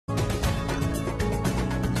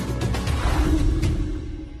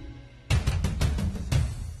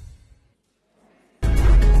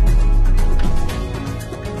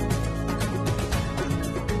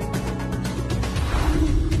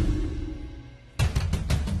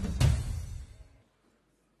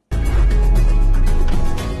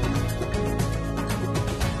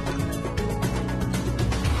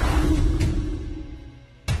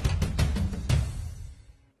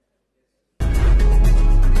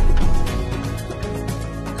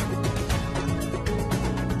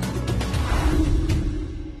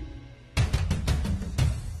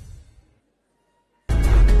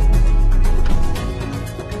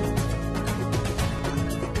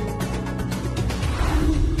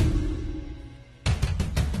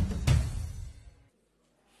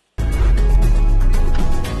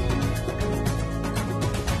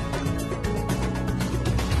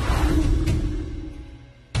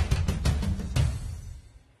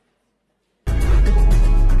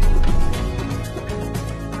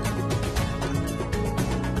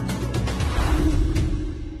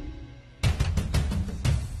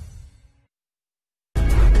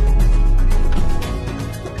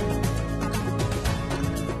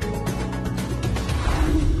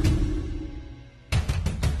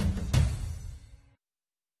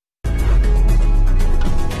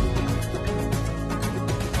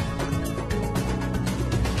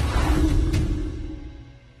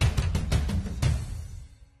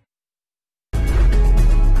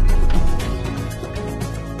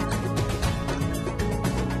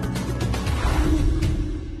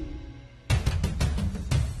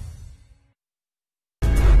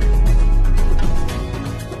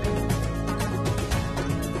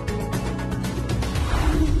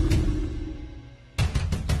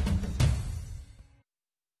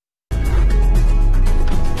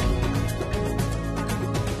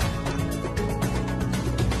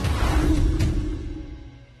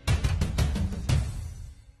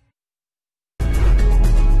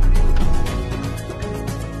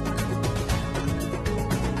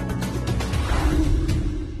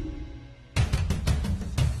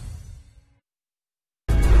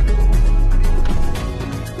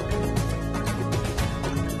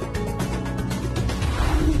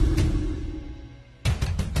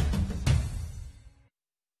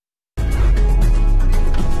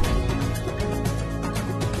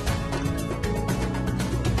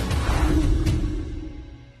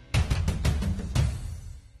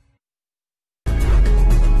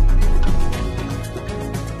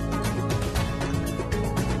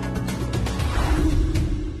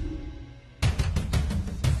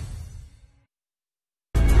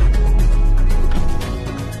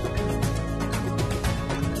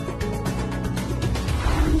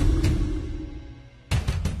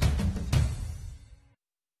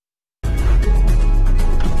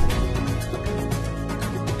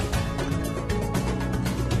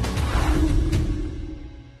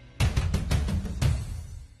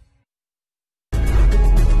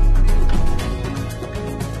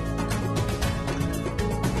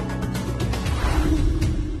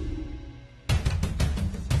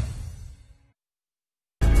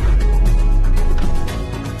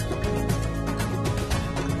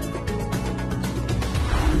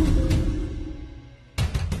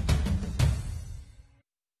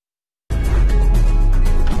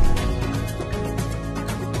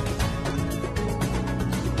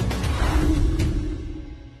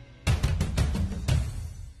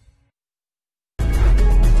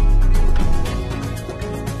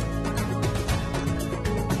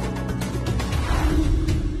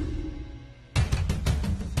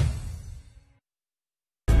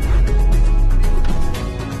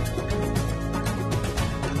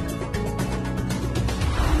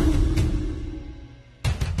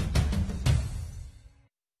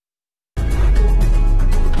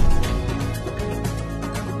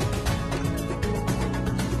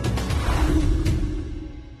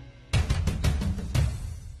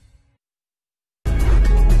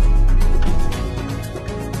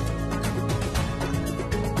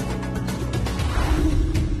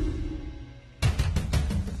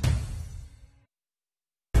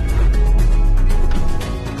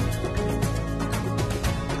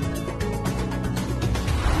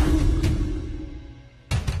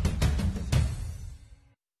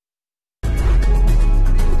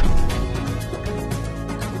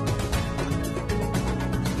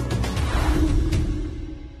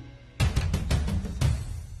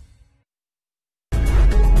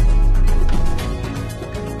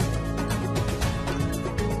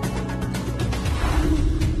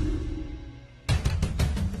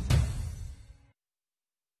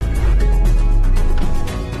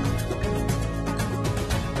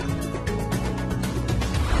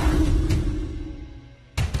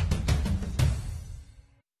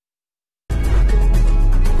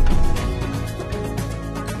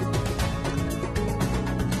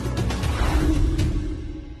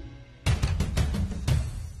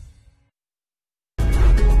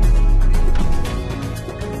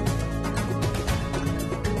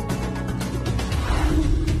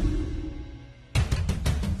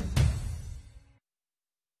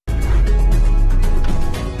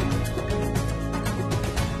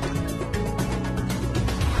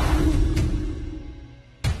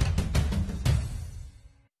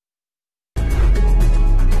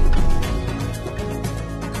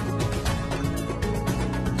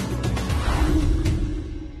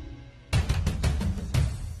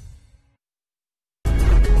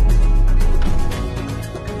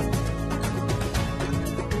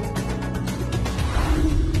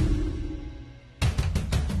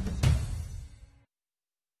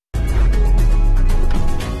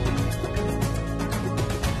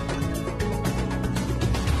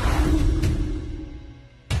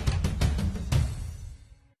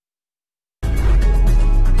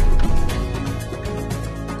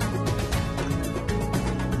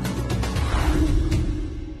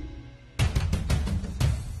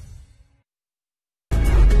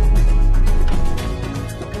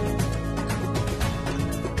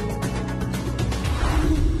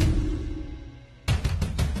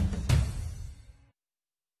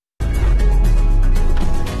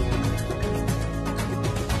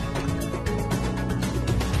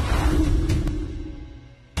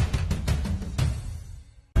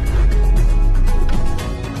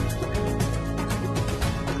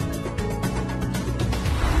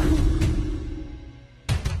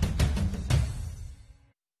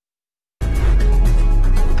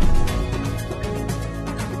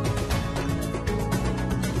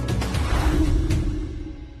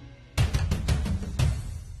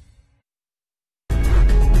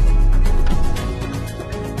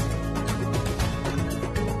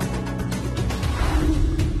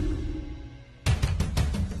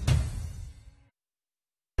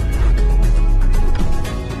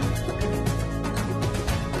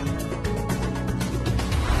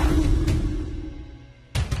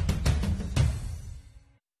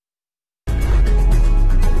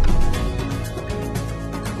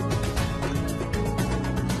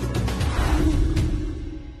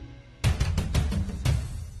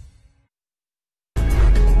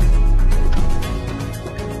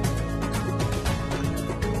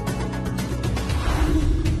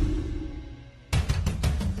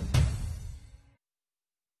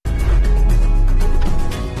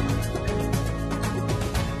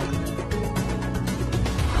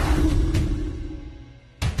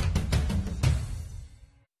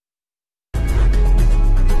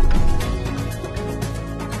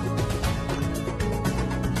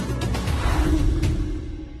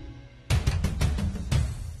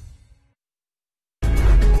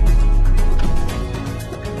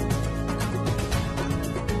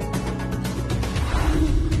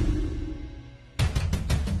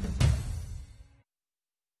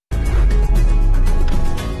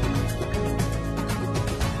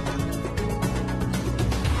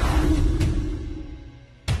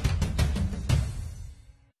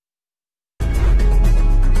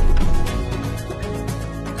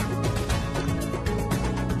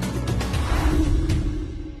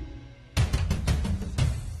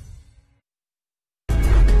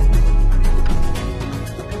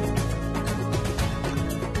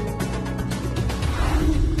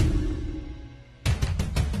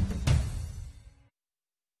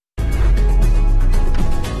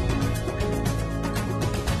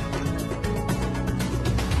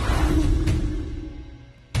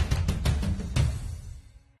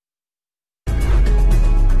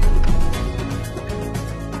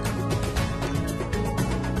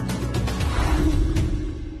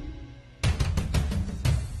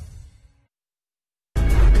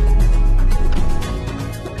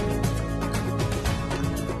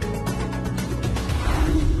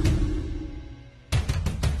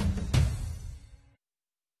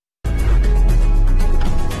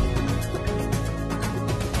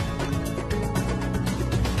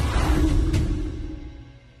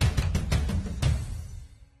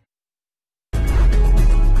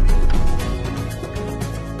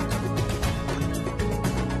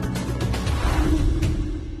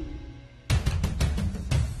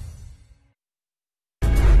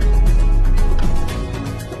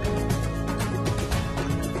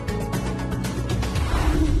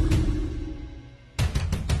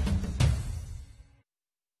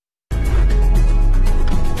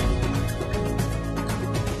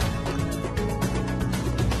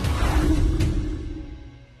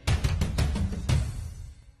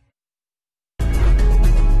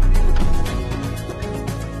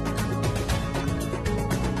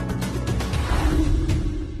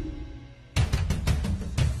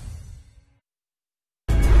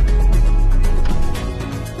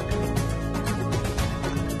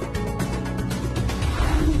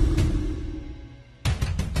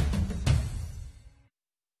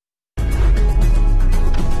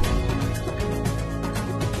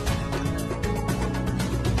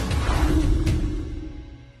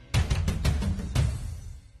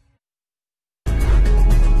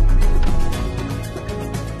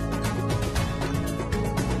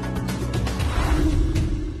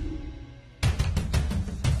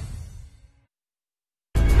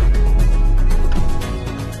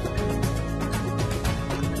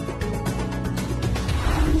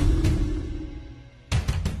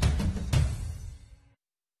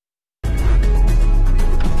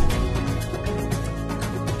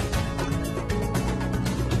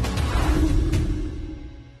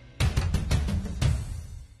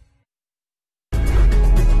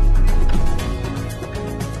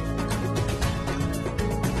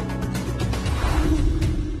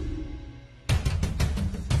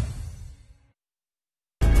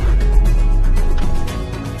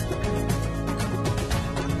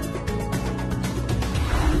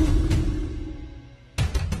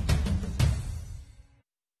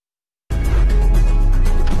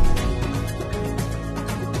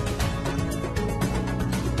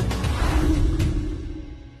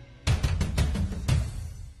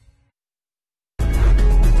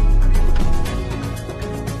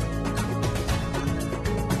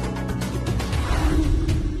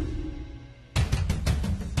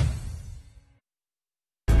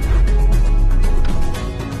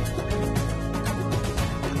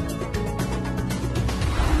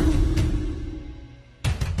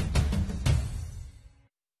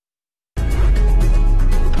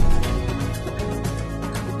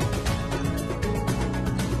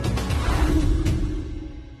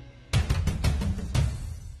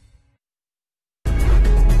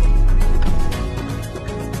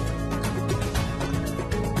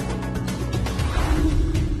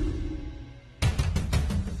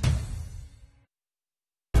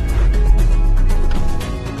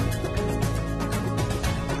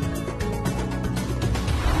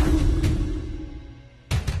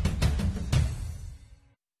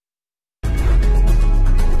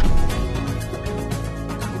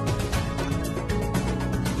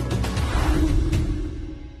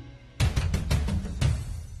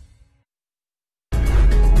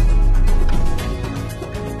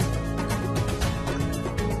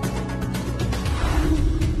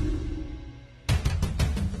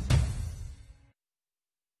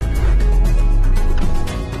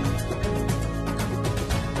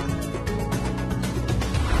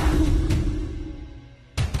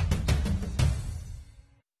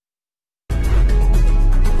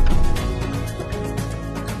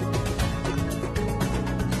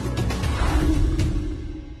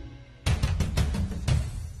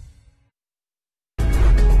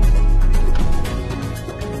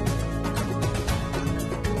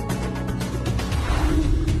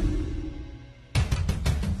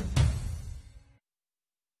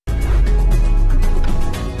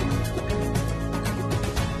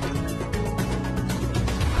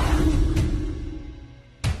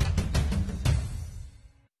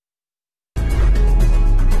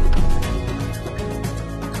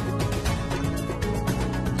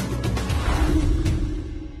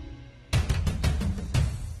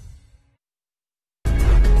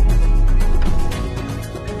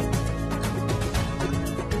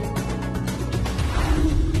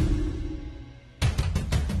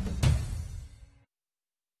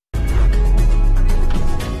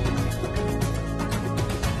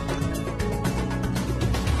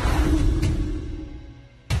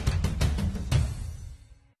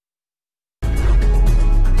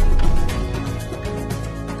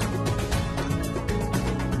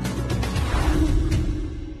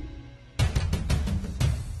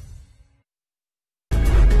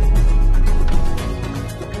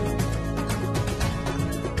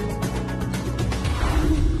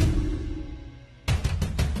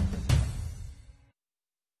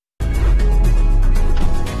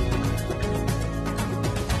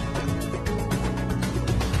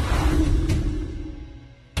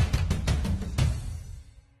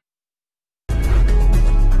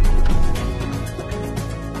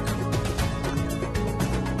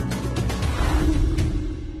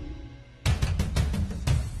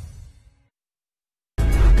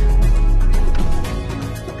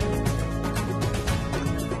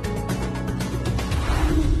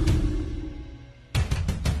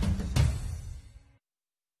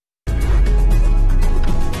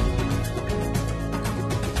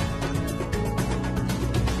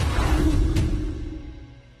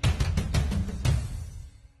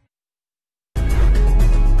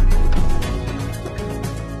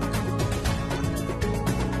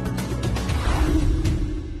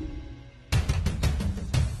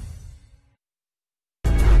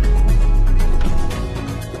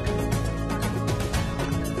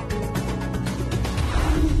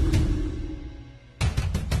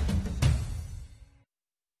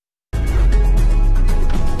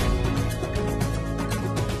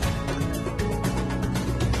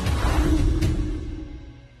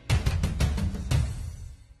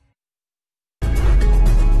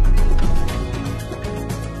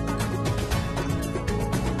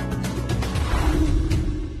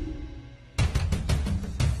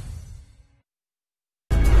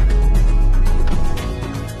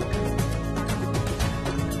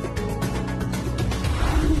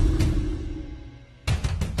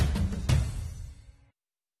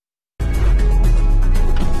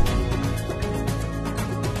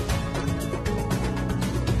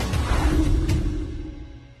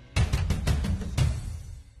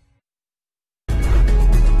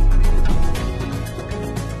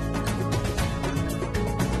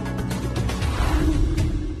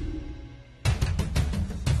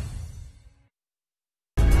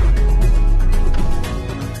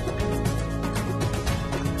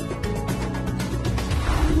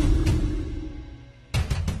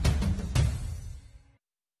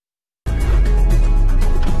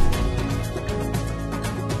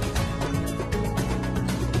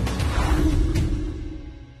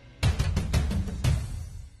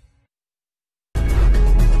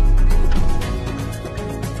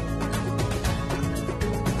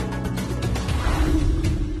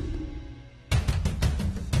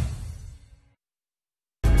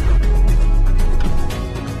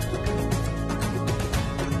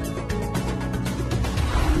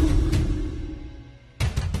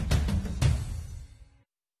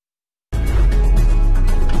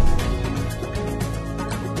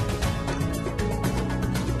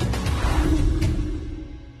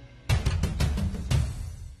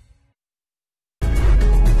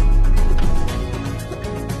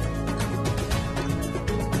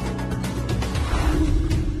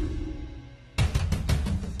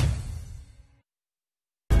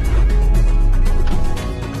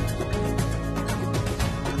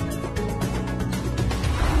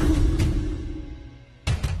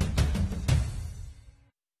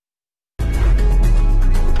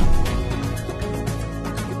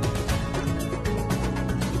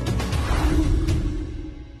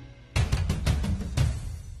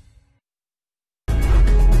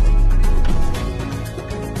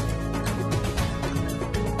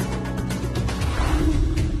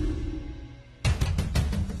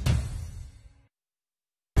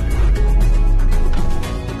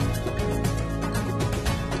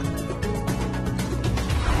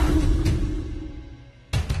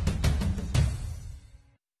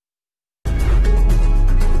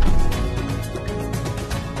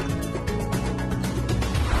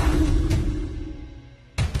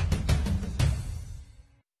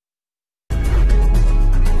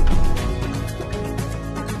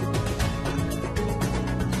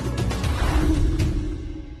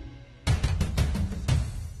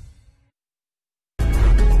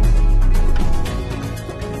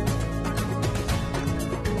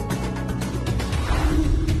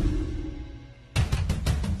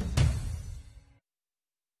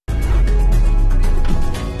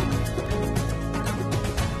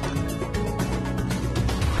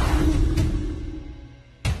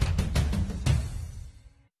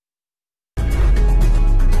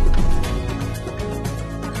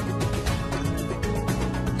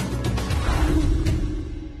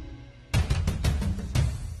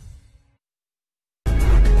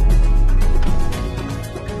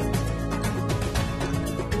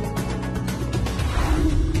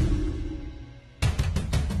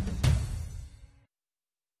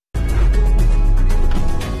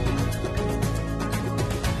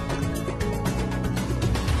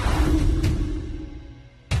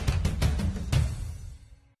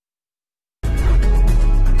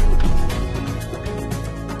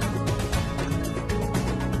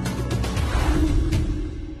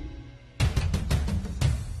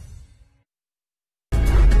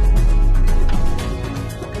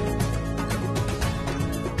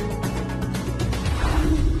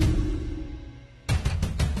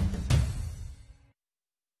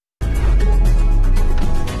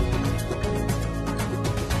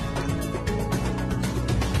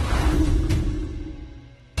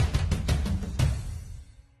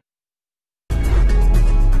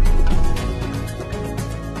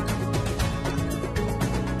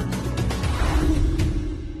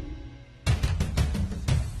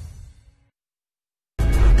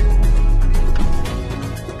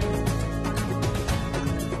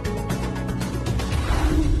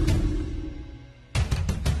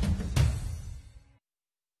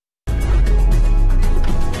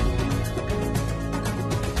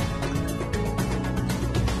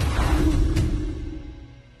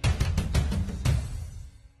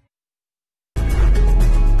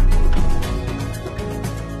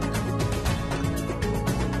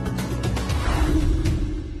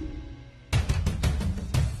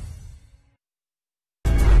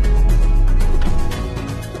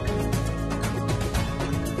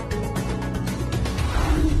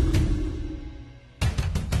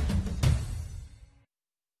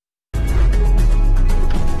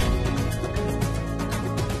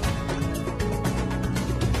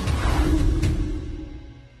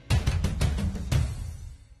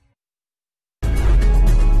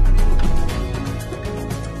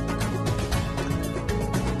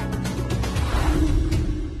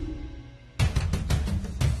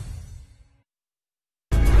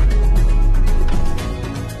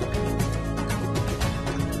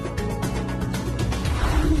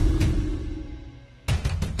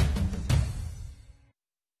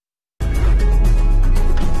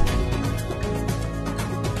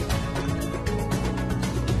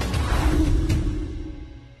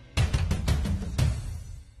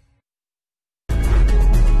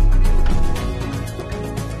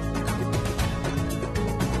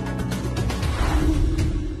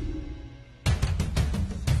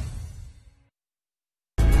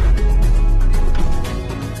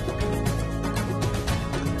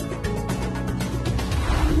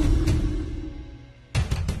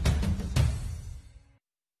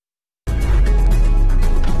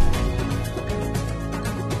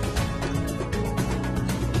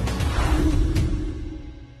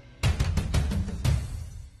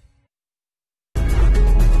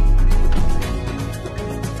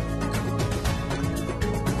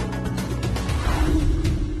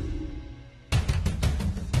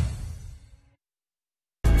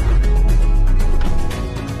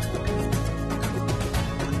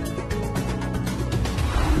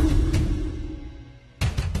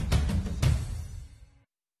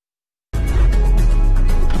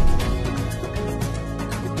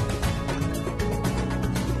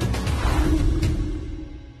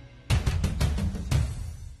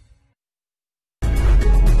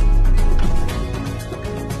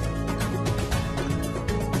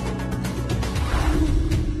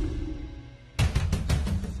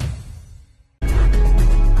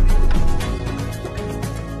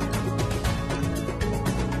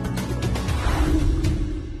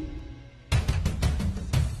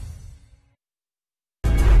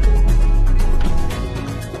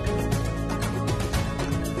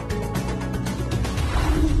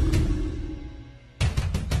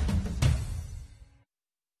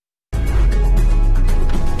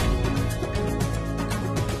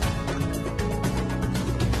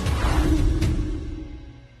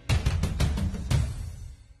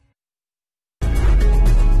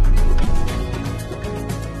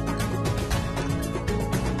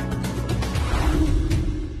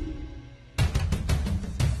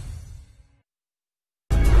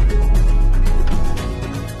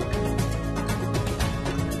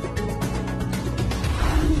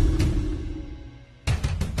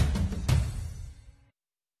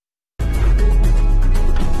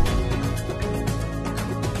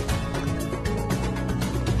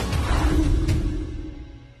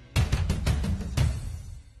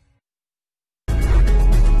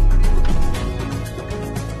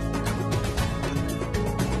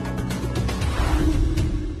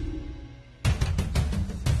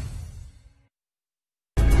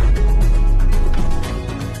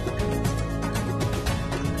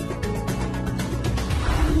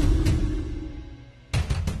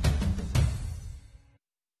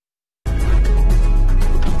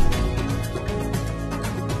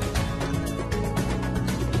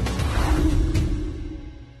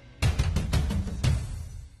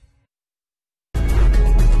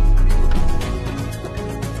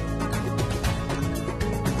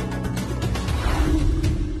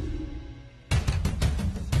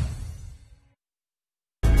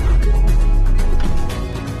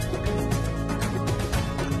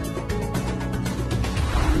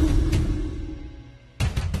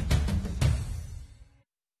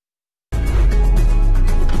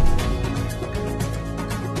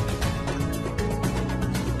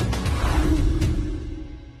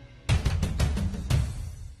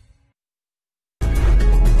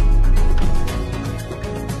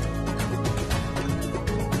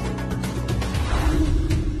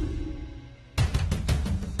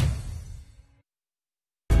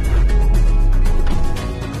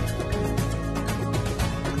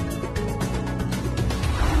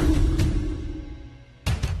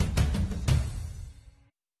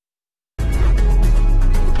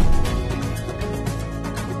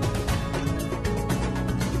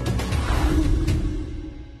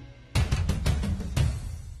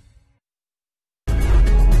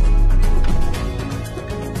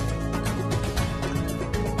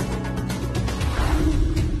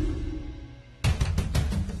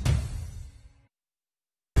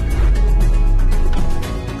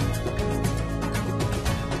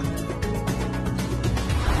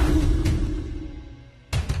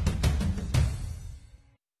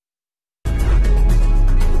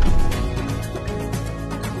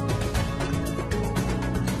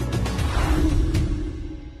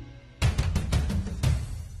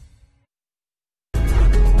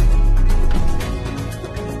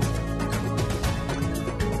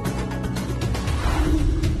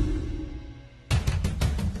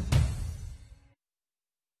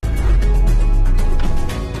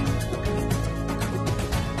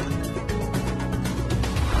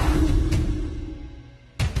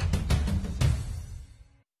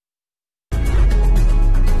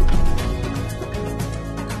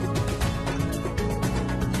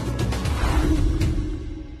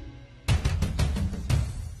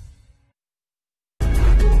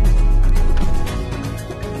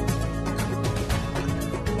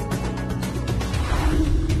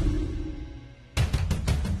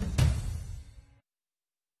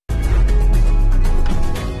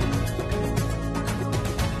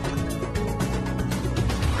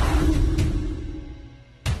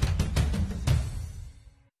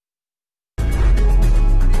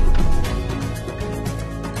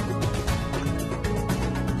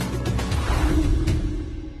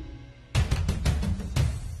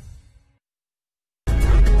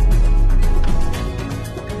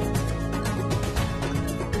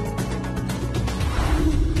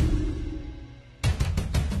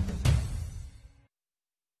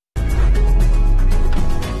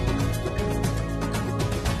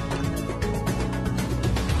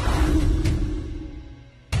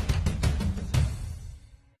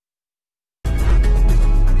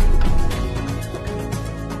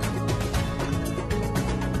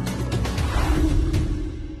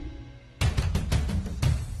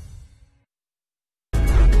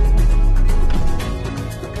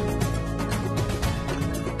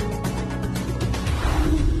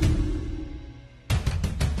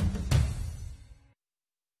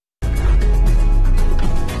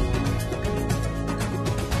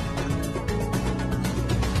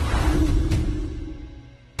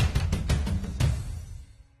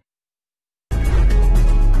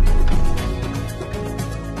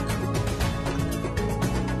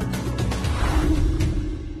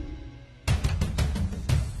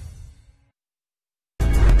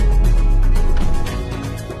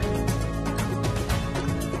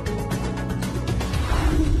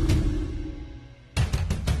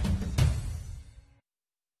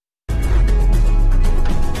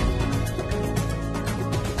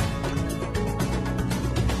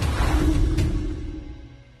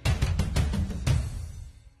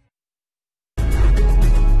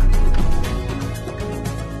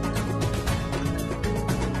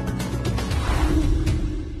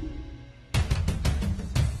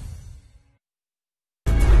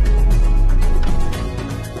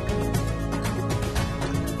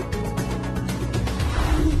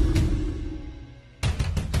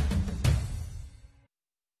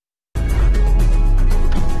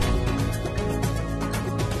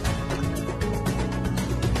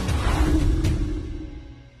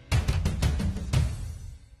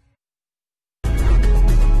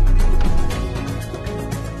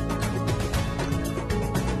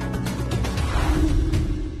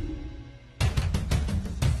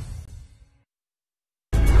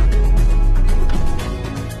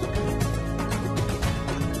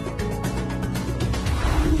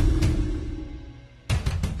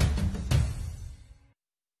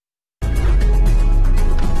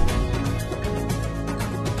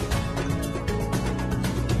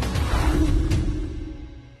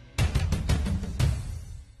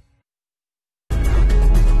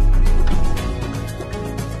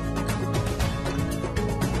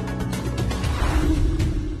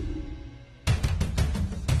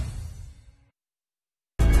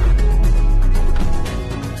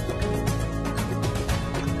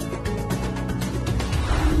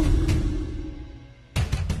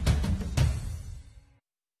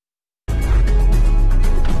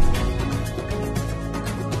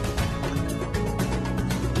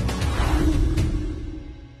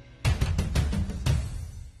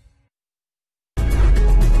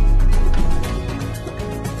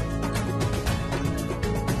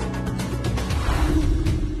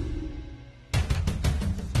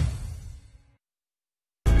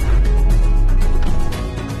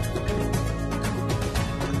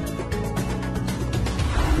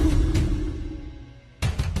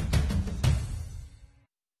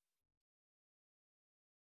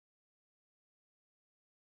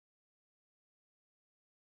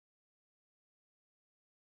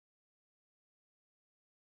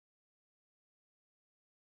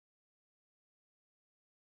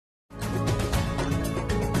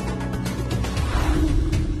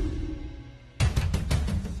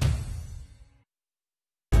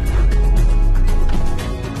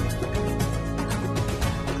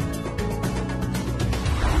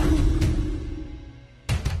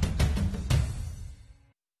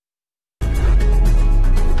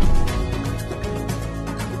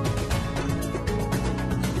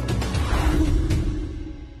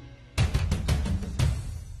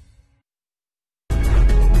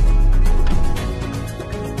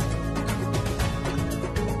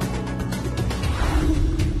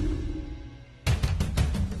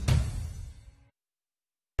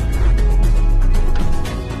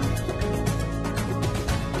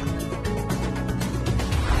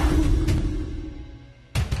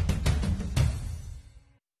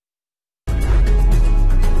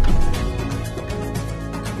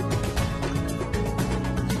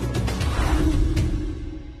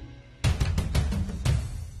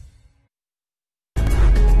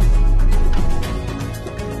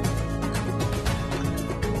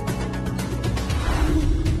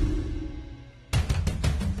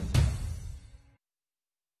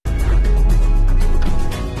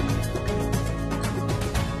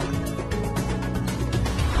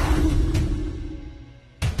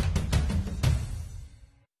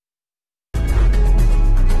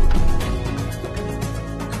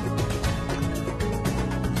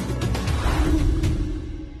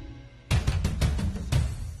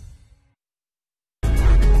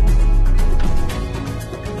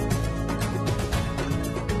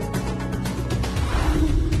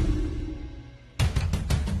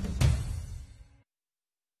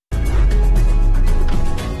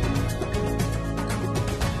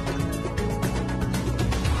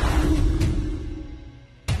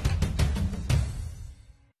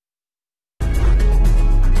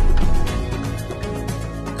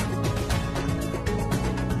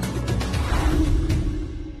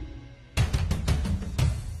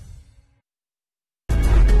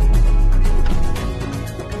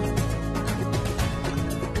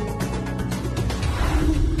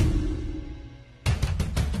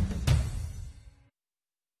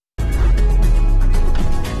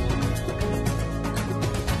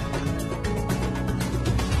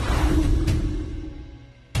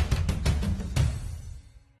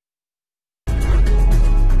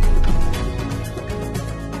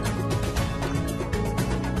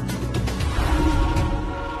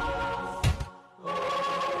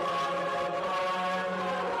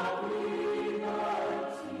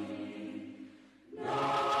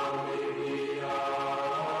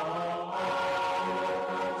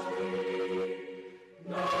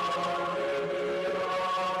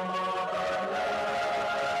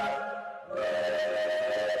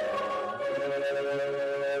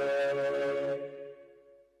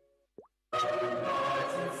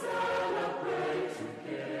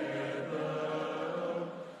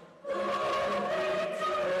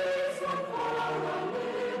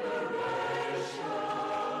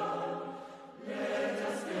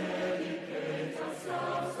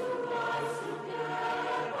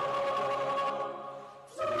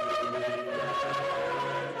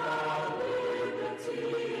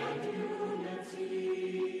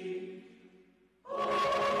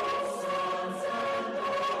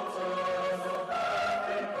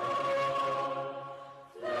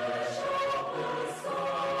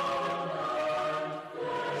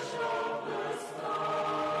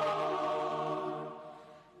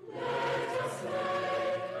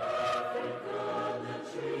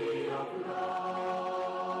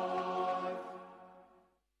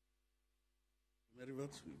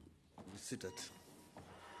Be seated.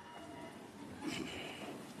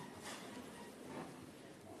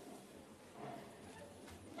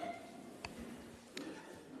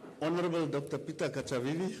 Honorable Dr. Peter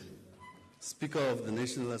Kachavivi, Speaker of the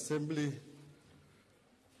National Assembly,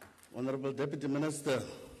 Honorable Deputy Minister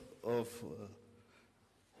of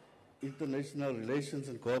International Relations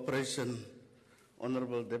and Cooperation,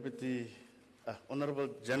 Honorable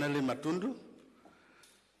Janelle Matundu,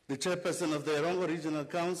 the Chairperson of the Erongo Regional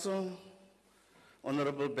Council,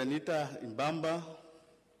 Honorable Benita Imbamba,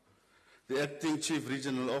 the Acting Chief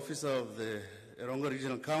Regional Officer of the Erongo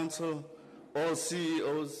Regional Council, all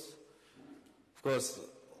CEOs. Of course,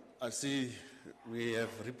 I see we have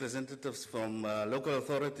representatives from local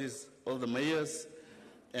authorities, all the mayors,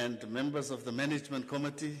 and members of the management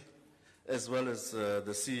committee, as well as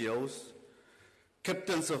the CEOs,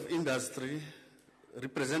 captains of industry,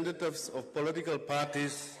 representatives of political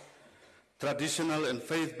parties, traditional and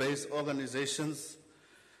faith-based organizations,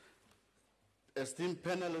 esteemed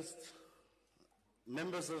panelists,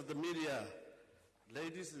 members of the media,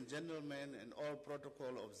 ladies and gentlemen, and all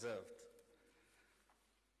protocol observed.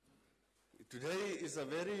 Today is a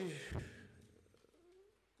very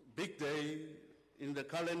big day in the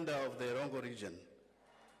calendar of the Erongo region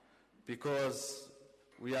because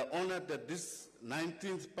we are honored that this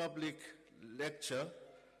 19th public lecture,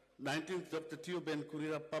 19th Dr. Theo-BEN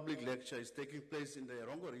GURIRAB public lecture is taking place in the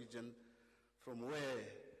Erongo region from where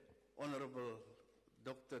Honorable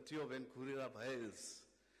Dr. Theo-BEN GURIRAB hails.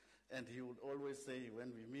 And he would always say,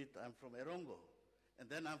 when we meet, I'm from Erongo, and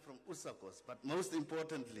then I'm from Usakos, but most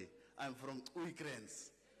importantly, I'm from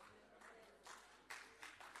Uikrens.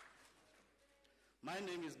 My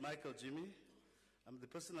name is Michael Jimmy. I'm the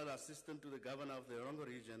personal assistant to the governor of the Erongo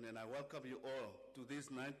region, and I welcome you all to this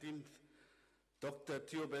 19th Dr.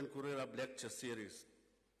 Theo-BEN GURIRAB lecture series,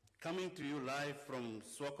 coming to you live from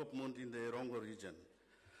Swakopmund in the Erongo region.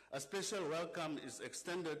 A special welcome is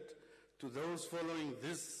extended to those following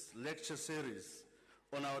this lecture series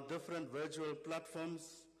on our different virtual platforms,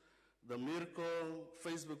 the Mirko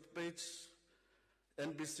Facebook page,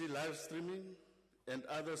 NBC live streaming, and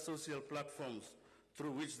other social platforms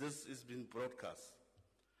through which this is being broadcast.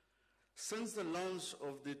 Since the launch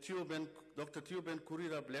of the Dr. Theo-BEN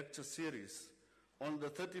GURIRAB lecture series on the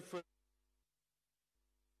 31st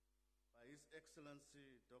by His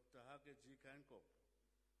Excellency Dr. Hage G. Keinkop,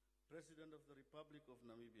 President of the Republic of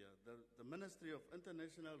Namibia, the Ministry of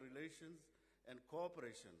International Relations and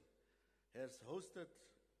Cooperation has hosted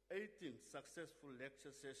 18 successful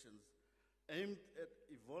lecture sessions aimed at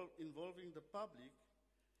involving the public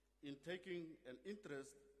in taking an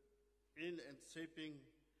interest in and shaping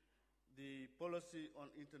the policy on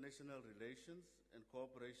international relations and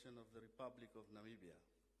cooperation of the Republic of Namibia.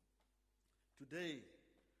 Today,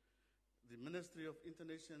 the Ministry of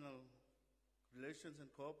International Relations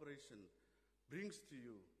and Cooperation brings to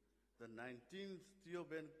you the 19th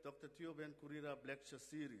Dr. Theo-BEN GURIRAB lecture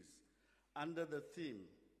series under the theme,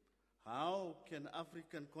 How Can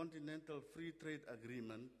African Continental Free Trade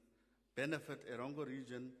Agreement Benefit Erongo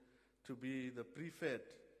region to be the preferred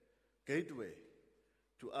gateway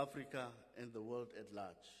to Africa and the world at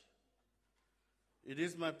large? It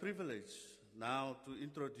is my privilege now to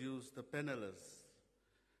introduce the panelists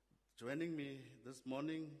joining me this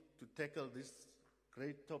morning to tackle this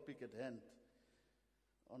great topic at hand.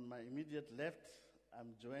 On my immediate left,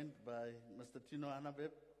 I'm joined by Mr. Tino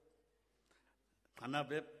Hanabeb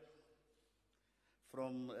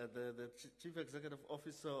from the Chief Executive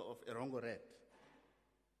Officer of Erongo Red.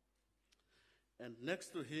 And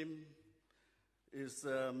next to him is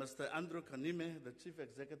Mr. Andrew Kanime, the Chief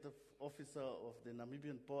Executive Officer of the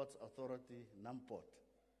Namibian Ports Authority, NAMPORT,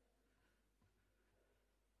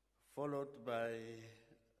 followed by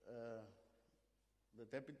the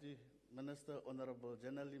Deputy Minister, Honorable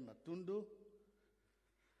Janelle Matundu,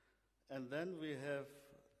 and then we have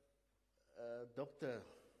Dr.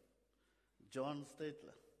 John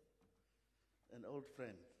Statler, an old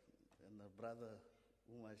friend and a brother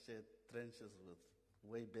whom I shared trenches with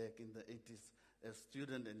way back in the 80s as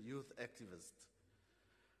student and youth activist.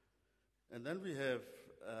 And then we have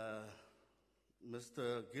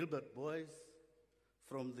Mr. Gilbert Boyce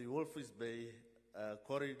from the Wolfies Bay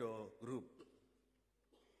Corridor Group.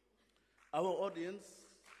 Our audience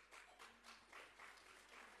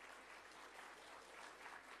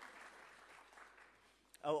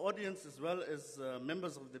as well as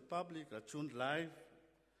members of the public are tuned live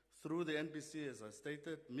through the NBC, as I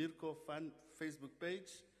stated, Mirko Facebook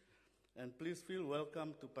page, and please feel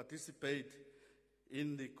welcome to participate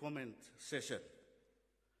in the comment session.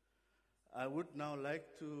 I would now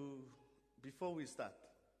like to, before we start,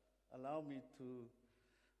 allow me to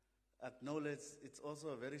acknowledge it's also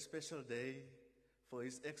a very special day for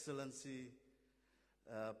His Excellency,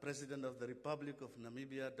 President of the Republic of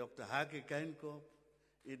Namibia, Dr. Hage Geingob.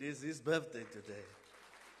 It is his birthday today.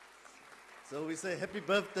 So we say happy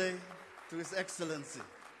birthday to His Excellency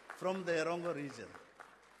from the Erongo region.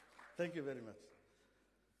 Thank you very much.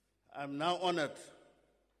 I'm now honored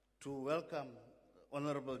to welcome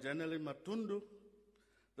Honorable Janelle Matundu,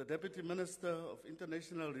 the Deputy Minister of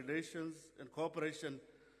International Relations and Cooperation,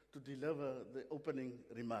 to deliver the opening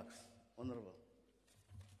remarks. Honorable.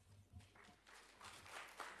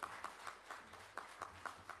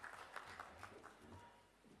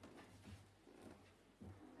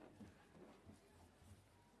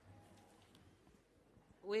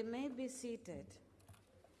 We may be seated.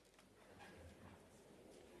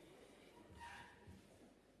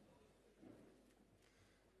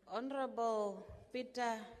 Honorable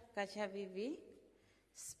Peter Kachavivi,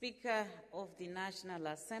 Speaker of the National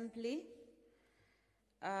Assembly,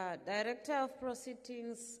 Director of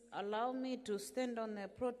Proceedings, allow me to stand on the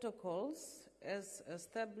protocols as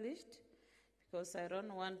established because I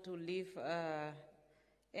don't want to leave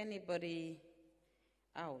anybody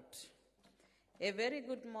out. A very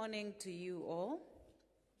good morning to you all.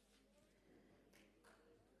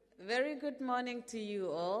 Very good morning to you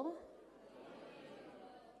all.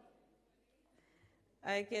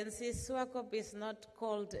 I can see Swakop is not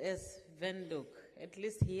called as Venduk. At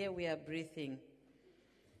least here we are breathing.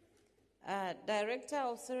 Director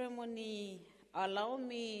of Ceremony, allow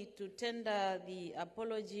me to tender the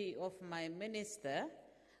apology of my minister,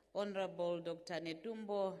 Honorable Dr.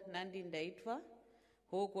 Netumbo Nandi-Ndaitwah,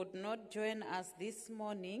 who could not join us this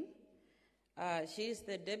morning. She is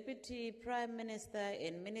the Deputy Prime Minister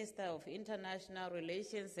and Minister of International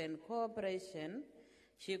Relations and Cooperation.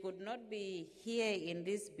 She could not be here in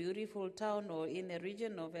this beautiful town or in the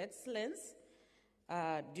region of excellence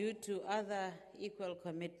due to other equal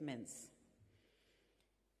commitments.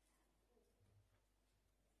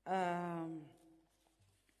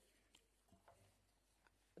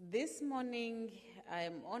 This morning, I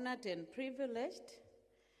am honored and privileged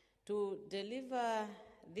to deliver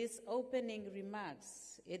these opening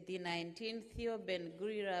remarks at the 19th Theo-Ben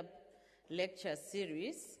GURIRAB lecture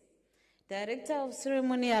series. Director of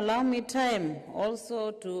Ceremony, allow me time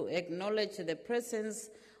also to acknowledge the presence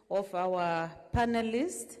of our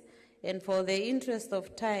panelists, and for the interest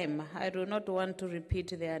of time, I do not want to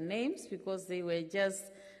repeat their names because they were just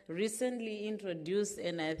recently introduced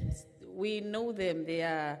and we know them. They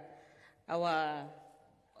are our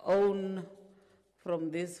own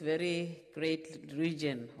from this very great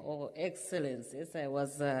region or excellence, as I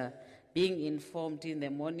was being informed in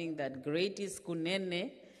the morning that great is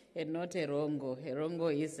Kunene and not Erongo.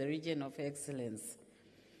 Erongo is a region of excellence.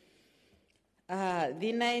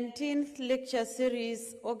 The 19th lecture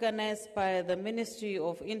series organized by the Ministry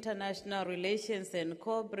of International Relations and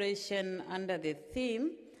Cooperation under the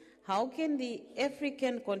theme, how can the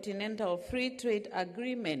African Continental Free Trade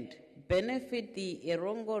Agreement benefit the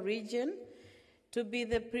Erongo region to be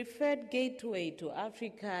the preferred gateway to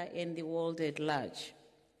Africa and the world at large?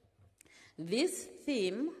 This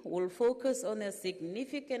theme will focus on the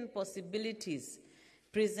significant possibilities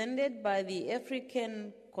presented by the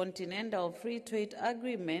African Continental Free Trade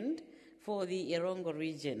Agreement for the Erongo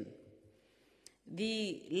region.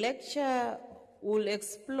 The lecture will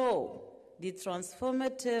explore the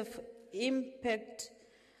transformative impact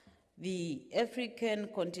the African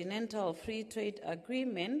Continental Free Trade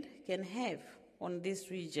Agreement can have on this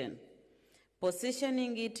region,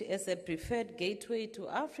 positioning it as a preferred gateway to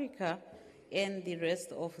Africa and the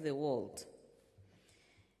rest of the world.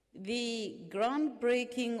 The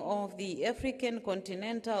groundbreaking of the African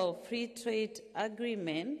Continental Free Trade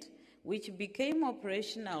Agreement, which became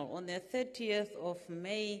operational on the 30th of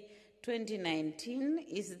May 2019,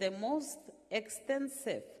 is the most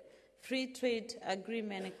extensive free trade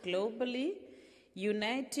agreement globally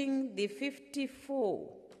uniting the 54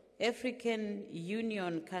 African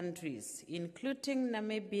Union countries, including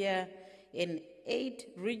Namibia and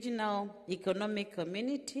 8 regional economic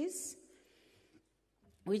communities,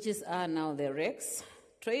 which are now the RECs.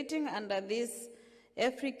 Trading under this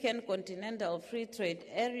African Continental Free Trade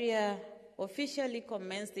Area officially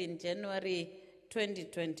commenced in January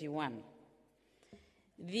 2021.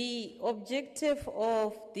 The objective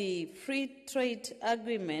of the Free Trade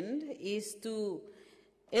Agreement is to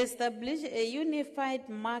establish a unified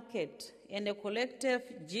market and a collective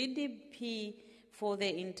GDP for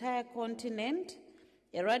the entire continent,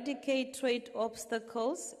 eradicate trade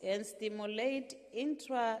obstacles, and stimulate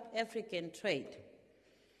intra-African trade.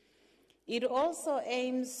 It also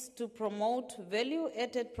aims to promote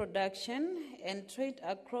value-added production and trade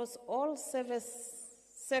across all service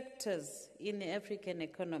sectors in the African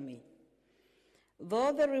economy.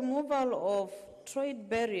 Though the removal of trade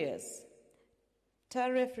barriers,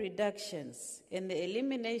 tariff reductions, and the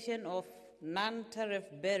elimination of non-tariff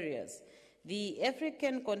barriers, the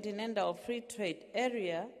African Continental Free Trade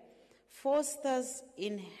Area fosters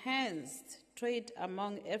enhanced trade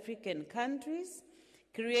among African countries,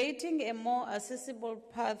 creating a more accessible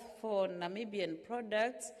path for Namibian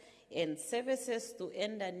products and services to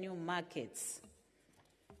enter new markets.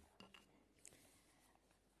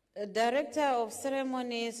 Director of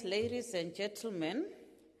Ceremonies, ladies and gentlemen,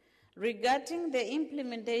 regarding the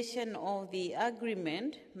implementation of the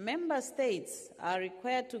agreement, member states are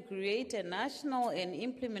required to create a national and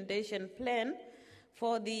implementation plan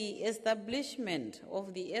for the establishment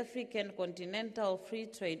of the African Continental Free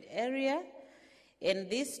Trade Area, and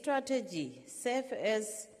this strategy serves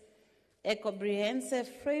as a comprehensive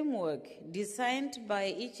framework designed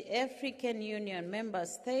by each African Union member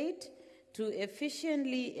state to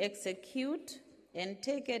efficiently execute and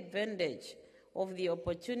take advantage of the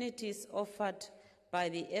opportunities offered by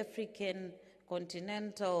the African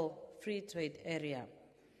Continental Free Trade Area.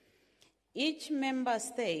 Each member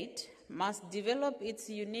state must develop its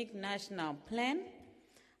unique national plan,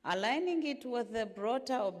 aligning it with the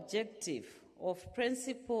broader objective of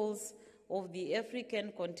principles of the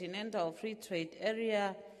African Continental Free Trade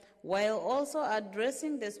Area, while also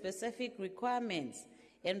addressing the specific requirements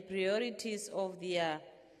and priorities of their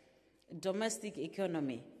domestic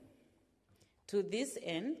economy. To this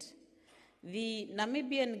end, the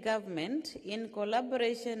Namibian government, in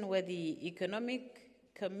collaboration with the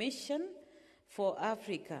Economic Commission for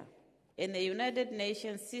Africa and the United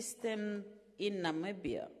Nations system in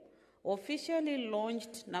Namibia, officially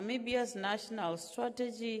launched Namibia's National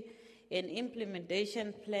Strategy and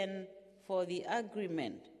Implementation Plan for the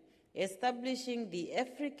agreement, establishing the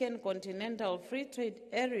African Continental Free Trade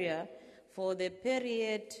Area for the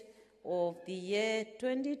period of the year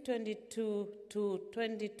 2022 to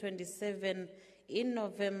 2027 in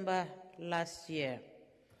November last year.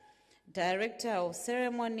 Director of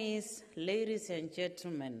Ceremonies, ladies and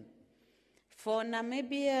gentlemen, for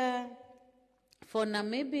Namibia,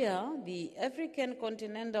 the African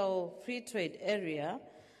Continental Free Trade Area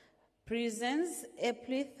presents a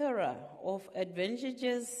plethora of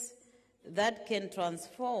advantages that can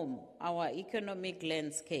transform our economic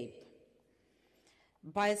landscape.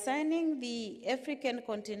 By signing the African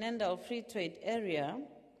Continental Free Trade Area,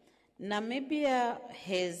 Namibia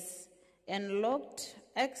has unlocked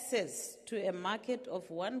access to a market of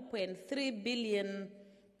 1.3 billion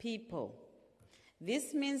people.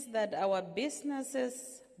 This means that our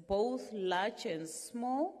businesses, both large and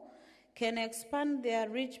small, can expand their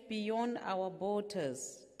reach beyond our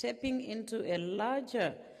borders, tapping into a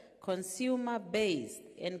larger consumer base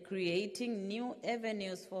and creating new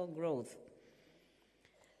avenues for growth.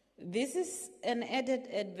 This is an added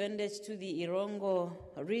advantage to the Erongo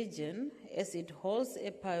region, as it holds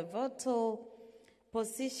a pivotal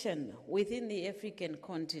position within the African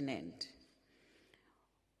continent.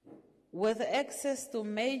 With access to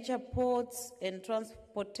major ports and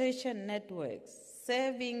transportation networks,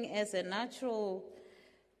 serving as a natural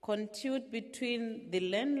conduit between the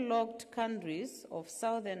landlocked countries of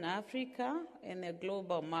Southern Africa and the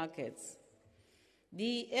global markets.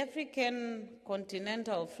 The African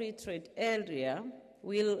Continental Free Trade Area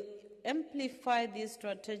will amplify this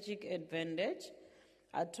strategic advantage,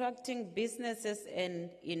 attracting businesses and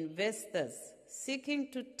investors seeking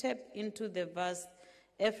to tap into the vast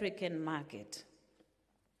African market.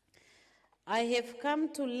 I have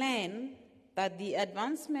come to learn that the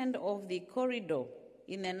advancement of the corridor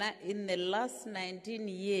in the last 19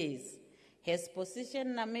 years has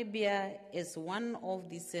positioned Namibia as one of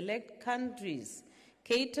the select countries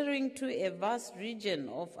catering to a vast region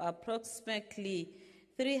of approximately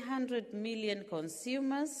 300 million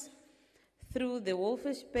consumers through the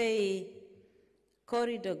Walvis Bay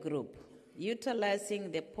Corridor Group,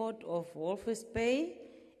 utilizing the port of Walvis Bay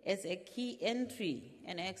as a key entry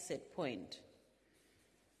and exit point.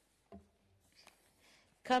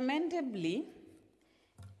 Commendably,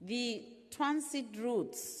 the transit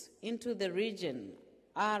routes into the region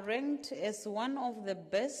are ranked as one of the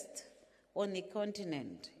best on the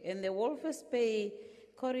continent, and the Walvis Bay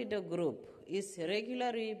Corridor Group is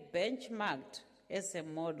regularly benchmarked as a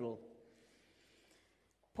model.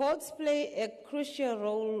 Ports play a crucial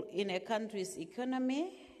role in a country's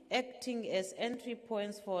economy, acting as entry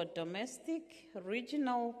points for domestic,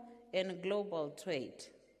 regional, and global trade.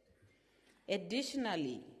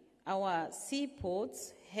 Additionally, our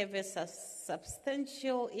seaports have a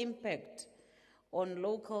substantial impact on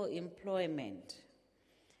local employment,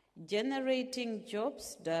 generating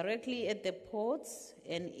jobs directly at the ports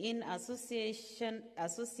and in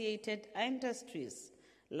associated industries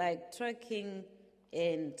like trucking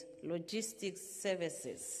and logistics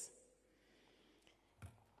services.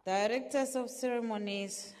 Directors of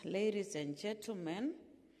ceremonies, ladies and gentlemen,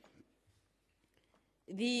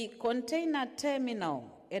 the container terminal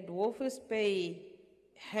at Walvis Bay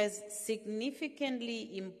has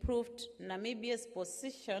significantly improved Namibia's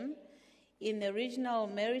position in the regional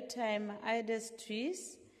maritime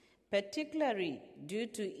industries, particularly due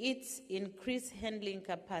to its increased handling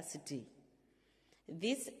capacity.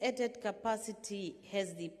 This added capacity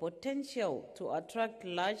has the potential to attract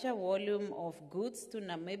larger volume of goods to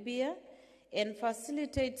Namibia and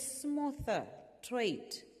facilitate smoother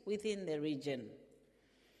trade within the region.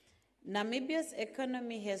 Namibia's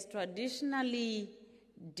economy has traditionally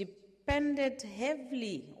depended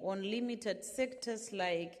heavily on limited sectors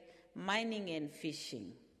like mining and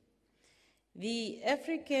fishing. The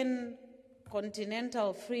African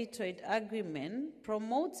Continental Free Trade Agreement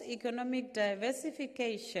promotes economic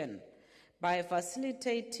diversification by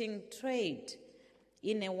facilitating trade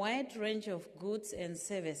in a wide range of goods and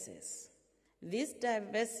services. This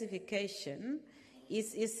diversification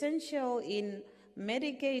is essential in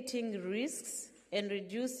mitigating risks and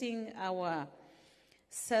reducing our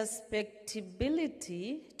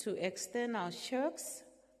susceptibility to external shocks,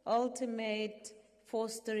 ultimately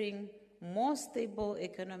fostering more stable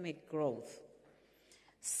economic growth.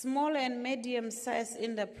 Small and medium-sized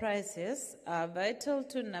enterprises are vital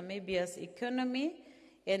to Namibia's economy,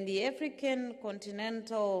 and the African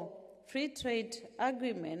Continental Free Trade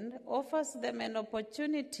Agreement offers them an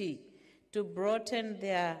opportunity to broaden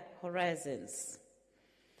their horizons.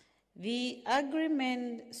 The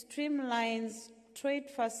agreement streamlines trade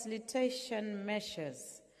facilitation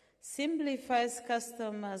measures, simplifies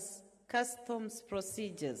customs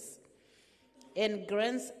procedures, and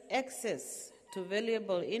grants access to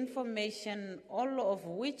valuable information, all of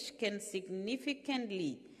which can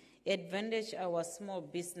significantly advantage our small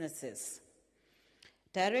businesses.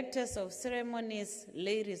 Directors of ceremonies,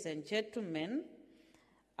 ladies and gentlemen,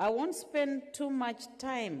 I won't spend too much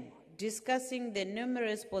time discussing the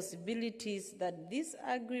numerous possibilities that this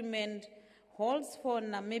agreement holds for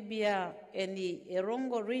Namibia and the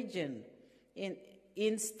Erongo region.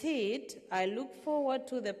 Instead, I look forward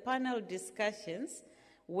to the panel discussions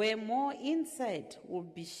where more insight will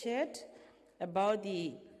be shared about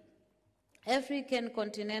the African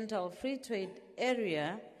Continental Free Trade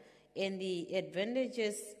Area and the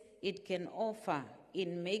advantages it can offer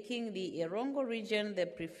in making the Erongo region the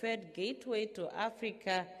preferred gateway to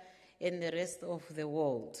Africa and the rest of the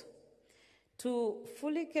world. To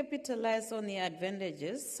fully capitalize on the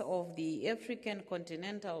advantages of the African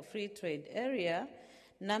Continental Free Trade Area,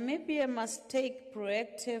 Namibia must take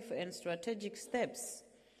proactive and strategic steps.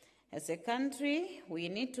 As a country, we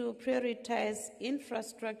need to prioritize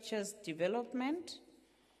infrastructure development,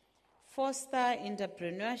 foster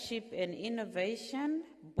entrepreneurship and innovation,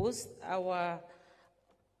 boost our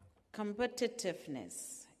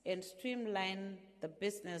competitiveness, and streamline the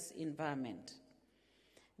business environment.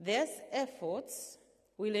 These efforts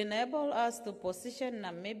will enable us to position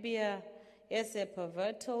Namibia as a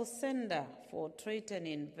pivotal center for trade and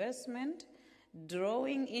investment,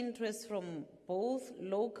 drawing interest from both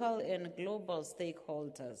local and global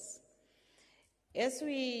stakeholders. As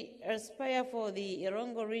we aspire for the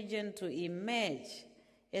Erongo region to emerge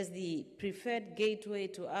as the preferred gateway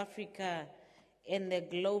to Africa and the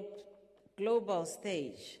global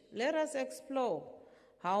stage, let us explore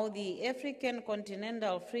how the African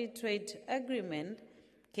Continental Free Trade Agreement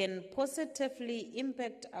can positively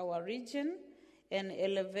impact our region and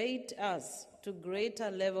elevate us to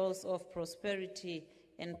greater levels of prosperity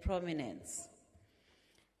and prominence.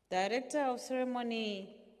 Director of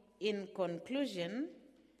Ceremony, in conclusion,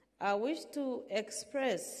 I wish to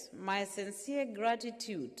express my sincere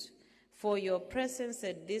gratitude for your presence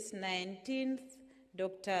at this 19th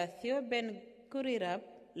Dr. Theo-BEN GURIRAB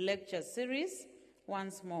lecture series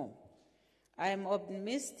once more. I am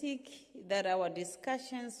optimistic that our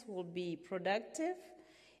discussions will be productive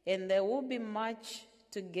and there will be much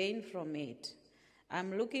to gain from it.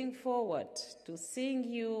 I'm looking forward to seeing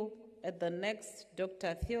you at the next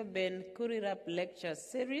Dr. Theo-BEN GURIRAB lecture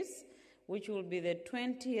series, which will be the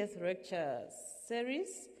 20th lecture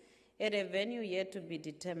series at a venue yet to be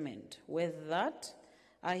determined. With that,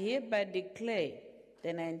 I hereby declare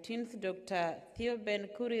the 19th Dr.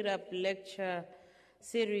 Theo-BEN GURIRAB lecture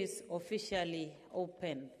series officially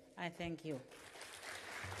open. I thank you.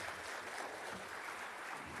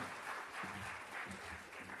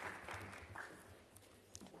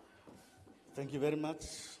 Thank you very much,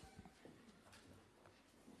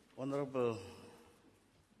 Honorable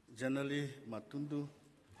General Matundu,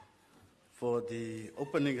 for the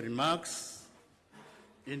opening remarks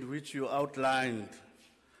in which you outlined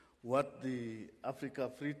what the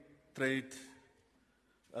Africa Free Trade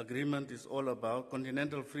Agreement is all about,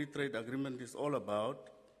 Continental Free Trade Agreement is all about,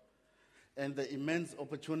 and the immense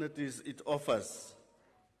opportunities it offers,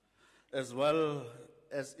 as well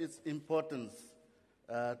as its importance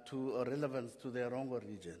to or relevance to the Erongo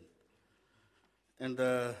region, and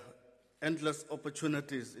the endless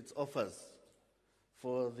opportunities it offers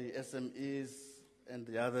for the SMEs and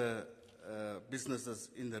the other businesses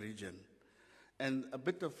in the region, and a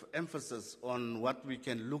bit of emphasis on what we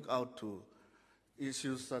can look out to,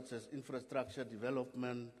 issues such as infrastructure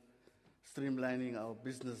development, streamlining our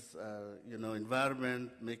business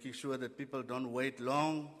environment, making sure that people don't wait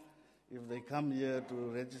long if they come here to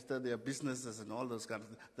register their businesses and all those kinds of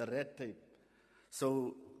things, the red tape.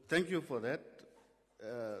 So thank you for that,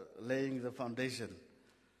 laying the foundation.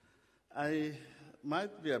 I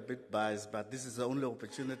might be a bit biased, but this is the only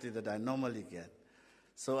opportunity that I normally get.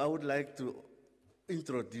 So I would like to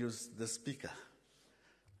introduce the speaker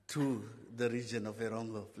to the region of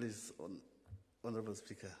Erongo. Please, Honorable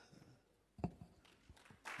Speaker.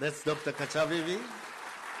 That's Dr. Kachavivi.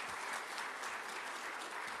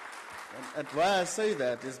 And why I say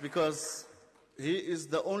that is because he is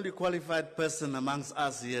the only qualified person amongst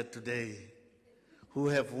us here today who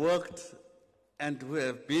have worked and who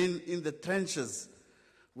have been in the trenches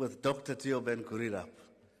with Dr. Theo-BEN GURIRAB.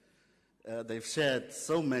 They've shared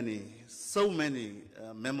so many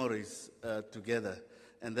memories together,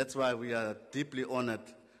 and that's why we are deeply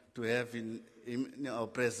honored to have him in our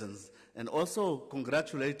presence, and also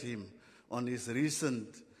congratulate him on his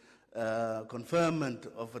recent conferment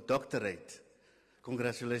of a doctorate.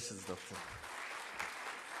 Congratulations, Doctor.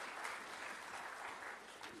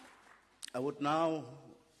 I would now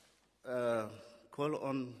call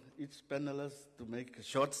on each panelist to make a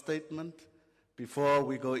short statement before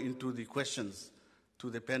we go into the questions to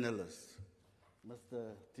the panelists.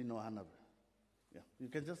 Mr. Tino Hanabe. Yeah, you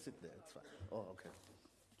can just sit there, it's fine. Oh, okay.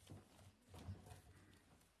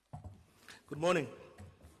 Good morning.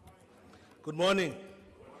 Good morning.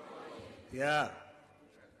 Yeah.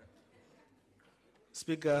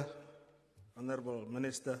 Speaker, Honorable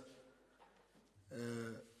Minister,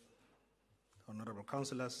 Honorable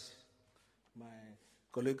Councillors, my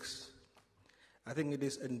colleagues, I think it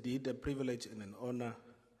is indeed a privilege and an honor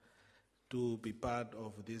to be part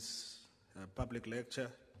of this public lecture.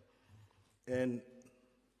 And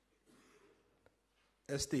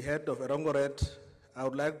as the head of Erongo Red, I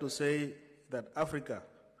would like to say that Africa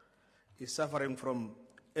is suffering from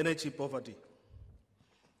energy poverty.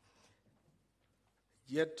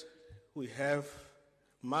 Yet we have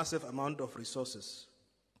massive amount of resources.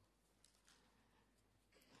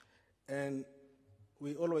 And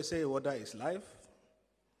we always say water is life,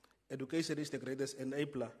 education is the greatest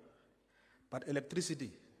enabler, but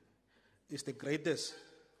electricity is the greatest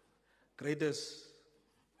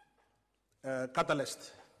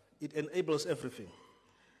catalyst. It enables everything.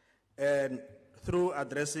 And through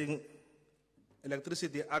addressing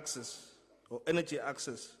electricity access or energy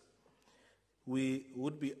access, we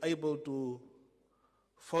would be able to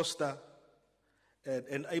foster and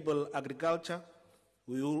enable agriculture.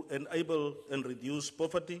 We will enable and reduce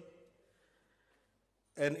poverty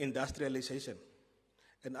and industrialization.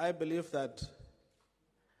 And I believe that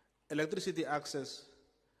electricity access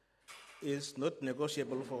is not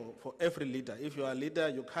negotiable for every leader. If you are a leader,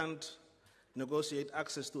 you can't negotiate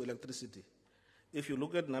access to electricity. If you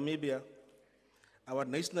look at Namibia, our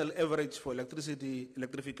national average for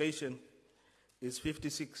electrification is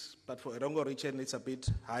 56, but for Erongo region it's a bit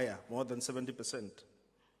higher, more than 70%.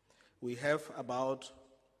 We have about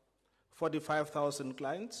 45,000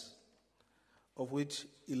 clients of which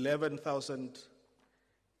 11,000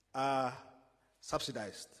 are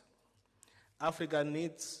subsidized. Africa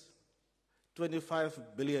needs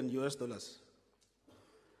 25 billion US dollars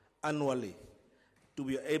annually to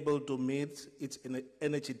be able to meet its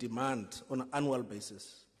energy demand on an annual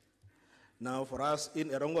basis. Now, for us in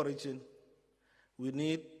Erongo region, we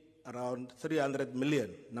need around 300 million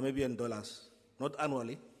Namibian dollars, not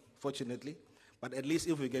annually, fortunately, but at least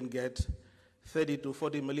if we can get 30 to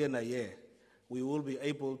 40 million a year, we will be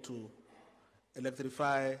able to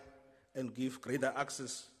electrify and give greater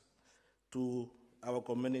access to our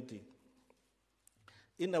community.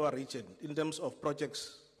 In our region, in terms of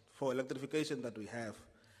projects for electrification that we have,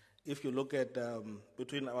 if you look at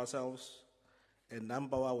between ourselves and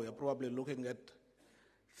Nambawa, we are probably looking at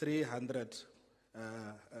 300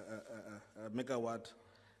 megawatt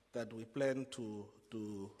that we plan to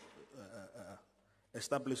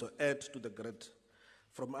establish or add to the grid.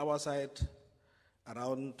 From our side,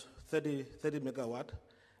 around 30 megawatt,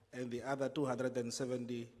 and the other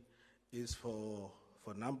 270 is for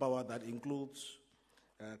Nambawa. That includes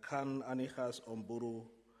Khan, Anigas, Omburu,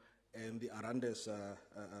 and the Arandes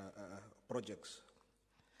projects.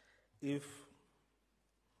 If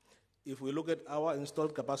we look at our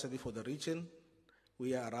installed capacity for the region,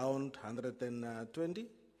 we are around 120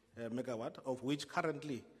 megawatt, of which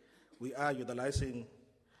currently we are utilizing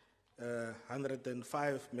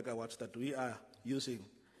 105 megawatts that we are using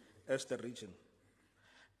as the region.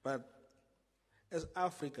 But as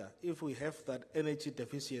Africa, if we have that energy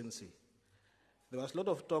deficiency, there was a lot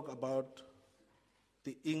of talk about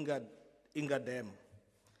the Inga Dam,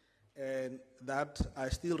 and that I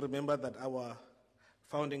still remember that our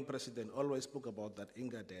founding president always spoke about that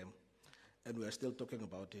Inga Dam, and we are still talking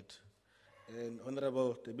about it. And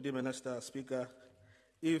Honorable Deputy Minister, Speaker,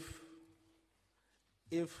 if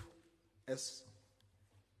as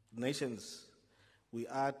nations we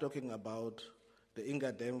are talking about the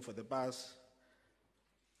Inga Dam for the past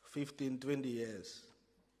 15, 20 years,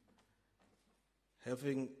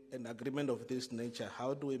 having an agreement of this nature,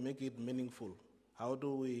 how do we make it meaningful? How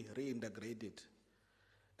do we reintegrate it?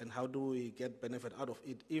 And how do we get benefit out of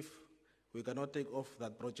it if we cannot take off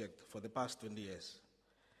that project for the past 20 years?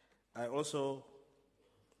 I also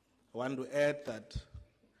want to add that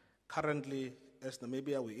currently, as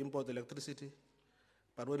Namibia, we import electricity,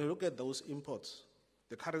 but when you look at those imports,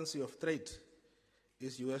 the currency of trade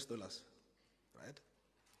is US dollars, right?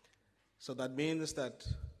 So that means that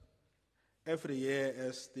every year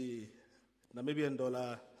as the Namibian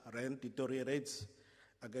dollar rand deteriorates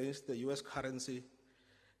against the US currency,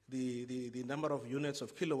 the number of units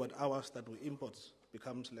of kilowatt hours that we import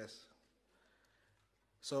becomes less.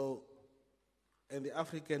 So, and the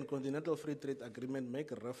African Continental Free Trade Agreement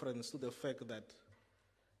make a reference to the fact that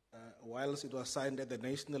whilst it was signed at the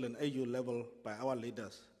national and AU level by our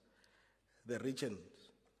leaders, the regions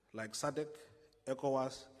like SADC,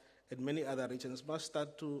 ECOWAS, and many other regions must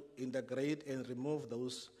start to integrate and remove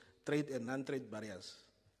those trade and non-trade barriers,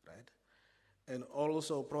 right? And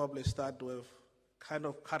also probably start with kind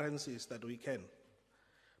of currencies that we can.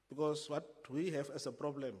 Because what we have as a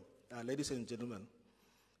problem, ladies and gentlemen,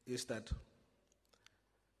 is that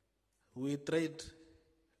we trade,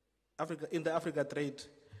 in the Africa trade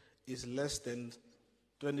is less than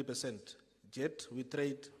 20%, yet we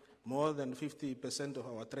trade more than 50% of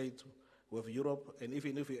our trade with Europe, and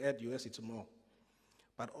even if we add US, it's more.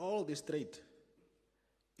 But all this trade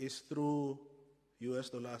is through US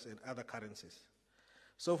dollars and other currencies.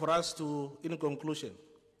 So for us to, in conclusion,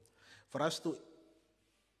 for us to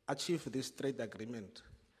achieve this trade agreement,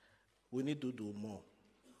 we need to do more.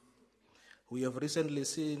 We have recently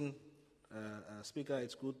seen, Speaker,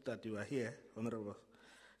 it's good that you are here, Honorable,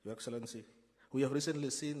 Your Excellency. We have recently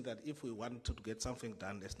seen that if we want to get something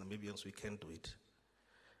done as Namibians, we can do it.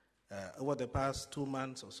 Over the past 2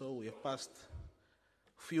 months or so, we have passed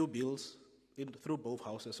few bills through both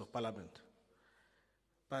houses of parliament.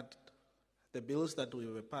 But the bills that we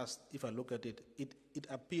have passed, if I look at it, it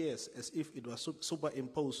appears as if it was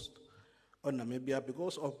superimposed on Namibia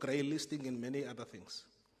because of grey listing and many other things.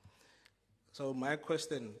 So my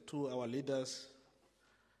question to our leaders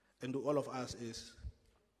and to all of us is,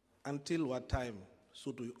 until what time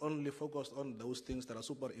should we only focus on those things that are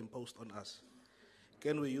superimposed on us?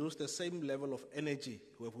 Can we use the same level of energy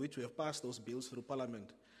with which we have passed those bills through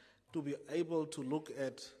Parliament to be able to look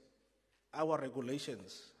at our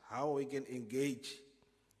regulations, how we can engage?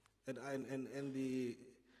 And the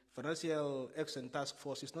Financial Action Task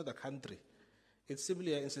Force is not a country. It's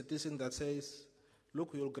simply an institution that says,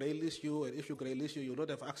 look, we'll grey list you, and if you grey list you, you'll not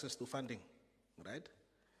have access to funding, right?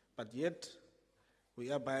 But yet,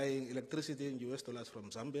 we are buying electricity in US dollars from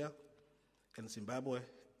Zambia, in Zimbabwe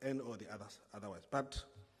and or the others otherwise. But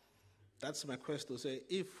that's my quest to say,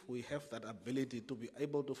 if we have that ability to be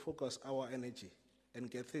able to focus our energy and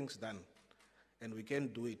get things done, and we can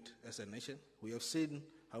do it as a nation. We have seen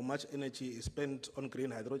how much energy is spent on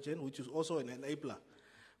green hydrogen, which is also an enabler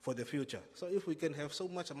for the future. So if we can have so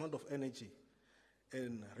much amount of energy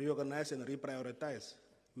and reorganize and reprioritize,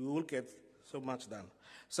 we will get so much done.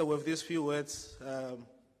 So with these few words,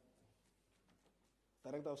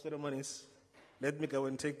 Director of Ceremonies, let me go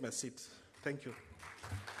and take my seat. Thank you.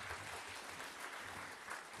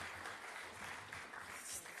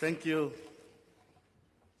 Thank you.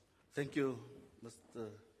 Thank you, Mr.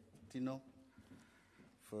 Tino,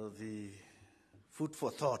 for the food for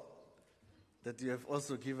thought that you have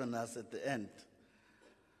also given us at the end.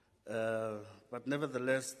 But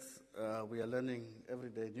nevertheless, we are learning every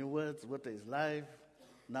day new words. Water is life.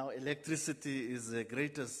 Now electricity is the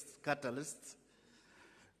greatest catalyst.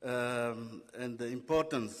 And the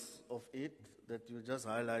importance of it that you just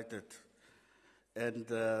highlighted, and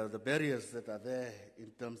the barriers that are there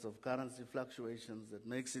in terms of currency fluctuations that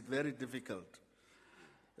makes it very difficult,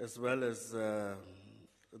 as well as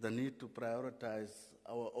the need to prioritize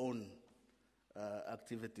our own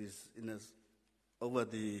activities over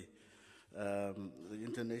the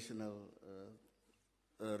international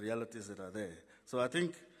realities that are there. So I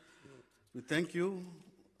think we thank you.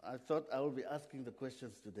 I thought I will be asking the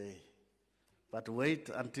questions today, but wait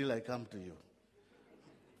until I come to you.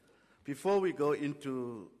 Before we go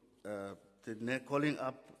into calling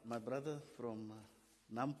up my brother from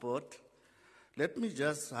Namport, let me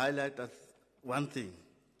just highlight one thing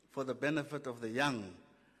for the benefit of the young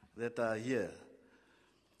that are here.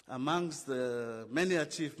 Amongst the many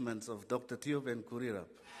achievements of Dr. Theo-Ben GURIRAB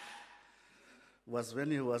was when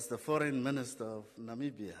he was the foreign minister of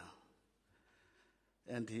Namibia,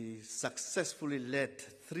 and he successfully led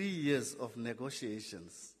 3 years of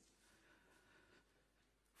negotiations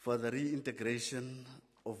for the reintegration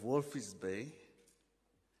of Walvis Bay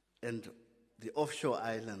and the offshore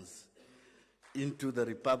islands into the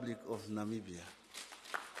Republic of Namibia.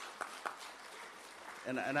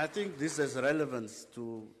 And I think this has relevance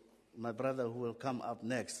to my brother who will come up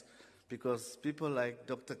next, because people like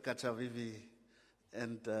Dr. Kachavivi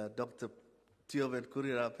and Dr. Theo-Ben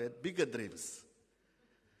GURIRAB had bigger dreams.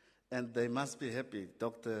 And they must be happy.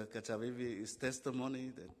 Dr. Kachavivi is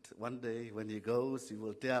testimony that one day when he goes, he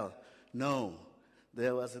will tell, no,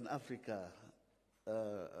 there was in Africa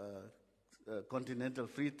a Continental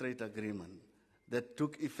Free Trade Agreement that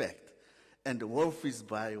took effect. And Walvis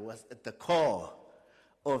Bay was at the core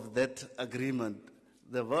of that agreement.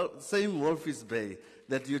 The same Walvis Bay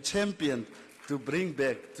that you championed to bring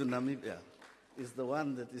back to Namibia is the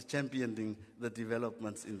one that is championing the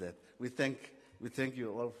developments in that. We thank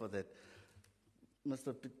you all for that.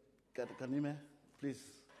 Mr. Kanime, please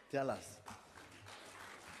tell us.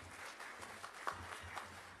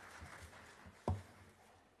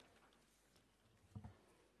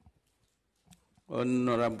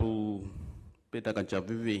 Honorable Peter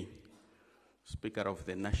Kachavivi, Speaker of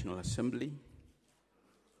the National Assembly,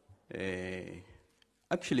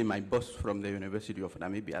 actually my boss from the University of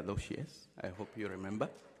Namibia those years, I hope you remember.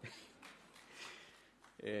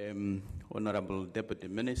 Honorable Deputy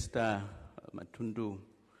Minister Matundu,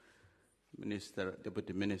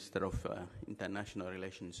 Deputy Minister of International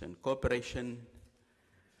Relations and Cooperation,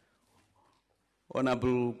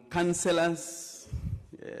 Honorable Councillors,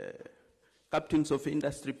 Captains of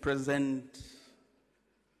Industry present,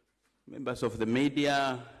 members of the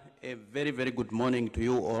media, a very, very good morning to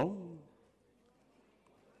you all.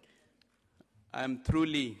 I am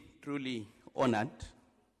truly, truly honored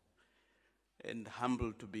and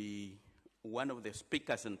humbled to be one of the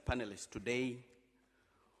speakers and panelists today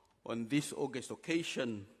on this August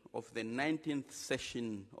occasion of the 19th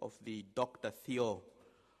session of the Dr.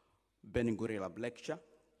 Theo-Ben GURIRAB lecture.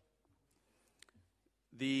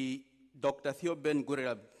 The Dr. Theo-Ben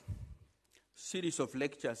GURIRAB series of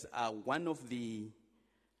lectures are one of the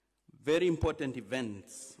very important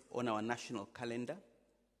events on our national calendar,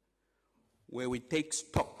 where we take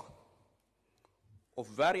stock of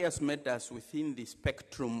various matters within the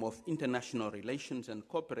spectrum of international relations and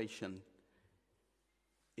cooperation,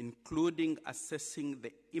 including assessing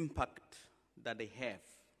the impact that they have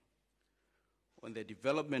on the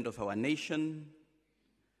development of our nation,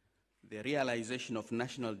 the realization of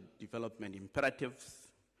national development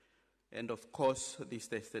imperatives, and of course, the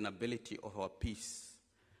sustainability of our peace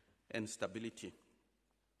and stability.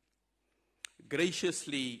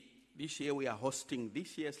 Graciously, this year we are hosting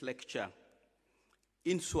this year's lecture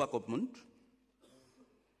in Swakopmund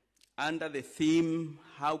under the theme,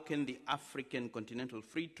 how can the African Continental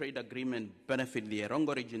Free Trade Agreement benefit the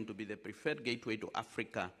Erongo region to be the preferred gateway to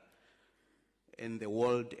Africa and the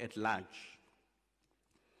world at large?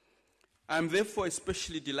 I'm therefore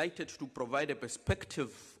especially delighted to provide a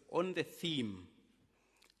perspective on the theme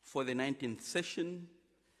for the 19th session,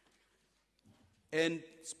 and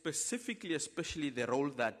specifically, especially the role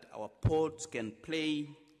that our ports can play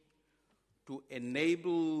to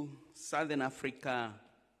enable Southern Africa,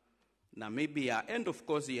 Namibia, and of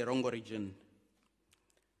course the Erongo region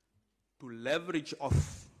to leverage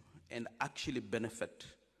off and actually benefit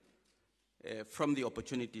from the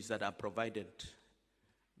opportunities that are provided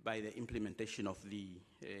by the implementation of the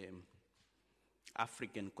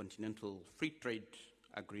African Continental Free Trade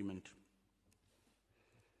Agreement.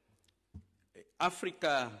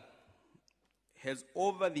 Africa has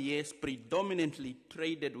over the years predominantly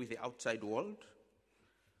traded with the outside world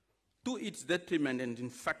to its detriment, and in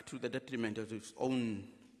fact to the detriment of its own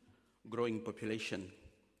growing population.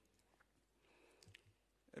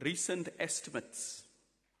 Recent estimates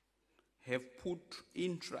have put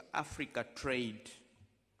intra-Africa trade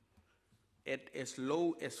at as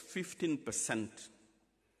low as 15%,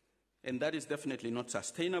 and that is definitely not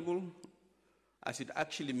sustainable, as it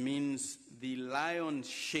actually means the lion's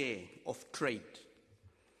share of trade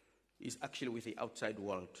is actually with the outside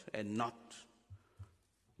world and not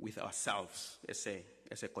with ourselves as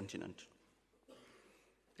a continent.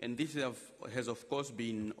 And this has of course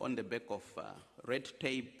been on the back of red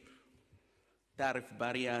tape, tariff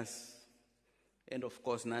barriers, and of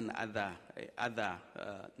course other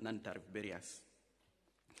non-tariff barriers.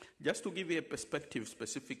 Just to give you a perspective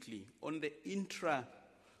specifically on the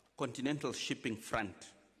intra-continental shipping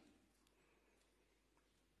front,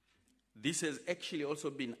 this has actually also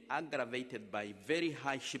been aggravated by very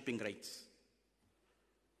high shipping rates.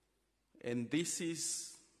 And this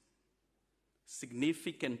is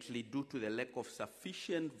significantly due to the lack of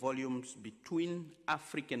sufficient volumes between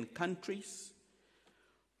African countries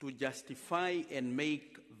to justify and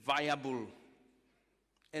make viable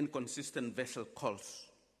and consistent vessel calls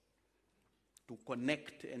to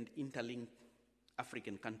connect and interlink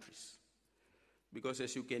African countries. Because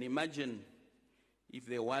as you can imagine, if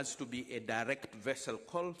there was to be a direct vessel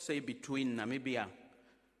call, say between Namibia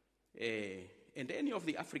and any of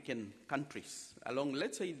the African countries along,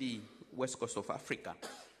 let's say, the west coast of Africa,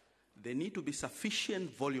 there need to be sufficient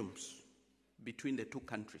volumes between the two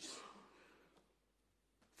countries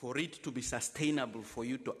for it to be sustainable for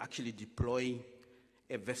you to actually deploy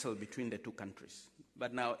a vessel between the two countries.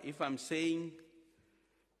 But now, if I'm saying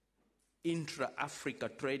intra-Africa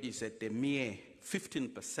trade is at a mere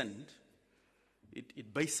 15%,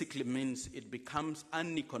 it basically means it becomes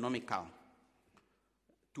uneconomical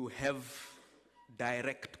to have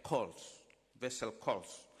direct calls, vessel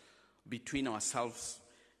calls, between ourselves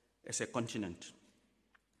as a continent.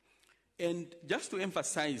 And just to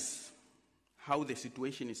emphasize how the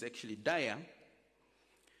situation is actually dire,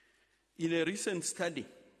 in a recent study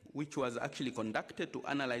which was actually conducted to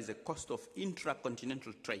analyze the cost of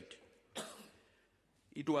intra-continental trade,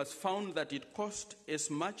 it was found that it cost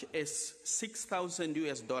as much as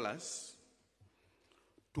 $6,000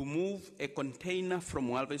 to move a container from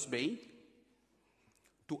Walvis Bay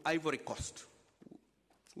to Ivory Coast,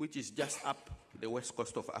 which is just up the west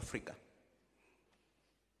coast of Africa.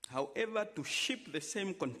 However, to ship the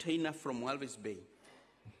same container from Walvis Bay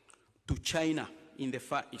to China in the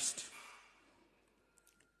Far East,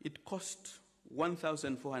 it cost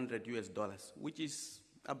 $1,400, which is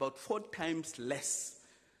about 4 times less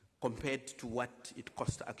compared to what it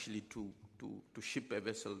cost actually to ship a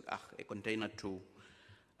vessel, a container to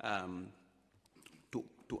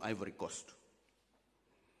Ivory Coast.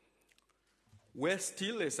 Where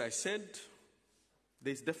still, as I said,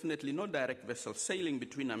 there's definitely no direct vessel sailing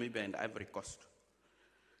between Namibia and Ivory Coast.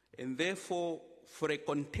 And therefore, for a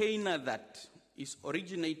container that is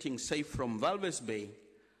originating, say, from Walvis Bay,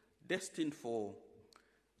 destined for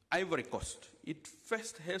Ivory Coast, it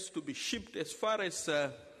first has to be shipped as far as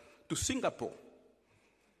to Singapore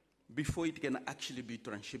before it can actually be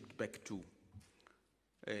transshipped back to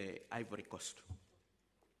Ivory Coast.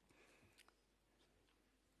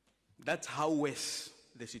 That's how worse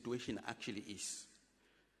the situation actually is.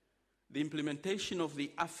 The implementation of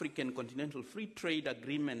the African Continental Free Trade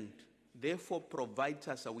Agreement therefore provides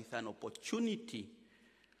us with an opportunity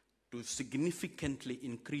to significantly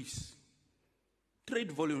increase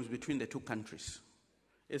trade volumes between the two countries.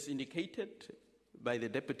 As indicated by the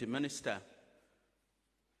Deputy Minister,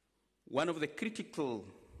 one of the critical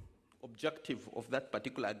objectives of that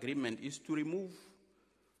particular agreement is to remove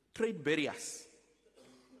trade barriers.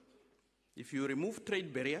 If you remove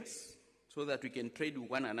trade barriers so that we can trade with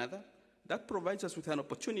one another, that provides us with an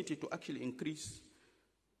opportunity to actually increase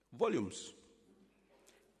volumes.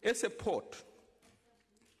 As a port,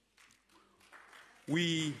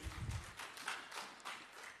 we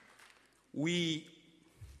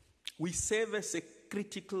serve as a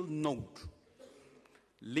critical node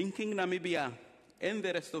linking Namibia and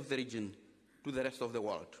the rest of the region to the rest of the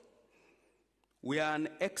world. We are an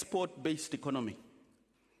export-based economy,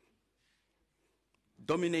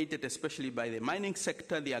 dominated especially by the mining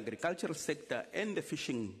sector, the agricultural sector, and the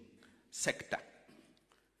fishing sector.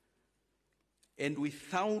 And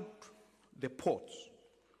without the ports,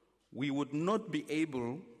 we would not be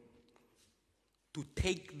able to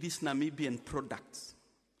take these Namibian products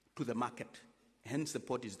to the market. Hence, the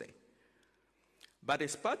port is there. But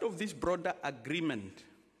as part of this broader agreement,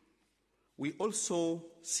 we also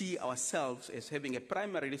see ourselves as having a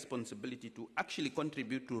primary responsibility to actually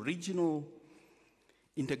contribute to regional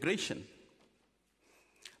integration.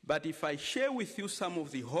 But if I share with you some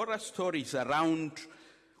of the horror stories around,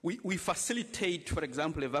 we facilitate, for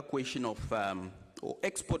example, evacuation of or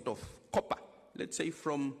export of copper, let's say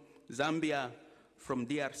from Zambia, from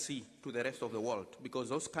DRC to the rest of the world, because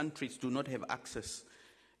those countries do not have access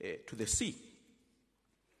to the sea.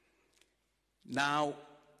 Now,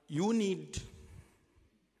 you need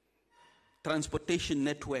transportation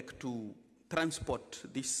network to transport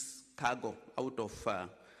this cargo out of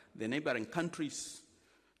the neighboring countries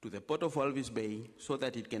to the port of Walvis Bay so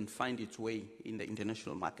that it can find its way in the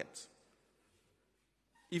international markets.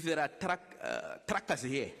 If there are truckers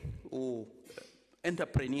here or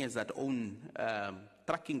entrepreneurs that own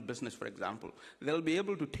trucking business, for example, they'll be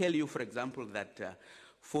able to tell you, for example, that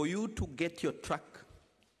for you to get your truck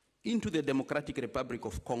into the Democratic Republic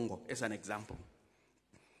of Congo, as an example,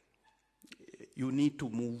 you need to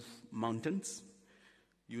move mountains,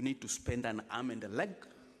 you need to spend an arm and a leg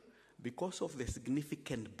because of the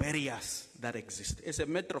significant barriers that exist. As a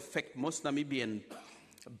matter of fact, most Namibian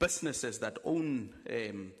businesses that own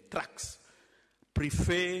trucks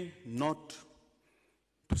prefer not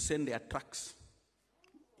to send their trucks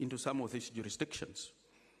into some of these jurisdictions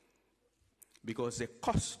because the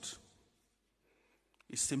cost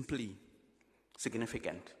is simply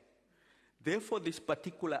significant. Therefore, this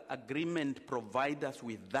particular agreement provides us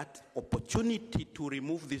with that opportunity to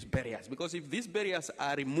remove these barriers, because if these barriers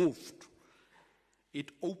are removed,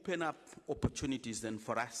 it opens up opportunities then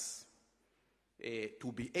for us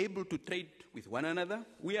to be able to trade with one another.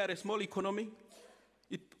 We are a small economy.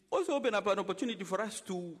 It also opens up an opportunity for us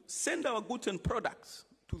to send our goods and products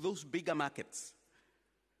to those bigger markets.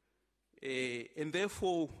 And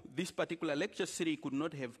therefore, this particular lecture series could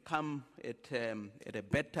not have come at a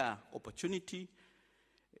better opportunity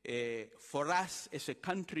for us as a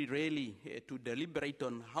country really to deliberate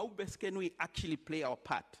on how best can we actually play our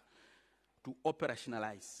part to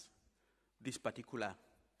operationalize this particular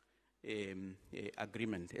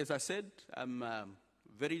agreement. As I said, I'm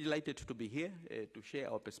very delighted to be here to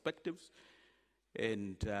share our perspectives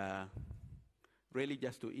and really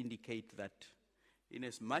just to indicate that in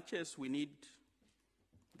as much as we need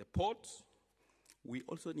the ports, we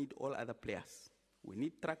also need all other players. We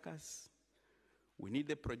need truckers, we need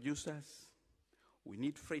the producers, we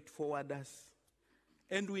need freight forwarders,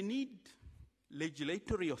 and we need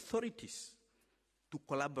legislatory authorities to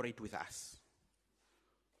collaborate with us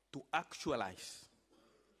to actualize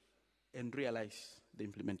and realize the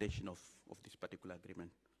implementation of this particular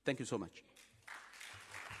agreement. Thank you so much.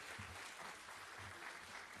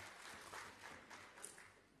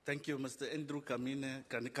 Thank you, Mr. Andrew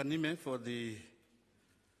Kanime, for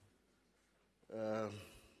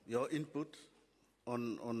your input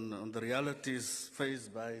on the realities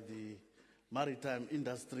faced by the maritime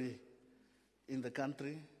industry in the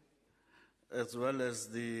country, as well as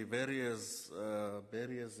the various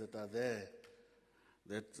barriers that are there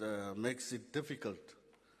that makes it difficult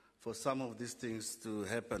for some of these things to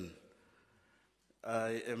happen.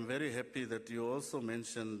 I am very happy that you also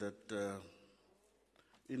mentioned that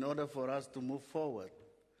in order for us to move forward,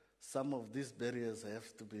 some of these barriers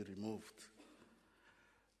have to be removed.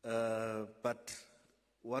 But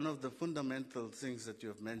one of the fundamental things that you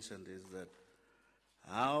have mentioned is that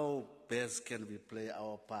how best can we play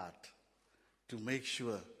our part to make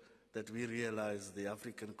sure that we realize the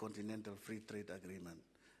African Continental Free Trade Agreement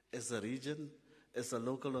as a region, as a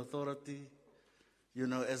local authority,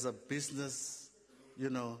 as a business,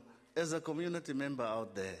 as a community member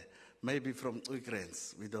out there. Maybe from Ukraine,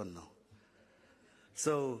 we don't know.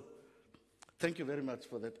 So, thank you very much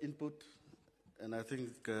for that input, and I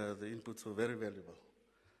think the inputs were very valuable.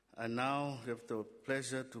 I now have the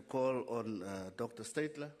pleasure to call on Dr.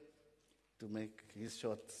 Statler to make his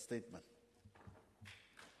short statement.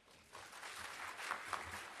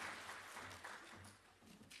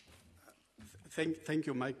 Thank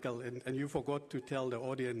you, Michael. And you forgot to tell the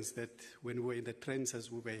audience that when we were in the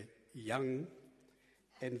trenches, we were young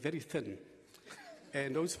and very thin.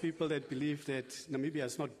 And those people that believe that Namibia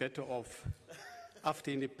is not better off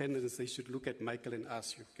after independence, they should look at Michael and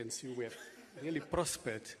us. You can see we have really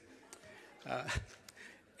prospered.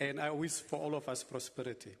 And I wish for all of us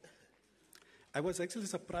prosperity. I was actually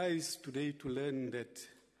surprised today to learn that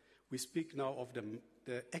we speak now of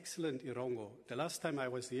the excellent Erongo. The last time I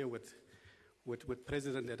was here with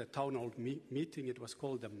President at a town hall meeting, it was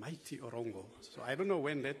called the mighty Erongo. So I don't know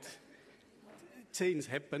when that change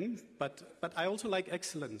happened, but I also like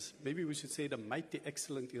excellence. Maybe we should say the mighty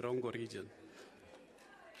excellent Erongo region.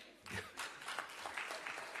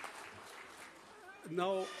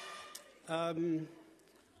 Now,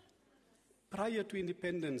 prior to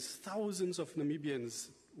independence, thousands of Namibians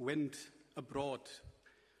went abroad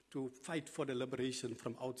to fight for the liberation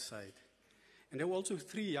from outside. And there were also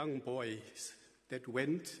 3 young boys that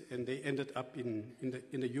went, and they ended up in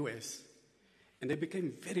the US. And they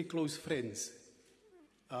became very close friends.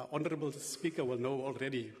 Honorable Speaker will know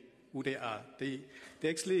already who they are. They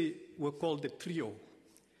actually were called the trio.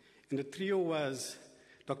 And the trio was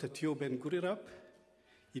Dr. Theo-BEN GURIRAB,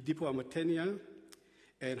 Idipo Amatenia,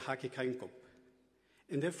 and Haki Kainkop.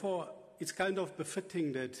 And therefore, it's kind of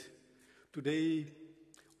befitting that today,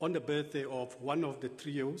 on the birthday of one of the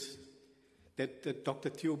trios, that Dr.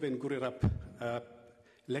 Theo-BEN GURIRAB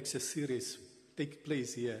lecture series take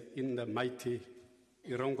place here in the mighty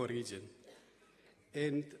Erongo region.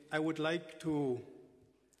 And I would like to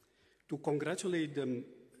congratulate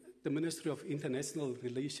the Ministry of International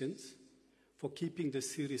Relations for keeping the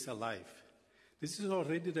series alive. This is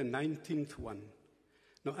already the 19th one.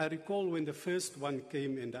 Now, I recall when the first one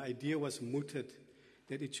came and the idea was mooted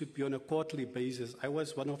that it should be on a quarterly basis. I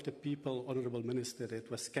was one of the people, Honorable Minister,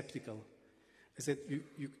 that was skeptical. I said,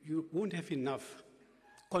 you won't have enough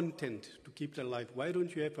content to keep it alive. Why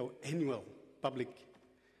don't you have an annual public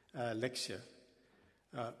lecture?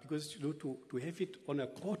 Because to have it on a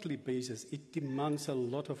quarterly basis, it demands a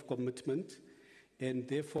lot of commitment, and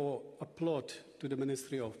therefore applaud to the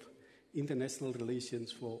Ministry of International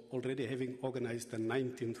Relations for already having organized the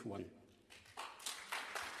 19th one.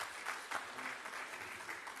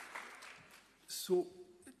 So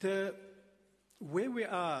where we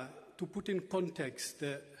are, to put in context,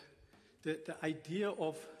 the idea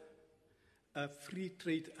of a free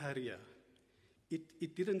trade area,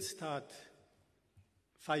 it didn't start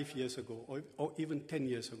 5 years ago or even 10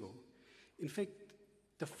 years ago. In fact,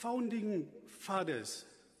 the founding fathers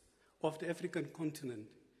of the African continent,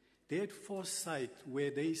 they had foresight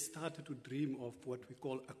where they started to dream of what we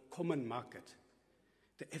call a common market,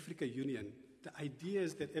 the Africa Union. The idea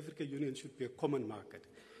is that Africa Union should be a common market.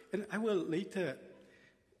 And I will later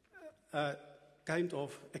kind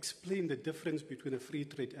of explain the difference between a free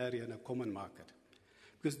trade area and a common market.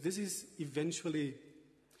 Because this is eventually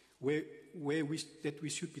where we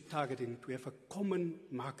should be targeting, to have a common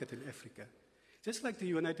market in Africa. Just like the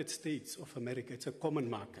United States of America, it's a common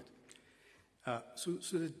market. So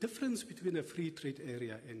the difference between a free trade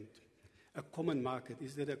area and a common market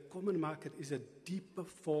is that a common market is a deeper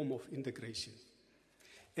form of integration.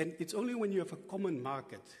 And it's only when you have a common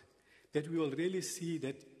market that we will really see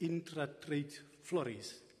that intra-trade flourish.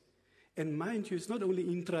 And mind you, it's not only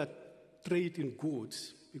intra-trade in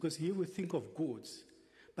goods, because here we think of goods,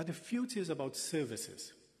 but the future is about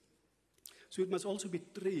services. So it must also be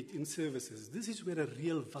trade in services. This is where the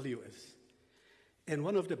real value is. And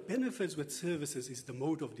one of the benefits with services is the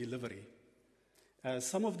mode of delivery.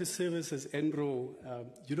 Some of the services, Andrew,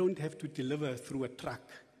 you don't have to deliver through a truck.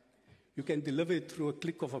 You can deliver it through a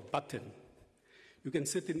click of a button. You can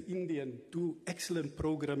sit in India and do excellent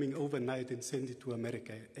programming overnight and send it to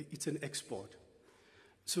America. It's an export.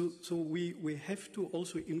 So we have to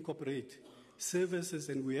also incorporate services,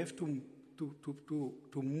 and we have to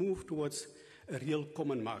move towards a real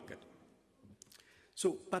common market.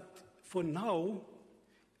 So, but for now,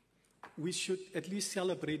 we should at least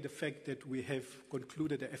celebrate the fact that we have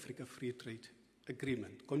concluded the Africa Free Trade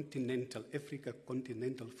Agreement, Africa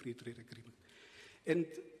Continental Free Trade Agreement. And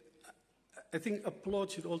I think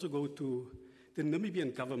applause should also go to the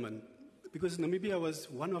Namibian government, because Namibia was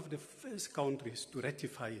one of the first countries to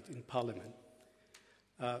ratify it in Parliament.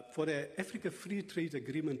 For the Africa Free Trade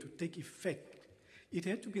Agreement to take effect, it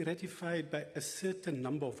had to be ratified by a certain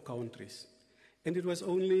number of countries. And it was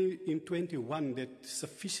only in 21 that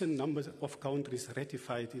sufficient numbers of countries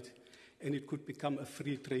ratified it, and it could become a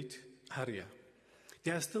free trade area.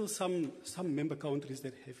 There are still some member countries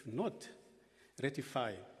that have not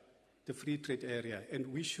ratify the free trade area, and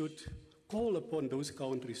we should call upon those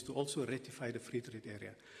countries to also ratify the free trade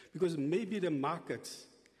area. Because maybe the markets,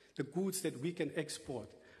 the goods that we can export,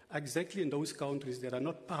 are exactly in those countries that are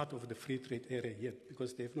not part of the free trade area yet,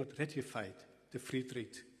 because they have not ratified the free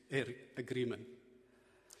trade agreement.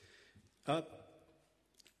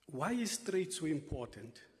 Why is trade so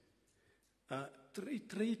important?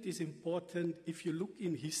 Trade is important. If you look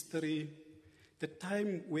in history, the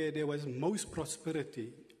time where there was most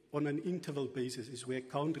prosperity on an interval basis is where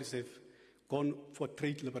countries have gone for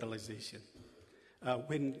trade liberalization.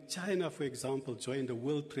 When China, for example, joined the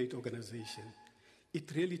World Trade Organization,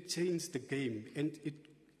 it really changed the game, and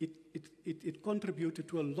it contributed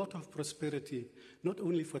to a lot of prosperity, not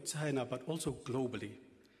only for China, but also globally.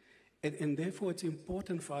 And therefore, it's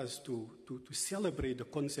important for us to celebrate the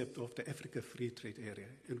concept of the Africa Free Trade Area.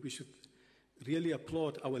 And we should really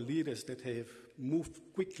applaud our leaders that have moved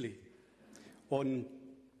quickly on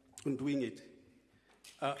doing it.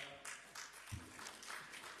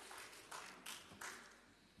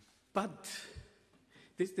 But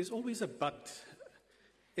there's always a but.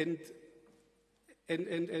 And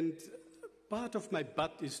part of my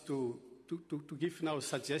but is to give now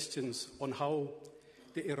suggestions on how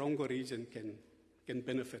the Erongo region can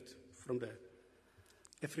benefit from the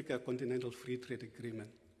Africa Continental Free Trade Agreement.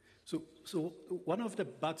 So one of the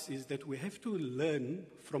buts is that we have to learn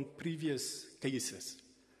from previous cases.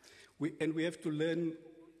 And we have to learn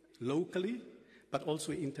locally, but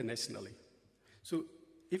also internationally. So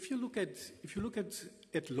if you look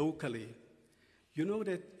at locally, you know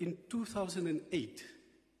that in 2008,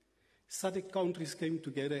 SADC countries came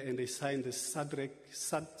together and they signed the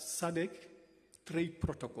SADC Trade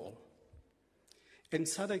Protocol. And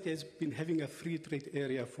SADC has been having a free trade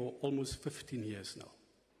area for almost 15 years now.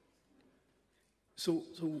 So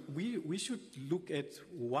we should look at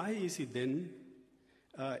why is it then,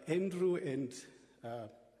 Andrew and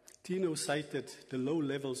Tino cited the low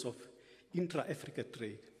levels of intra-Africa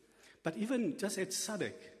trade. But even just at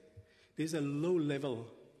SADC, there's a low level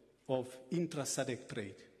of intra-SADC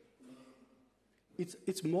trade.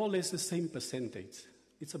 It's more or less the same percentage.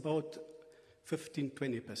 It's about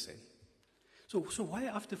 15-20%. So why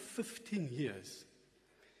after 15 years,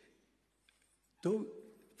 though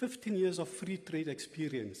 15 years of free trade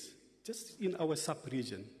experience, just in our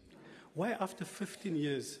sub-region, why after 15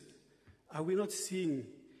 years are we not seeing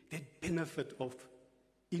that benefit of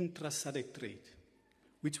intra-SADC trade,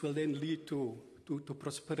 which will then lead to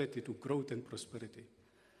prosperity, to growth and prosperity?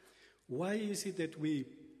 Why is it that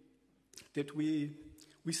we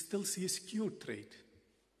still see skewed trade?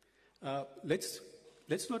 Let's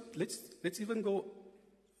even go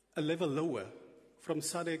a level lower from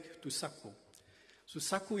SADC to SACU. So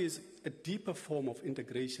SACU is a deeper form of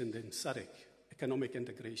integration than SADC, economic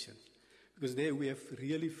integration, because there we have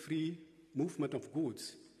really free movement of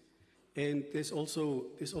goods. And there's also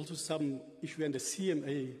some issue in the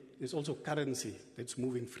CMA, there's also currency that's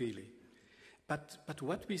moving freely. But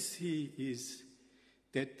what we see is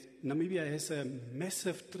that Namibia has a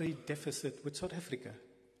massive trade deficit with South Africa,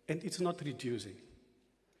 and it's not reducing.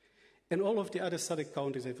 And all of the other SADC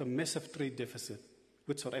countries have a massive trade deficit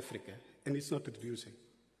with South Africa, and it's not reducing.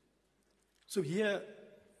 So here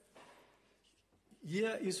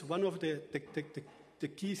is one of the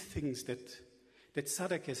key things that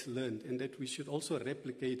SADC has learned, and that we should also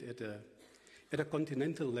replicate at a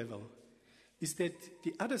continental level, is that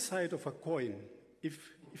the other side of a coin,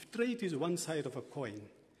 if trade is one side of a coin,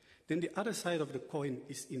 then the other side of the coin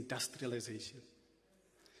is industrialization.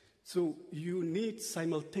 So you need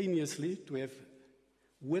simultaneously to have,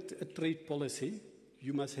 with a trade policy,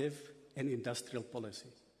 you must have an industrial policy.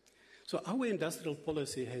 So our industrial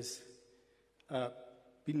policy has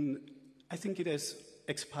I think it has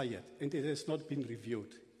expired, and it has not been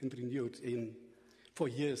reviewed and renewed for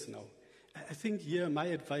years now. I think here my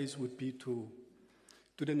advice would be to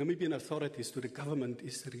the Namibian authorities, to the government,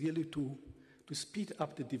 is really to speed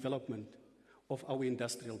up the development of our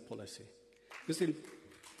industrial policy. Because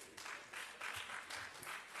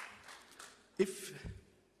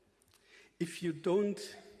if you don't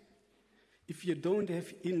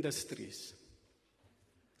have industries,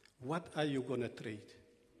 what are you going to trade?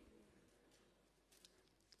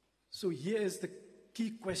 So here is the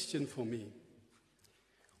key question for me.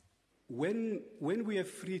 When we have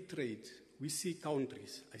free trade, we see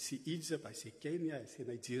countries. I see Egypt, I see Kenya, I see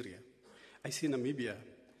Nigeria, I see Namibia.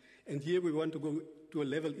 And here we want to go to a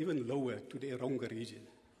level even lower, to the Erongo region.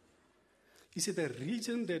 Is it a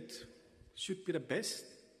region that should be the best?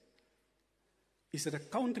 Is it a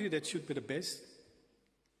country that should be the best?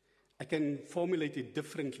 I can formulate it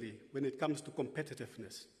differently when it comes to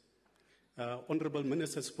competitiveness. Honorable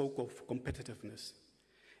Minister spoke of competitiveness.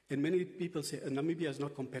 And many people say Namibia is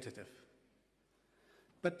not competitive.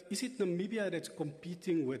 But is it Namibia that's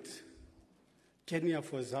competing with Kenya,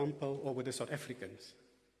 for example, or with the South Africans?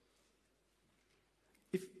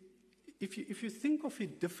 If you think of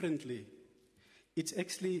it differently, it's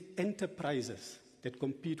actually enterprises that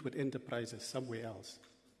compete with enterprises somewhere else.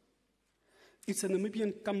 It's a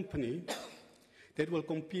Namibian company that will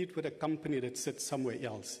compete with a company that sits somewhere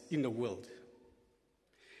else in the world.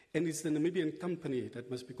 And it's the Namibian company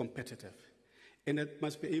that must be competitive and that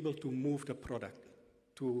must be able to move the product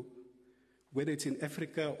to whether it's in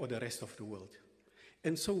Africa or the rest of the world.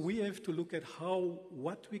 And so we have to look at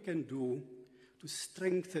what we can do to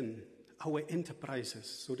strengthen our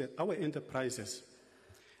enterprises so that our enterprises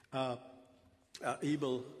are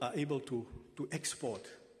able to export,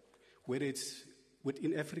 whether it's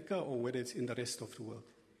within Africa or whether it's in the rest of the world.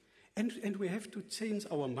 And we have to change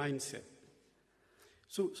our mindset.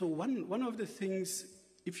 So one of the things,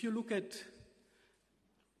 if you look at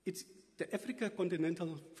it's the Africa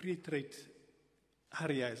Continental Free Trade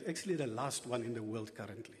Area is actually the last one in the world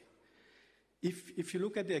currently. If you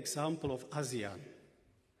look at the example of ASEAN,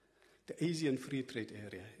 the Asian Free Trade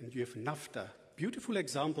Area, and you have NAFTA, beautiful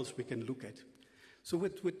examples we can look at. So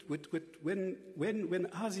when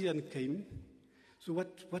ASEAN came, so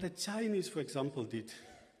what the Chinese, for example, did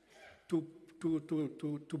to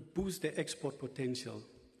boost their export potential,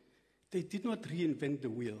 they did not reinvent the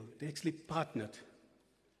wheel. They actually partnered.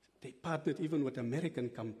 They partnered even with American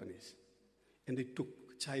companies, and they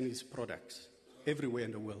took Chinese products everywhere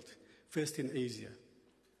in the world, first in Asia.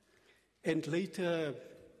 And later,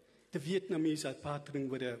 the Vietnamese are partnering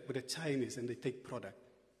with the Chinese, and they take product.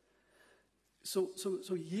 So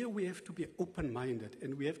here we have to be open-minded,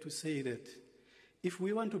 and we have to say that if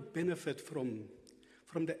we want to benefit from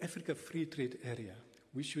the Africa Free Trade Area,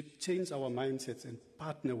 we should change our mindsets and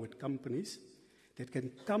partner with companies that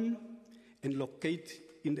can come and locate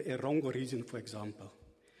in the Erongo region, for example,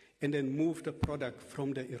 and then move the product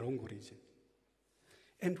from the Erongo region.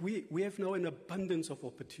 And we have now an abundance of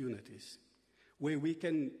opportunities where we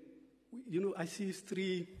can, I see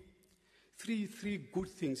three good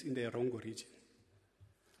things in the Erongo region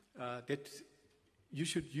that you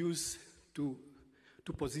should use to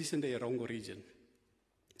position the Erongo region.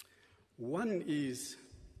 One is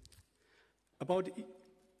about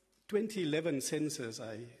 2011 census.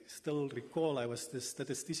 I still recall I was the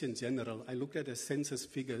statistician general. I looked at the census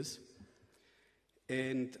figures,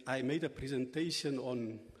 and I made a presentation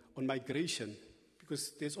on migration,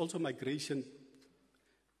 because there's also migration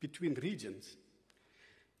between regions.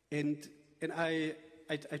 And I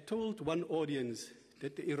told one audience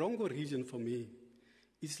that the Erongo region for me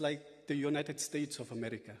is like the United States of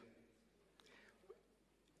America.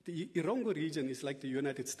 The Erongo region is like the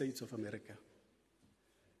United States of America.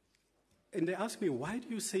 And they asked me, why do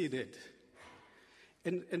you say that?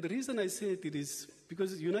 And the reason I say it is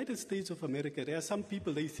because the United States of America, there are some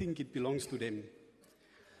people, they think it belongs to them.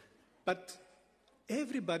 But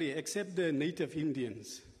everybody except the native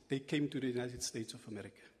Indians, they came to the United States of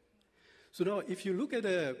America. So now, if you look at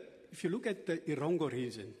the Erongo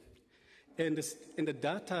region, and the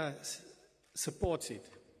data supports it,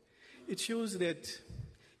 it shows that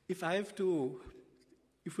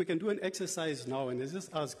if we can do an exercise now, and let's just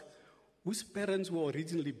ask, whose parents were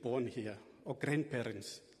originally born here, or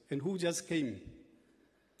grandparents, and who just came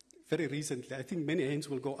very recently? I think many hands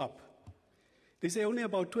will go up. They say only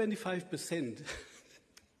about 25%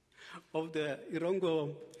 of the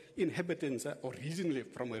Erongo inhabitants are originally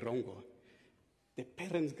from Erongo. Their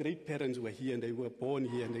parents, great-parents were here, and they were born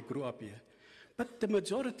here, and they grew up here. But the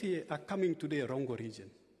majority are coming to the Erongo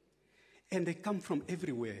region. And they come from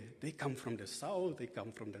everywhere. They come from the south, they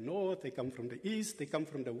come from the north, they come from the east, they come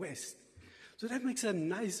from the west. So that makes a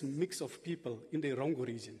nice mix of people in the Erongo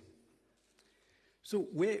region. So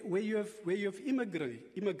where you have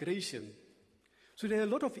immigration, so there are a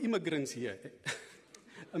lot of immigrants here.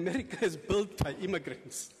 America is built by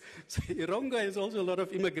immigrants. So Erongo has also a lot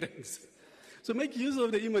of immigrants. So make use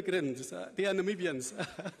of the immigrants. They are Namibians.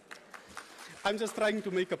 I'm just trying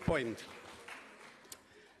to make a point.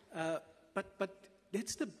 But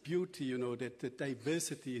that's the beauty, that the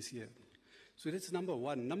diversity is here. So that's number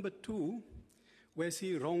one. Number two, where I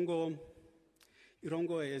see Erongo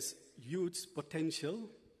has huge potential,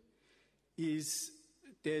 is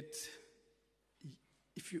that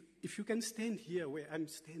if you can stand here where I'm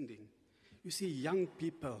standing, you see young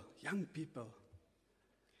people.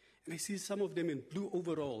 And I see some of them in blue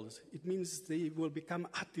overalls. It means they will become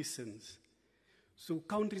artisans. So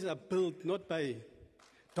countries are built not by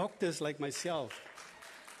doctors like myself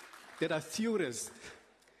that are theorists.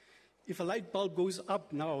 If a light bulb goes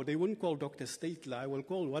up now, they wouldn't call Dr. Statler. I will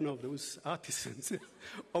call one of those artisans.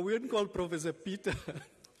 Or we wouldn't call Professor Peter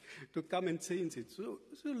to come and change it. So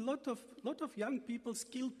a lot of young people,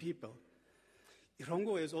 skilled people.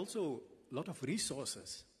 Erongo has also a lot of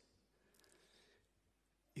resources.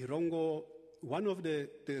 Erongo, one of the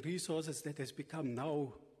resources that has become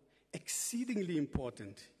now exceedingly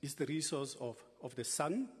important is the resource of the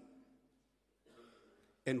sun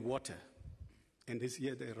and water. And this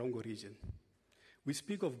here, the Erongo region. We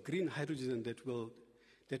speak of green hydrogen that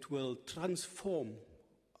will transform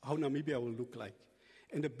how Namibia will look like.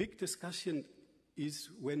 And the big discussion is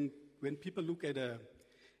when people look at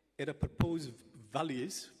a proposed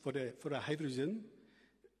values for a hydrogen,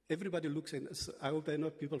 everybody looks, and I hope they're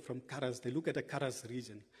not people from Karas, they look at the Karas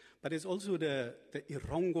region. But it's also the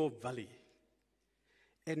Erongo Valley.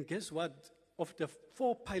 And guess what? Of the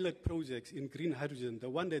 4 pilot projects in green hydrogen, the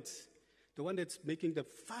one that's making the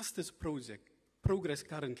fastest progress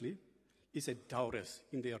currently is at Daures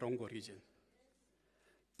in the Erongo region.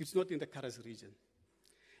 It's not in the Karas region.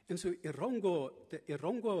 And so the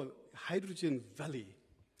Erongo Hydrogen Valley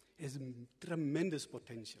has tremendous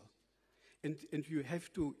potential. And you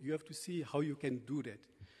have to see how you can do that.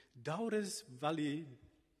 Daures Valley,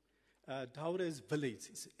 Daures village,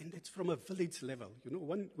 and it's from a village level. You know,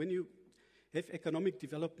 when you have economic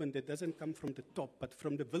development that doesn't come from the top, but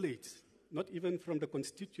from the village, not even from the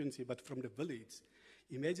constituency, but from the village.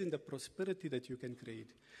 Imagine the prosperity that you can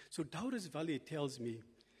create. So Daures Valley tells me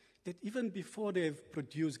that even before they've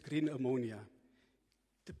produced green ammonia,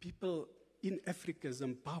 the people in Africa,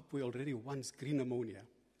 Zimbabwe, already wants green ammonia.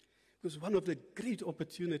 Because one of the great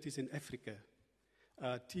opportunities in Africa,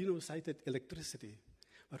 Tino cited electricity,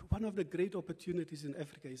 but one of the great opportunities in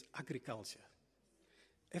Africa is agriculture.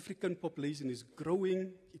 African population is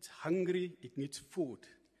growing, it's hungry, it needs food.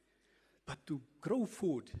 But to grow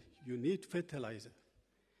food, you need fertilizer.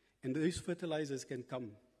 And these fertilizers can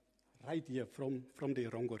come right here from the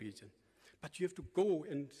Erongo region. But you have to go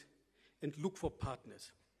and look for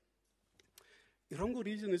partners. Erongo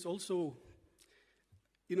region is also,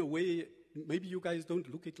 in a way, maybe you guys don't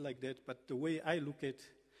look at it like that, but the way I look at it,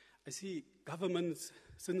 I see governments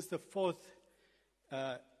since the 4th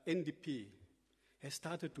NDP has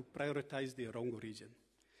started to prioritize the Erongo region.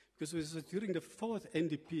 Because it was during the 4th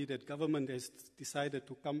NDP that government has decided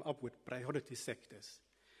to come up with priority sectors.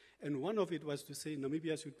 And one of it was to say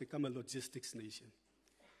Namibia should become a logistics nation.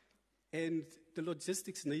 And the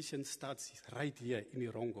logistics nation starts right here in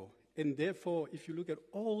Erongo. And therefore, if you look at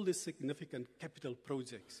all the significant capital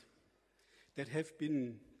projects that have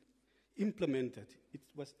been implemented, it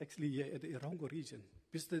was actually here at the Erongo region.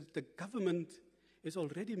 Because the government has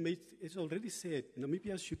already said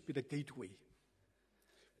Namibia should be the gateway.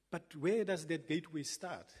 But where does that gateway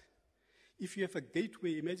start? If you have a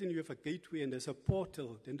gateway, imagine you have a gateway and there's a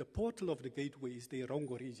portal, then the portal of the gateway is the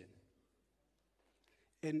Erongo region.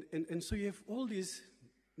 And so you have all these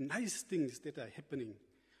nice things that are happening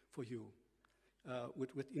for you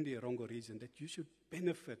within the Erongo region that you should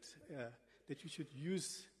benefit, that you should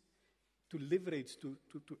use to leverage,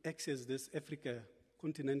 to access this Africa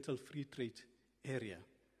continental free trade area.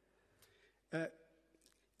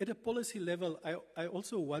 At a policy level, I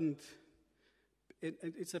also want, and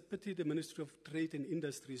it's a pity the Ministry of Trade and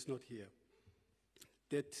Industry is not here,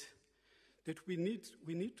 that we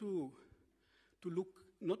need to look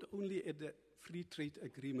not only at the free trade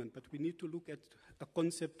agreement, but we need to look at a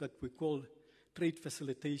concept that we call trade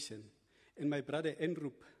facilitation. And my brother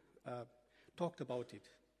Andrew talked about it.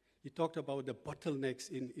 He talked about the bottlenecks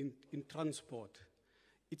in transport.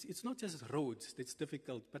 It's not just roads that's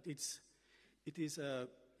difficult, but it is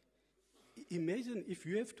imagine if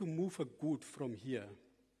you have to move a good from here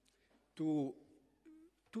to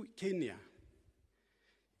Kenya.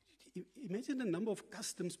 Imagine the number of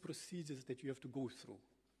customs procedures that you have to go through.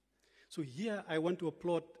 So here I want to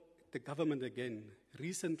applaud the government again.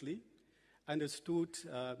 Recently, understood,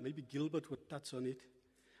 maybe Gilbert would touch on it,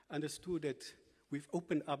 understood that we've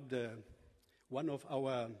opened up one of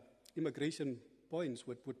our immigration points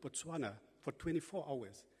with Botswana for 24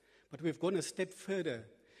 hours. But we've gone a step further,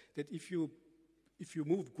 that if you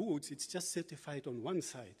move goods, it's just certified on one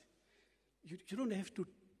side. You don't have to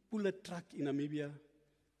pull a truck in Namibia,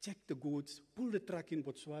 check the goods, pull the truck in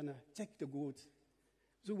Botswana, check the goods.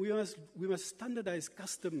 So we must standardize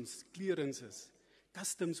customs clearances,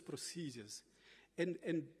 customs procedures.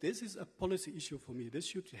 And this is a policy issue for me. This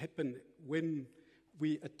should happen when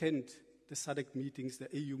we attend the SADC meetings, the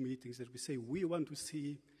AU meetings, that we say we want to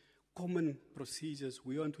see common procedures,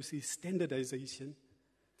 we want to see standardization.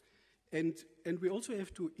 And we also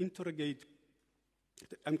have to interrogate,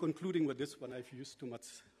 I'm concluding with this one, I've used too much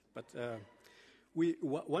But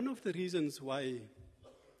one of the reasons why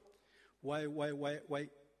the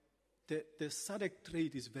SADC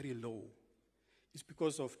trade is very low is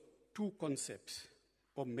because of two concepts,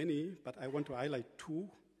 or many, but I want to highlight two.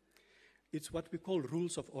 It's what we call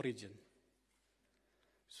rules of origin.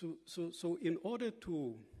 So in order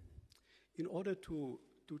to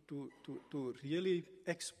really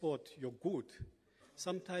export your good,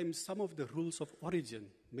 sometimes some of the rules of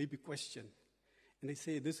origin may be questioned. And they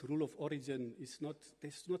say this rule of origin there's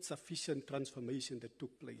not sufficient transformation that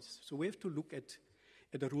took place. So we have to look at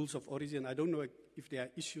the rules of origin. I don't know if there are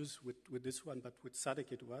issues with this one, but with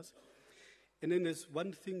SADC it was. And then there's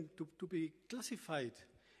one thing to be classified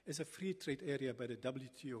as a free trade area by the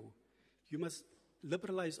WTO. You must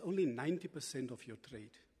liberalize only 90% of your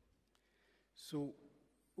trade. So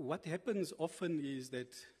what happens often is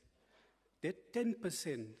that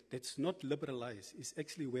 10% that's not liberalized is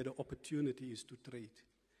actually where the opportunity is to trade.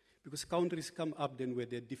 Because countries come up then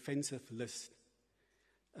with their defensive list.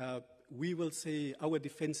 We will say our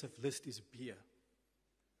defensive list is beer.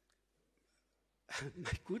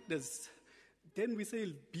 My goodness. Then we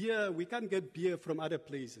say beer, we can't get beer from other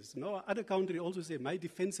places. No, other countries also say my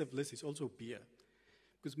defensive list is also beer.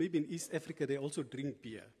 Because maybe in East Africa they also drink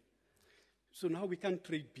beer. So now we can't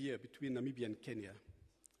trade beer between Namibia and Kenya.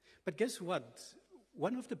 But guess what?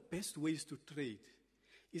 One of the best ways to trade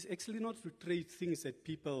is actually not to trade things that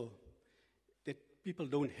people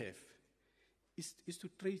don't have. Is to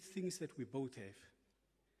trade things that we both have.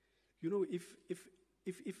 You know, if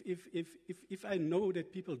I know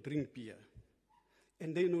that people drink beer,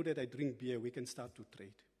 and they know that I drink beer, we can start to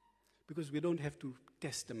trade. Because we don't have to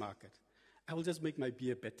test the market. I will just make my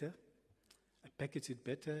beer better, I package it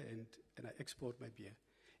better, and I export my beer.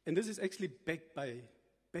 And this is actually backed by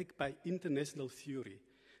international theory.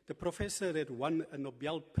 The professor that won a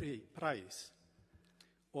Nobel Prize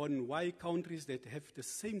on why countries that have the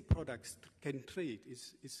same products can trade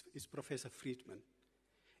is Professor Friedman.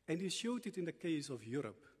 And he showed it in the case of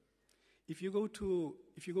Europe. If you go to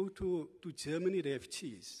Germany, they have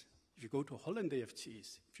cheese. If you go to Holland, they have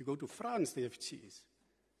cheese. If you go to France, they have cheese.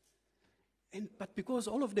 But because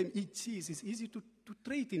all of them eat cheese, it's easy to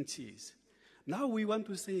trade in cheese. Now we want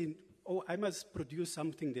to say, oh, I must produce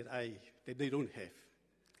something that they don't have.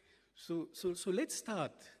 So let's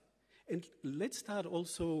start. And let's start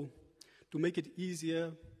also to make it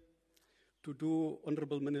easier to do,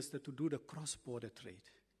 Honorable Minister, to do the cross-border trade.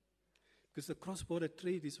 Because the cross-border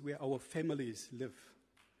trade is where our families live.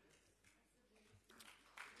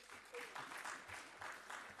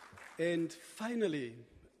 And finally,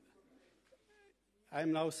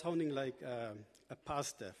 I'm now sounding like a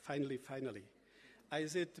pastor, finally. I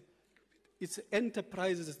said, it's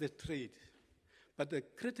enterprises that trade. But the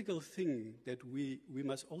critical thing that we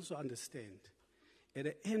must also understand, at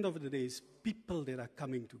the end of the day, is people that are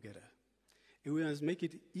coming together. And we must make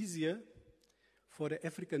it easier for the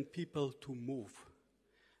African people to move.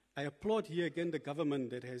 I applaud here again the government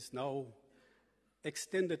that has now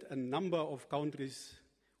extended a number of countries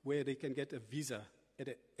where they can get a visa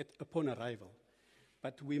upon arrival.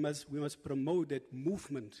 But we must promote that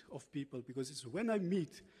movement of people, because it's when I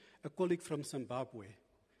meet a colleague from Zimbabwe,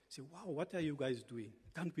 I say, wow, what are you guys doing?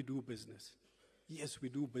 Can't we do business? Yes, we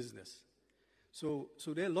do business. So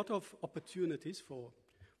there are a lot of opportunities for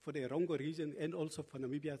the Erongo region and also for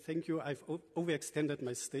Namibia. Thank you. I've overextended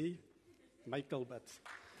my stay, Michael,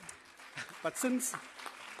 but since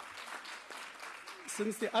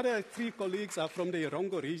the other three colleagues are from the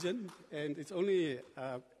Erongo region, and it's only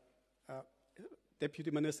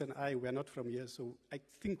Deputy Minister and I, we are not from here, so I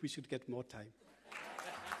think we should get more time.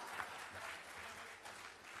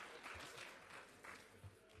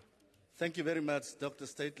 Thank you very much, Dr.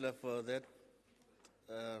 Statler, for that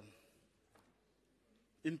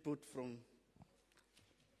input from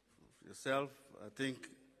yourself. I think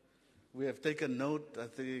we have taken note, I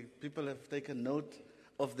think people have taken note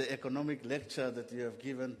of the economic lecture that you have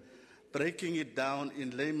given, breaking it down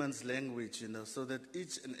in layman's language, so that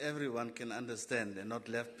each and everyone can understand and not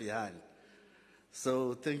left behind.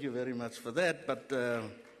 So thank you very much for that. But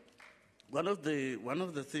one of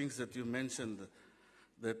the things that you mentioned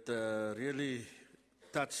that really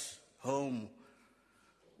touched home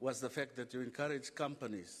was the fact that you encourage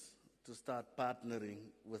companies to start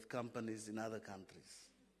partnering with companies in other countries,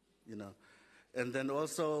 And then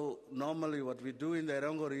also, normally what we do in the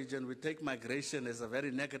Erongo region, we take migration as a very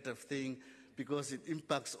negative thing because it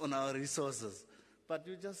impacts on our resources. But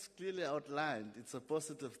you just clearly outlined it's a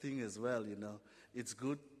positive thing as well, It's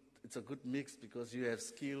good. It's a good mix because you have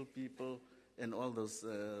skilled people and all those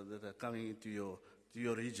that are coming into your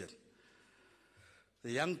region.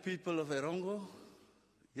 The young people of Erongo,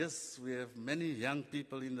 Yes, we have many young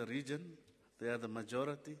people in the region. They are the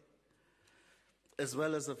majority, as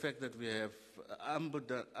well as the fact that we have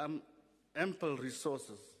ample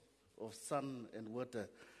resources of sun and water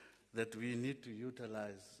that we need to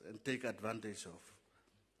utilize and take advantage of.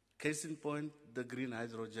 Case in point, the Green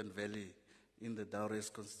Hydrogen Valley in the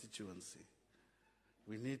Daures constituency.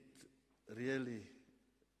 We need really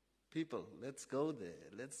people. Let's go there.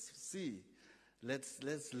 Let's see. Let's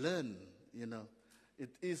learn. You know,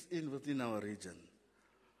 it is within our region.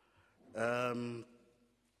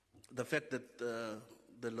 The fact that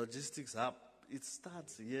the logistics hub, it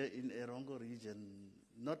starts here in Erongo region,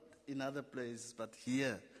 not in other places, but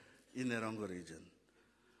here in Erongo region.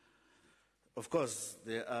 Of course,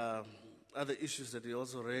 there are other issues that we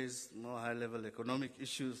also raised, more high-level economic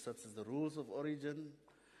issues such as the rules of origin,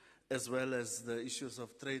 as well as the issues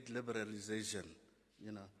of trade liberalization,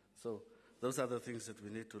 you know. So those are the things that we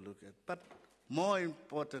need to look at. But more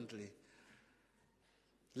importantly,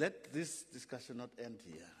 let this discussion not end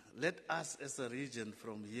here. Let us as a region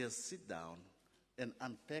from here sit down and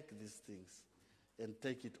unpack these things and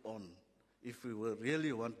take it on if we will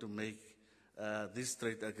really want to make this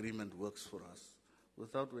trade agreement works for us.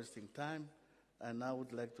 Without wasting time, I now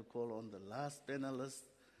would like to call on the last panelist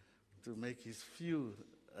to make his few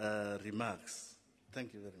remarks.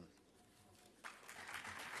 Thank you very much.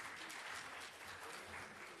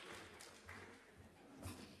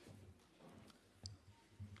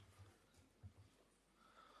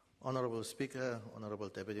 Honorable Speaker, Honorable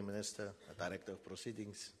Deputy Minister, Director of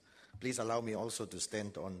Proceedings, please allow me also to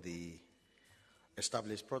stand on the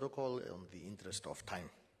established protocol in the interest of time.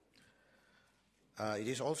 It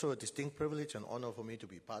is also a distinct privilege and honor for me to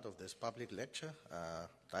be part of this public lecture.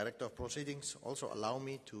 Director of Proceedings, also allow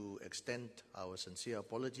me to extend our sincere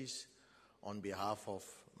apologies on behalf of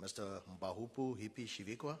Mr. Mbahupu Hippie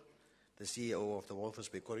Shivikwa, the CEO of the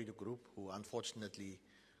Walvis Bay Corridor Group, who unfortunately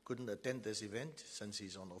couldn't attend this event since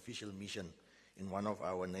he's on official mission in one of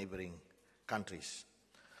our neighboring countries.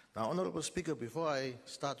 Now, Honorable Speaker, before I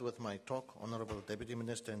start with my talk, Honorable Deputy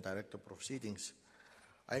Minister and Director of Proceedings,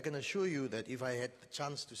 I can assure you that if I had the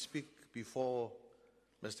chance to speak before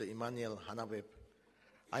Mr. Emmanuel Hanabeb,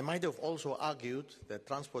 I might have also argued that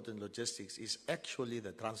transport and logistics is actually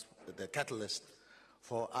the catalyst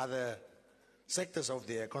for other sectors of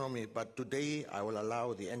the economy, but today I will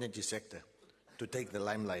allow the energy sector to take the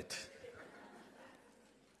limelight.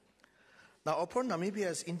 Now, upon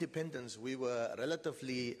Namibia's independence, we were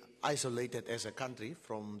relatively isolated as a country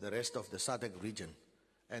from the rest of the SADC region,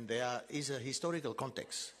 and there is a historical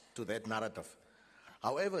context to that narrative.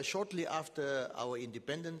 However, shortly after our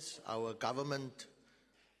independence, our government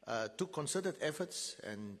took concerted efforts,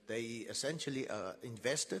 and they essentially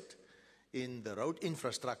invested in the road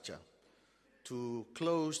infrastructure to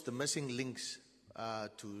close the missing links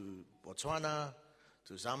to Botswana,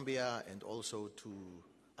 to Zambia, and also to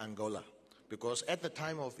Angola. Because at the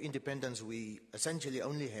time of independence, we essentially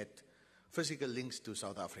only had physical links to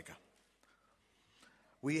South Africa.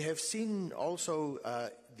 We have seen also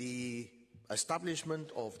the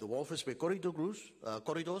establishment of the Walvis Bay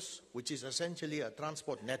corridors, which is essentially a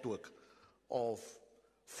transport network of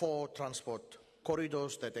 4 transport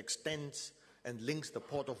corridors that extends and links the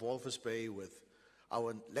port of Walvis Bay with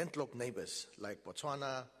our landlocked neighbors like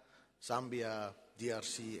Botswana, Zambia,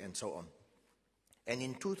 DRC, and so on. And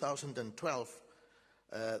in 2012,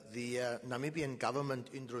 the Namibian government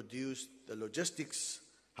introduced the Logistics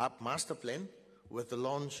Hub Master Plan with the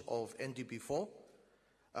launch of NDP4,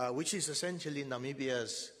 which is essentially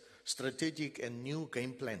Namibia's strategic and new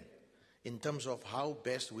game plan in terms of how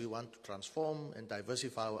best we want to transform and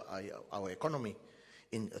diversify our economy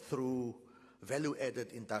through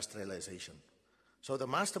value-added industrialization. So the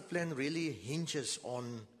master plan really hinges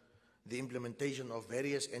on the implementation of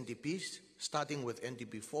various NDPs, starting with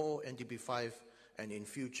NDP4, NDP5, and in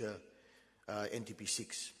future,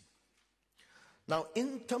 NDP6. Now,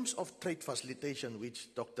 in terms of trade facilitation,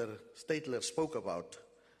 which Dr. Stadler spoke about,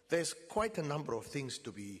 there's quite a number of things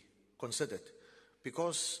to be considered,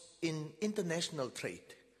 because in international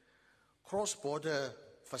trade, cross-border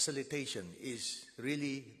facilitation is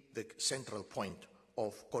really the central point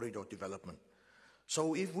of corridor development.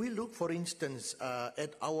 So if we look, for instance,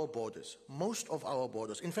 at our borders, most of our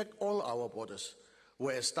borders, in fact, all our borders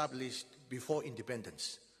were established before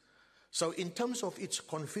independence. So in terms of its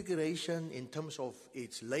configuration, in terms of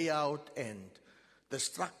its layout and the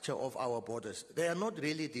structure of our borders, they are not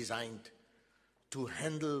really designed to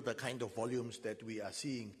handle the kind of volumes that we are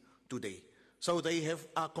seeing today. So they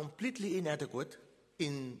are completely inadequate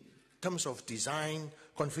in terms of design,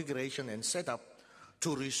 configuration, and setup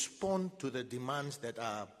to respond to the demands that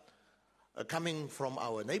are coming from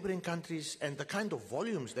our neighboring countries and the kind of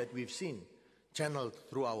volumes that we've seen channeled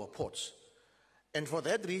through our ports. And for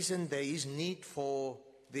that reason, there is need for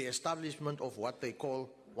the establishment of what they call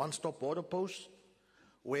one-stop border posts,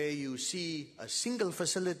 where you see a single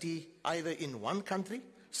facility either in one country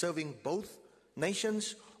serving both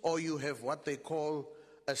nations, or you have what they call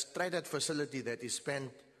a stranded facility that is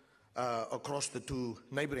spanned across the two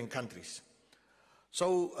neighboring countries.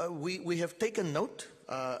 So we have taken note,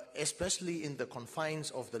 especially in the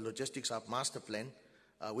confines of the Logistics Hub Master Plan,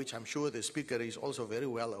 which I'm sure the speaker is also very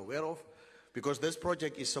well aware of, because this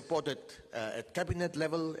project is supported at cabinet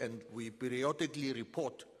level, and we periodically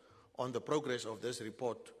report on the progress of this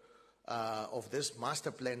report, of this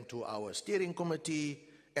master plan, to our steering committee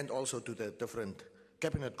and also to the different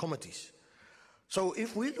cabinet committees. So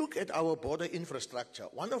if we look at our border infrastructure,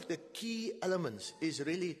 one of the key elements is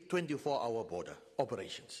really 24-hour border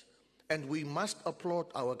operations. And we must applaud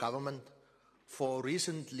our government for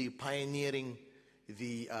recently pioneering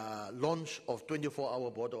the launch of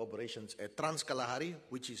 24-hour border operations at Trans-Kalahari,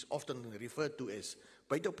 which is often referred to as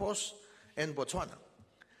Beitopos, and Botswana.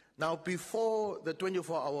 Now, before the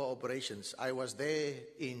 24-hour operations, I was there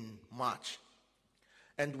in March,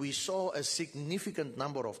 and we saw a significant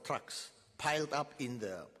number of trucks piled up in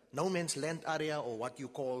the no man's land area, or what you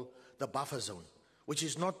call the buffer zone, which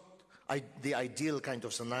is not the ideal kind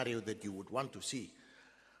of scenario that you would want to see.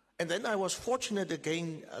 And then I was fortunate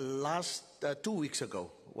again last 2 weeks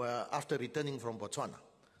ago, after returning from Botswana.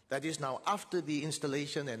 That is now after the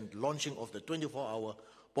installation and launching of the 24-hour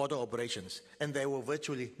border operations, and there were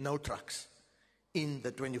virtually no trucks in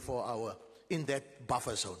the 24-hour, in that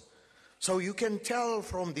buffer zone. So you can tell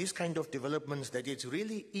from these kind of developments that it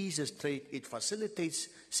really eases trade, it facilitates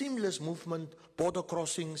seamless movement, border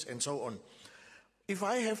crossings, and so on. If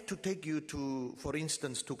I have to take you to, for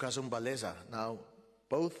instance, to Kazumbaleza, now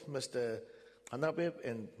both Mr. Hanabeb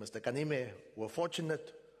and Mr. Kanime were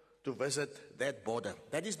fortunate to visit that border.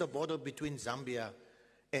 That is the border between Zambia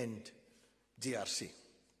and DRC.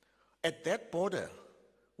 At that border,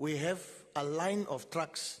 we have a line of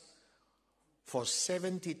trucks for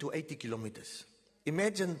 70 to 80 kilometers.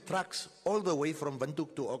 Imagine trucks all the way from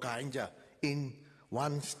Windhoek to Okahandja in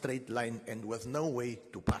one straight line and with no way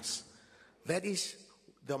to pass. That is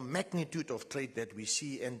the magnitude of trade that we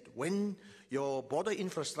see. And when your border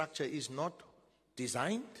infrastructure is not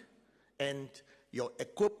designed, and your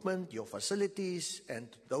equipment, your facilities, and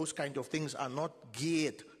those kind of things are not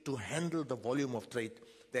geared to handle the volume of trade,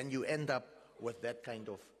 then you end up with that kind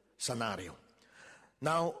of scenario.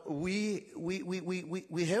 Now, we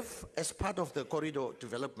have, as part of the corridor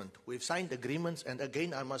development, we've signed agreements, and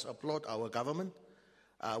again, I must applaud our government.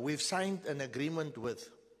 We've signed an agreement with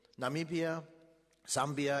Namibia,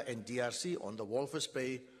 Zambia, and DRC on the Walvis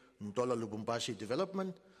Bay, Ntola Lubumbashi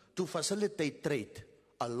development to facilitate trade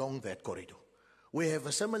along that corridor. We have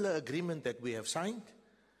a similar agreement that we have signed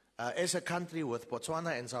as a country with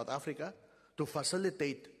Botswana and South Africa to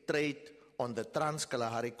facilitate trade on the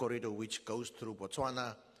Trans-Kalahari corridor, which goes through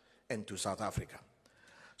Botswana and to South Africa.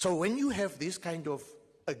 So when you have these kind of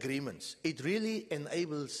agreements, it really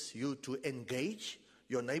enables you to engage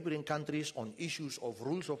your neighboring countries on issues of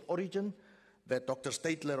rules of origin that Dr.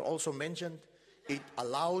 Statler also mentioned. It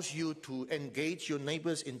allows you to engage your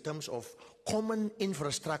neighbors in terms of common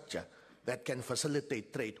infrastructure that can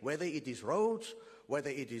facilitate trade, whether it is roads, whether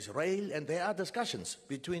it is rail, and there are discussions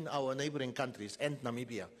between our neighboring countries and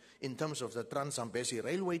Namibia in terms of the Trans-Zambezi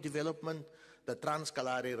Railway development, the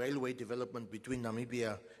Trans-Kalahari Railway development between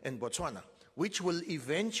Namibia and Botswana, which will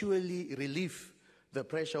eventually relieve the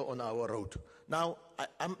pressure on our road. Now,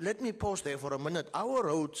 let me pause there for a minute. Our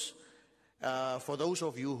roads, for those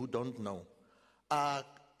of you who don't know,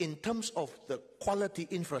 in terms of the quality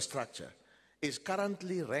infrastructure, is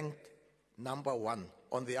currently ranked #1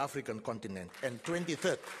 on the African continent and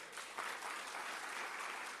 23rd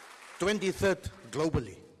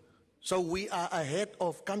globally. So we are ahead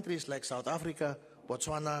of countries like South Africa,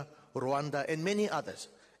 Botswana, Rwanda, and many others.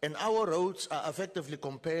 And our roads are effectively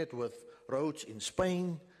compared with roads in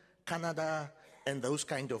Spain, Canada, and those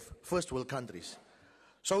kind of first world countries.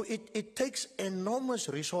 So it takes enormous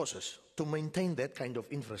resources to maintain that kind of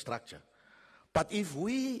infrastructure. But if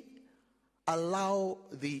we allow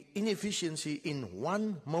the inefficiency in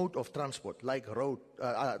one mode of transport, like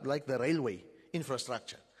the railway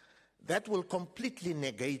infrastructure, that will completely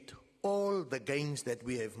negate all the gains that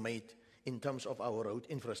we have made in terms of our road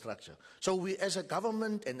infrastructure. So we, as a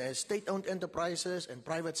government and as state-owned enterprises and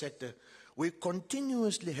private sector, we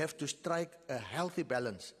continuously have to strike a healthy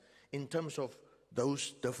balance in terms of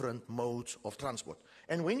those different modes of transport.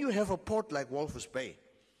 And when you have a port like Walvis Bay,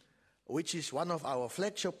 which is one of our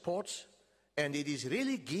flagship ports, And it is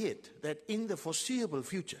really geared that in the foreseeable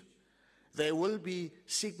future, there will be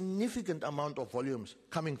significant amount of volumes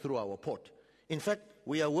coming through our port. In fact,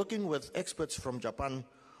 we are working with experts from Japan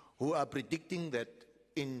who are predicting that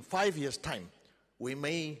in 5 years' time, we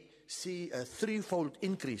may see a 3-fold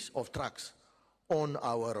increase of trucks on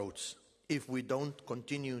our roads if we don't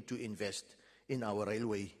continue to invest in our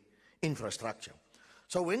railway infrastructure.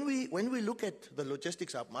 So when we look at the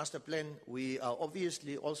Logistics Hub Master Plan, we are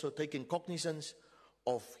obviously also taking cognizance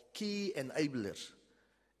of key enablers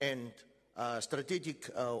and strategic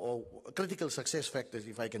or critical success factors,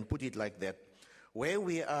 if I can put it like that, where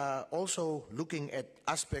we are also looking at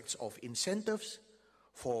aspects of incentives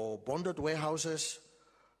for bonded warehouses,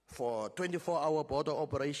 for 24-hour border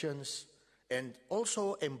operations, and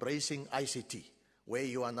also embracing ICT, where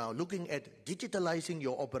you are now looking at digitalizing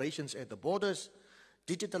your operations at the borders,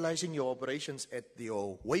 digitalizing your operations at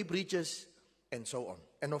your way bridges, and so on.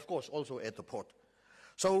 And of course, also at the port.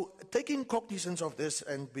 So taking cognizance of this,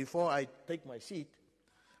 and before I take my seat,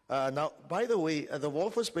 now, by the way, the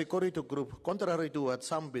Walvis Bay Corridor Group, contrary to what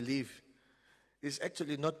some believe, is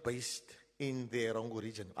actually not based in the Erongo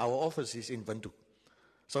region. Our office is in Windhoek.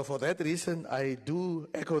 So for that reason, I do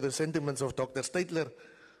echo the sentiments of Dr. Statler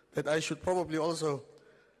that I should probably also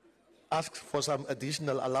ask for some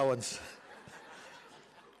additional allowance.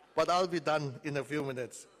 But I'll be done in a few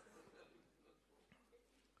minutes.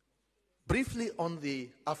 Briefly on the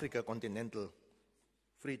Africa Continental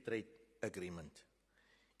Free Trade Agreement.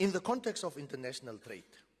 In the context of international trade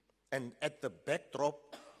and at the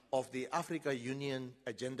backdrop of the Africa Union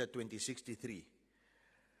Agenda 2063,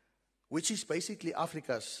 which is basically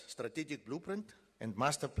Africa's strategic blueprint and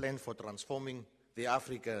master plan for transforming the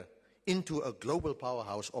Africa into a global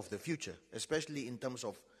powerhouse of the future, especially in terms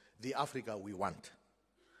of the Africa we want.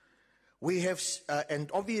 We have, and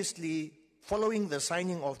obviously, following the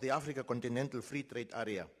signing of the Africa Continental Free Trade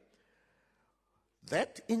Area,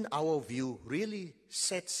 that, in our view, really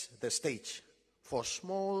sets the stage for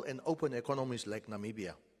small and open economies like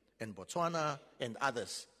Namibia and Botswana and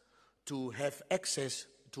others to have access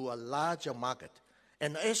to a larger market.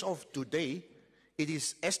 And as of today, it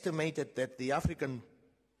is estimated that the African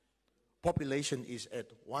population is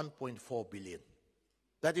at 1.4 billion.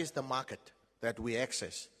 That is the market that we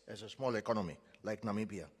access as a small economy like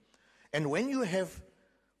Namibia. And when you have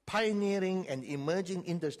pioneering and emerging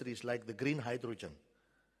industries like the green hydrogen,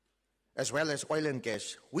 as well as oil and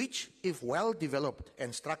gas, which, if well developed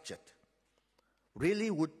and structured,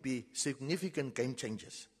 really would be significant game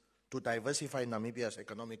changers to diversify Namibia's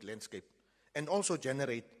economic landscape and also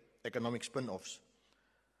generate economic spin-offs.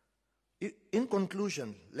 In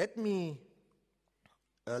conclusion, let me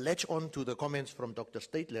latch on to the comments from Dr.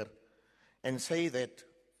 Statler and say that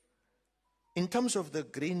in terms of the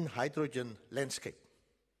green hydrogen landscape,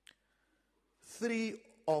 3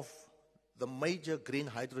 of the major green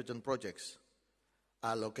hydrogen projects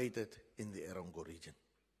are located in the Erongo region.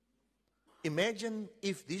 Imagine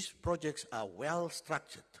if these projects are well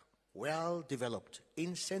structured, well developed,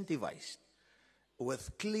 incentivized,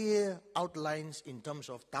 with clear outlines in terms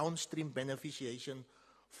of downstream beneficiation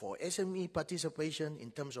for SME participation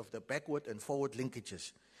in terms of the backward and forward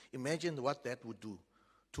linkages. Imagine what that would do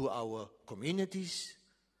to our communities,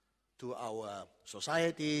 to our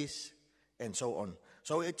societies, and so on.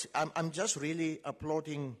 So I'm just really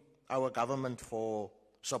applauding our government for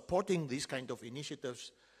supporting these kind of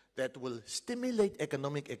initiatives that will stimulate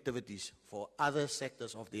economic activities for other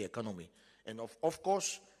sectors of the economy. And of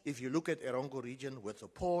course, if you look at Erongo region with the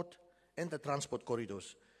port and the transport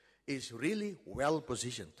corridors, is really well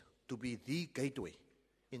positioned to be the gateway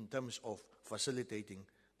in terms of facilitating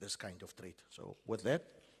this kind of trade. So with that,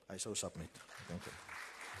 I so submit. Thank you.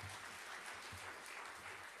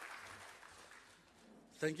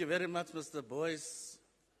 Thank you very much, Mr. Boyce,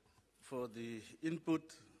 for the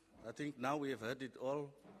input. I think now we have heard it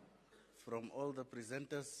all from all the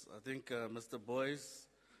presenters. I think Mr. Boyce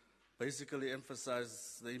basically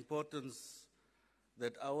emphasized the importance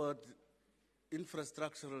that our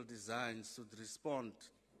infrastructural designs should respond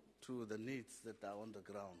to the needs that are on the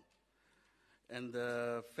ground. And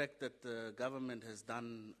the fact that the government has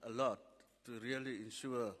done a lot to really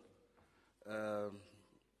ensure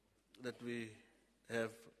that we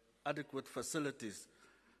have adequate facilities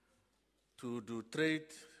to do trade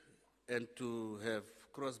and to have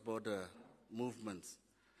cross-border movements.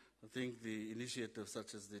 I think the initiatives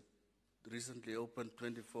such as the recently opened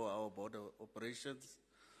 24-hour border operations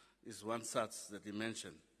is one such that he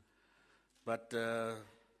mentioned. But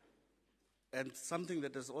and something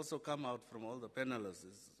that has also come out from all the panelists,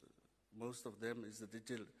 is, most of them, is the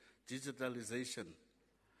digitalization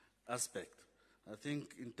aspect. I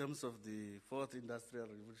think in terms of the fourth industrial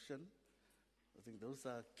revolution, I think those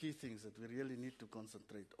are key things that we really need to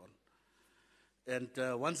concentrate on.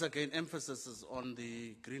 And once again, emphasis is on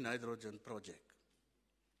the green hydrogen project.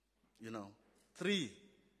 3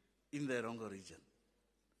 in the Erongo region.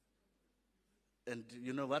 And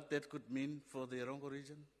you know what that could mean for the Erongo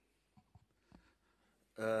region?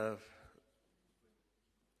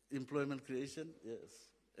 Employment creation, yes,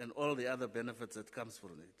 and all the other benefits that comes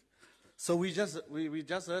from it. So we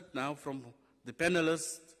just heard now from the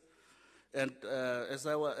panelists, and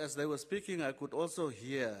as they were speaking, I could also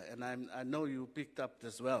hear, and I know you picked up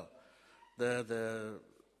as well, the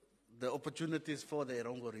opportunities for the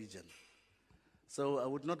Erongo region. So I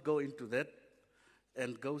would not go into that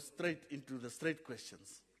and go straight into the straight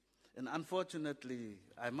questions. And unfortunately,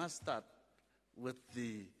 I must start with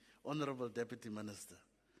the Honorable Deputy Minister.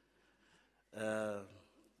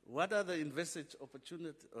 What are the envisaged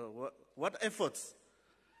opportunities, what efforts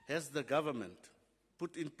has the government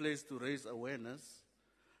put in place to raise awareness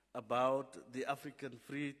about the African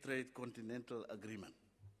Free Trade Continental Agreement?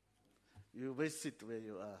 You may sit where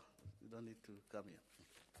you are. You don't need to come here.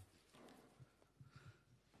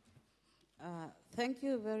 Thank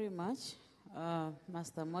you very much,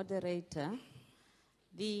 Master Moderator.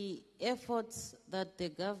 The efforts that the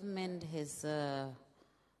government has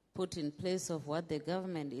put in place of what the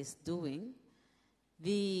government is doing,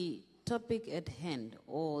 the topic at hand,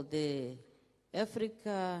 or the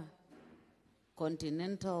Africa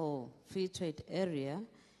Continental Free Trade Area,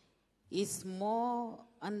 is more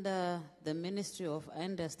under the Ministry of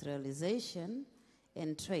Industrialization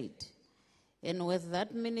and Trade. And with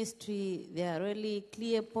that ministry, there are really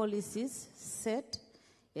clear policies set.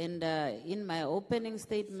 And in my opening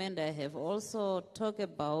statement, I have also talked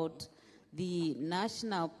about the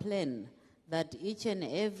national plan that each and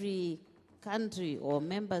every country or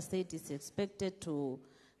member state is expected to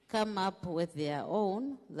come up with their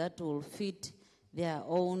own that will fit their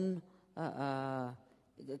own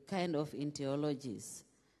kind of ideologies.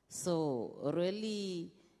 So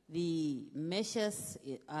really, the measures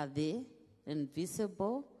are there and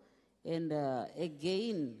visible. And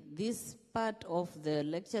again, this part of the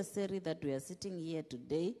lecture series that we are sitting here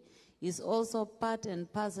today is also part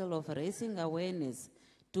and parcel of raising awareness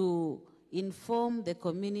to inform the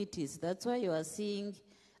communities. That's why you are seeing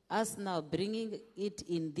us now bringing it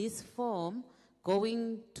in this form,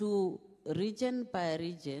 going to region by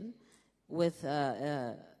region with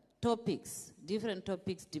topics. Different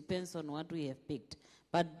topics depends on what we have picked.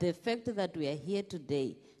 But the fact that we are here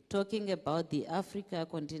today talking about the Africa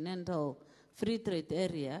Continental Free Trade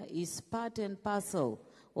Area is part and parcel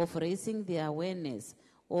of raising the awareness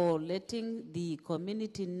or letting the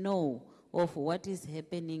community know of what is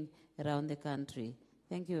happening around the country.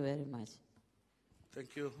 Thank you very much.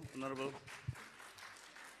 Thank you, Honorable.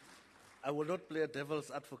 I will not play a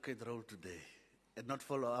devil's advocate role today and not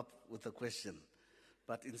follow up with a question,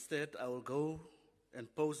 but instead I will go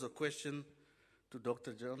and pose a question to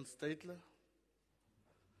Dr. John Statler.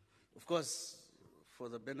 Of course, for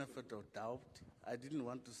the benefit of doubt, I didn't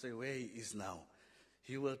want to say where he is now.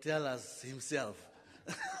 He will tell us himself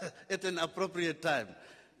at an appropriate time.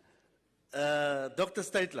 Dr.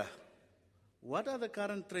 Statler, what are the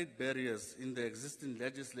current trade barriers in the existing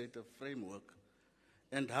legislative framework,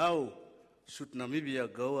 and how should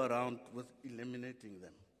Namibia go around with eliminating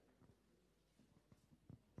them?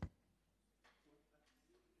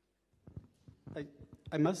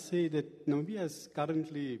 I must say that Namibia is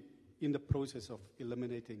currently in the process of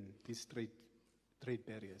eliminating these trade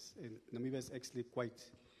barriers. And Namibia is actually quite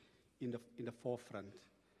in the forefront.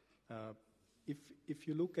 If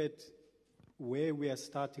you look at where we are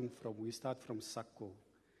starting from, we start from SACCO,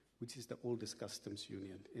 which is the oldest customs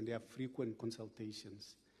union, and there are frequent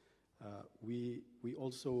consultations. We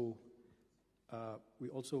also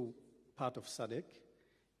part of SADC,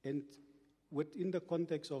 and within the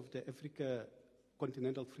context of the Africa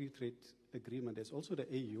Continental Free Trade Agreement, there's also the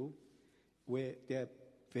AU, where there are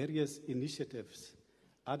various initiatives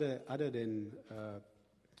other than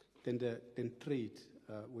trade,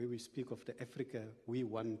 where we speak of the Africa we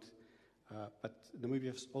want, but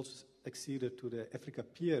Namibia has also acceded to the Africa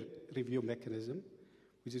Peer Review Mechanism,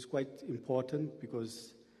 which is quite important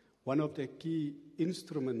because one of the key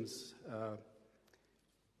instruments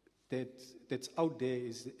that's out there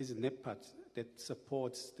is NEPAD that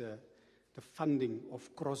supports the funding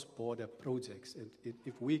of cross-border projects. And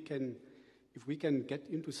if we can get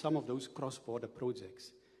into some of those cross-border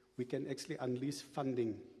projects, we can actually unleash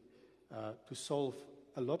funding to solve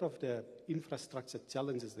a lot of the infrastructure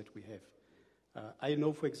challenges that we have. I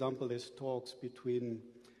know, for example, there's talks between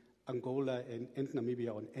Angola and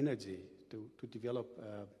Namibia on energy to develop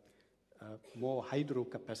more hydro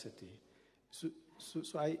capacity. So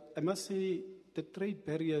I must say the trade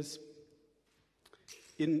barriers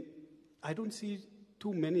I don't see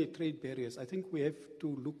too many trade barriers. I think we have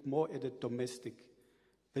to look more at the domestic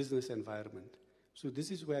business environment. So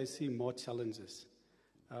this is where I see more challenges.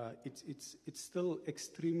 It's still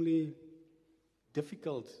extremely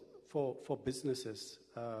difficult for businesses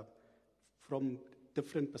from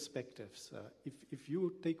different perspectives. If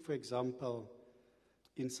you take, for example,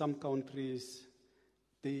 in some countries,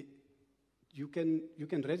 you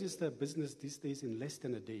can register a business these days in less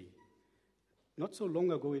than a day. Not so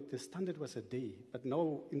long ago, the standard was a day, but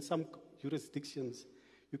now in some jurisdictions,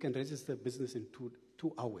 you can register a business in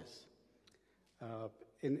two hours.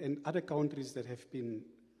 In other countries that have been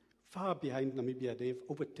far behind Namibia, they have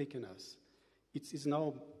overtaken us. It's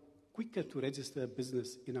now quicker to register a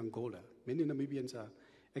business in Angola. Many Namibians are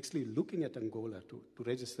actually looking at Angola to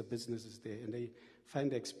register businesses there, and they find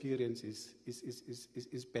the experience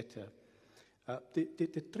is better.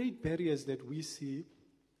 The trade barriers that we see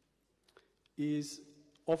is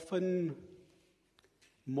often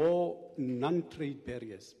more non-trade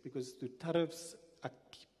barriers because the tariffs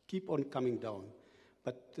keep on coming down.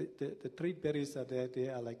 But the trade barriers are there. They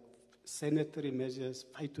are like sanitary measures,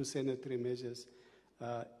 phytosanitary measures,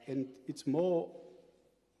 and it's more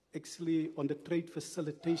actually on the trade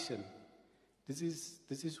facilitation. This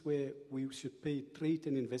is where we should pay trade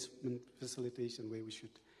and investment facilitation, where we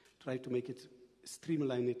should try to make it,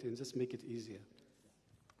 streamline it, and just make it easier.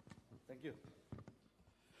 Thank you.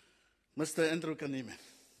 Mr. Andrew Kanime,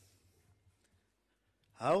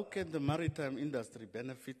 how can the maritime industry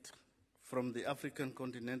benefit from the African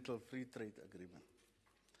Continental Free Trade Agreement?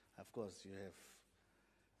 Of course, you have,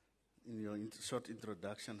 in your short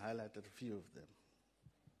introduction, highlighted a few of them.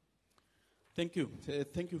 Thank you.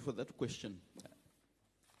 Thank you for that question.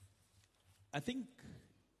 I think,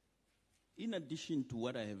 in addition to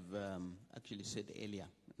what I have actually said earlier,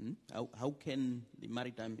 how can the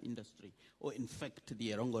maritime industry, or in fact the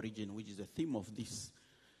Erongo region, which is the theme of this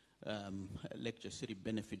lecture series,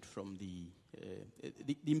 benefit from the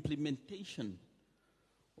implementation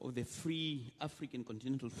of the free African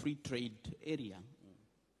Continental Free Trade Area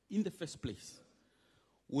in the first place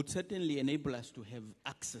would certainly enable us to have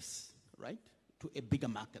access, right, to a bigger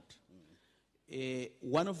market.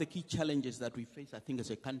 One of the key challenges that we face, I think, as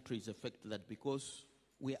a country is the fact that because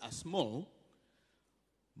we are small,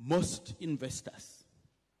 most investors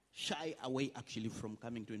shy away actually from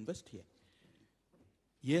coming to invest here.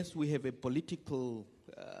 Yes, we have a political,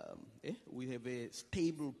 we have a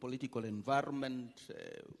stable political environment.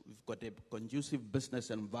 We've got a conducive business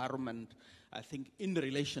environment, I think, in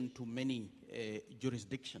relation to many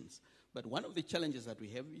jurisdictions. But one of the challenges that we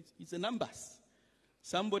have is the numbers.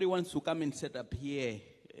 Somebody wants to come and set up here,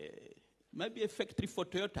 maybe a factory for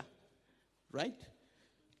Toyota, right?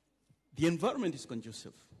 The environment is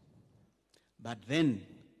conducive, but then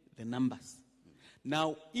the numbers.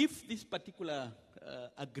 Now, if this particular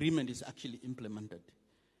agreement is actually implemented,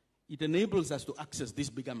 it enables us to access this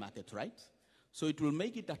bigger market, right? So it will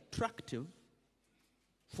make it attractive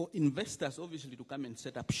for investors, obviously, to come and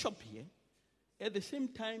set up shop here. At the same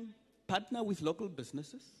time, partner with local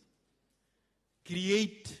businesses,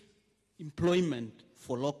 create employment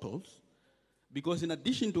for locals, because in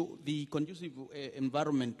addition to the conducive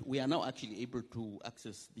environment, we are now actually able to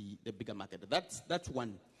access the bigger market. That's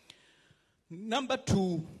one. Number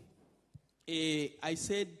two, I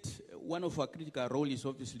said one of our critical roles is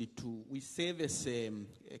obviously we serve as a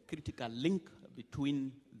critical link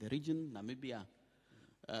between the region, Namibia,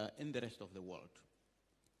 and the rest of the world.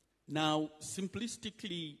 Now,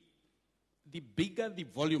 simplistically, the bigger the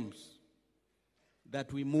volumes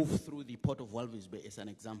that we move through the port of Walvis Bay, as an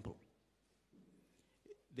example,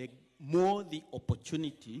 the more the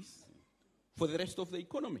opportunities for the rest of the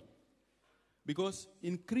economy. Because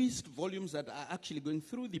increased volumes that are actually going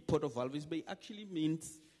through the port of Walvis Bay actually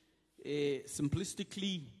means,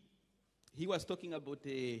 simplistically, he was talking about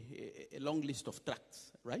a long list of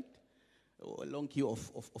trucks, right? Or a long queue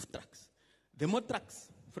of trucks. The more trucks,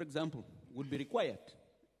 for example, would be required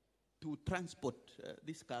to transport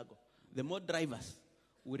this cargo, the more drivers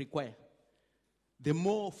we require. The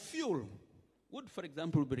more fuel would, for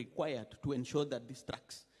example, be required to ensure that these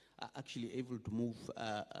trucks are actually able to move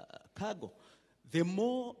cargo. The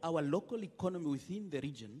more our local economy within the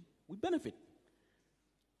region will benefit.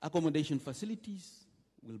 Accommodation facilities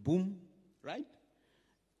will boom, right?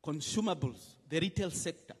 Consumables, the retail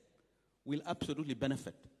sector will absolutely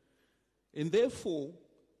benefit. And therefore,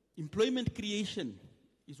 employment creation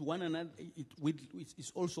is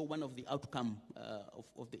is also one of the outcomes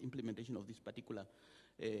of the implementation of this particular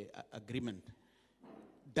agreement.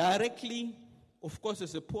 Directly, of course,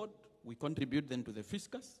 as a port, we contribute then to the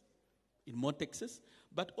fiscus in more taxes,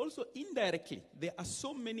 but also indirectly, there are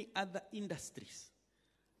so many other industries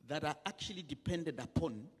that are actually dependent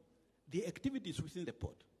upon the activities within the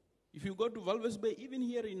port. If you go to Walvis Bay, even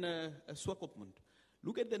here in Swakopmund,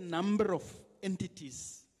 look at the number of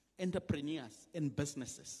entities, entrepreneurs, and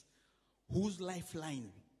businesses whose lifeline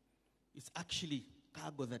is actually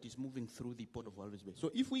cargo that is moving through the port of Walvis Bay.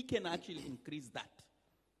 So if we can actually increase that,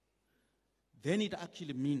 then it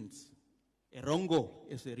actually means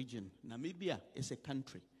Erongo as a region, Namibia as a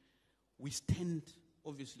country, we stand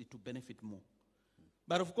obviously to benefit more.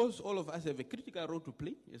 But of course, all of us have a critical role to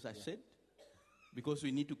play, as I said, because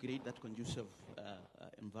we need to create that conducive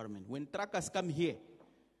environment. When truckers come here,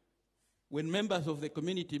 when members of the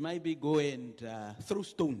community maybe go and throw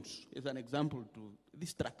stones, as an example, to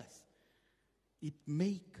these truckers, it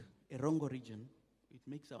makes Erongo region, it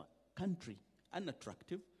makes our country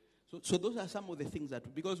unattractive. So those are some of the things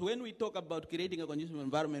that, because when we talk about creating a conducive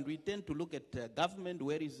environment, we tend to look at government,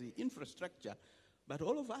 where is the infrastructure, but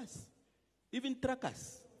all of us, even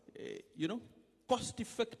truckers, cost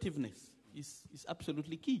effectiveness is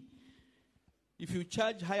absolutely key. If you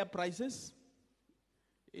charge higher prices,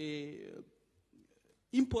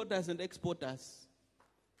 importers and exporters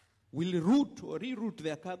will route or reroute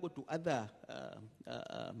their cargo to other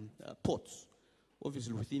ports,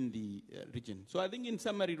 obviously within the region. So I think in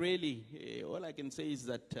summary, really, all I can say is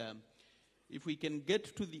that if we can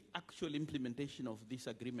get to the actual implementation of this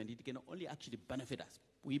agreement, it can only actually benefit us.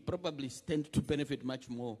 We probably stand to benefit much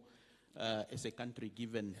more as a country,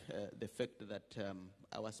 given the fact that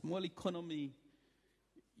our small economy,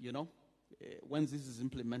 once this is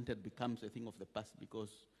implemented, becomes a thing of the past,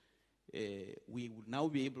 because we will now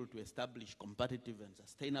be able to establish competitive and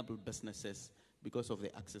sustainable businesses because of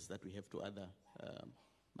the access that we have to other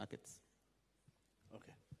markets.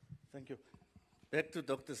 Okay, thank you. Back to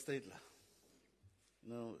Dr. Stadler.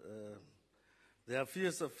 Now, there are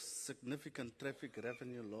fears of significant traffic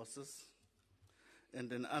revenue losses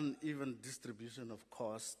and an uneven distribution of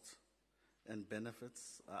costs and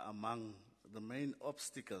benefits are among the main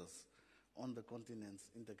obstacles on the continent's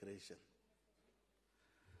integration.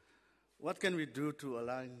 What can we do to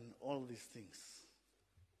align all these things?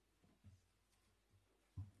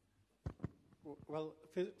 Well,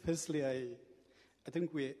 firstly, I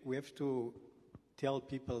think we have to tell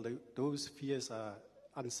people that those fears are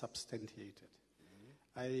unsubstantiated.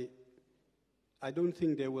 I don't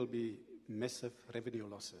think there will be massive revenue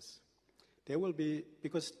losses. There will be,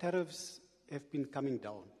 because tariffs have been coming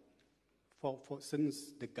down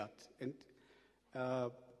since the GUT, and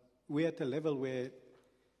we're at a level where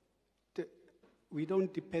we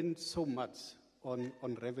don't depend so much on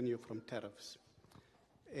revenue from tariffs.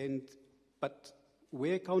 But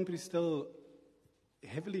where countries still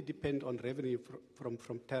heavily depend on revenue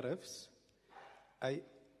from tariffs, I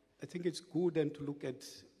think it's good then to look at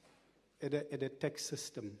a tax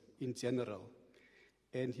system in general.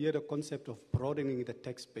 And here the concept of broadening the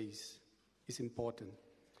tax base is important.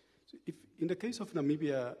 So if in the case of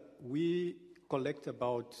Namibia, we collect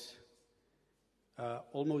about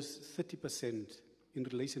almost 30% in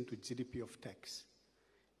relation to GDP of tax.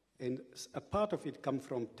 And a part of it comes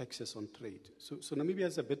from taxes on trade. So Namibia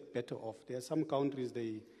is a bit better off. There are some countries,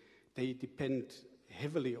 they depend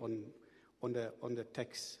heavily on the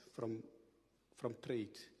tax from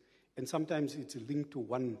trade. And sometimes it's linked to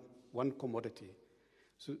one commodity.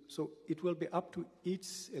 So it will be up to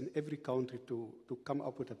each and every country to come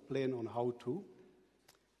up with a plan on how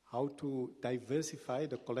to diversify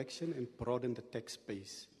the collection and broaden the tax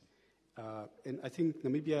base. And I think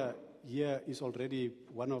Namibia here is already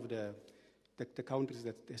one of the countries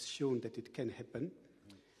that has shown that it can happen.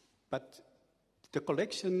 But the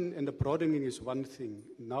collection and the broadening is one thing.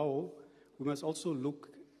 Now, we must also look,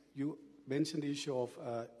 you mentioned the issue of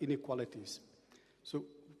inequalities. So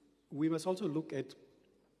we must also look at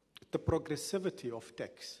the progressivity of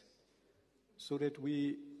tax, so that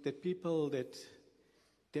people that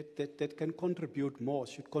can contribute more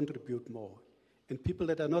should contribute more. And people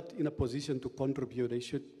that are not in a position to contribute, they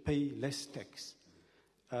should pay less tax.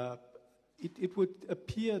 It would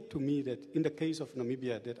appear to me that in the case of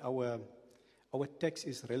Namibia, that our tax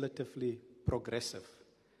is relatively progressive.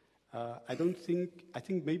 I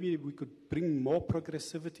think maybe we could bring more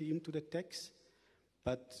progressivity into the tax,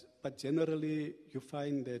 but generally you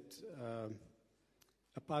find that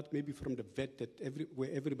apart maybe from the VAT, that where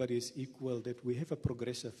everybody is equal, that we have a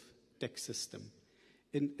progressive tax system.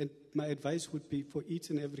 And my advice would be for each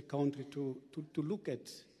and every country to look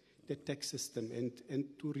at the tax system and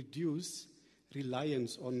to reduce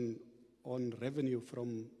reliance on on revenue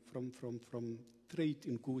from trade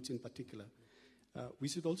in goods in particular. We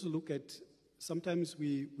should also look at, sometimes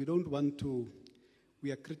we don't want to,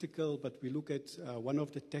 we are critical, but we look at one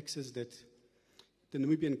of the taxes that the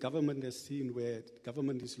Namibian government has seen where the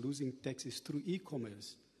government is losing taxes through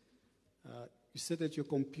e-commerce. You set at your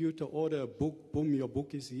computer, order a book, boom, your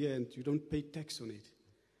book is here, and you don't pay tax on it.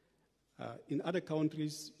 In other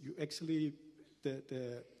countries, you actually,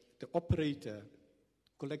 the operator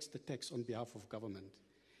collects the tax on behalf of government.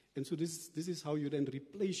 And so this is how you then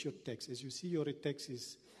replace your tax. As you see your tax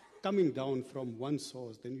is coming down from one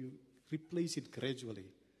source, then you replace it gradually.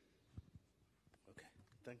 Okay,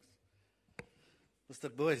 thanks.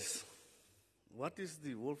 Mr. Boyce, what is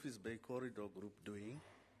the Walvis Bay Corridor Group doing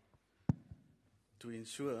to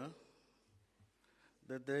ensure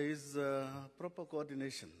that there is proper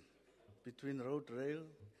coordination between road, rail,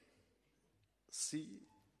 sea,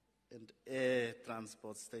 and air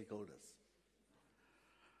transport stakeholders,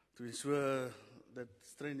 to ensure that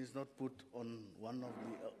strain is not put on one of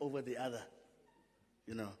the over the other,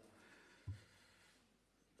 you know,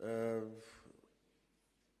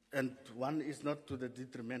 and one is not to the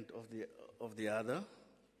detriment of the other.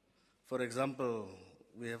 For example,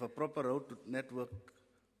 we have a proper road network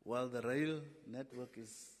while the rail network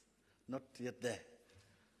is not yet there.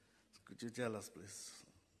 Could you tell us, please?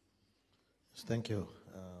 Yes, thank you.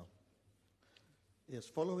 Yes,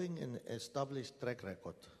 following an established track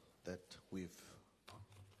record that we've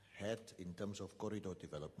had in terms of corridor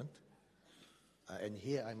development, and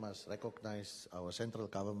here I must recognize our central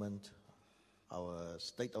government, our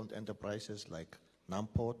state-owned enterprises like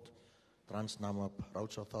Namport, Transnamib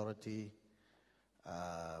Roads Authority,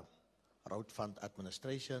 Road Fund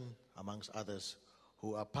Administration, amongst others,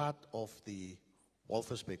 who are part of the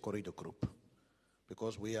Walvis Bay Corridor Group,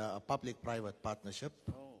 because we are a public-private partnership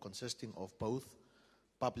consisting of both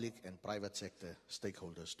public and private sector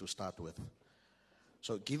stakeholders to start with.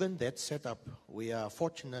 So given that setup, we are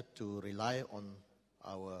fortunate to rely on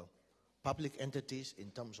our public entities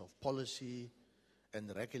in terms of policy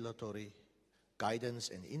and regulatory guidance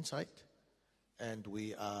and insight. And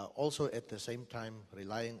we are also at the same time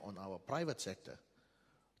relying on our private sector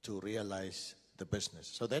to realize the business.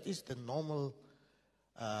 So that is the normal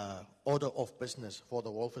order of business for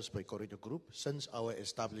the Walvis Bay Corridor Group since our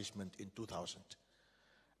establishment in 2000.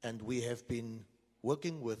 And we have been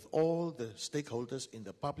working with all the stakeholders in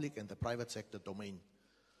the public and the private sector domain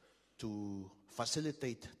to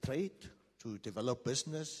facilitate trade, to develop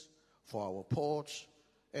business for our ports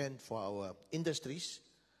and for our industries,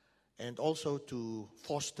 and also to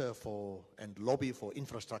foster for and lobby for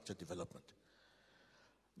infrastructure development.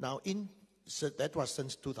 Now, so that was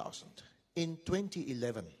since 2000. In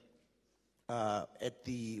 2011,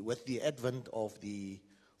 with the advent of the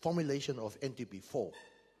formulation of NTP4,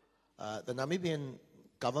 the Namibian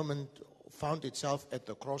government found itself at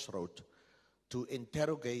the crossroad to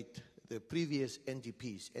interrogate the previous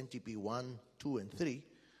NTPs, NTP 1, 2, and 3,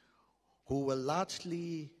 who were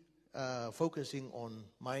largely focusing on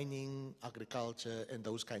mining, agriculture, and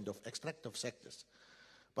those kind of extractive sectors.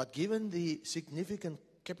 But given the significant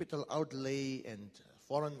capital outlay and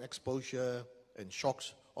foreign exposure and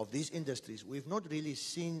shocks of these industries, we've not really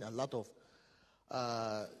seen a lot of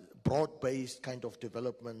broad-based kind of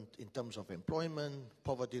development in terms of employment,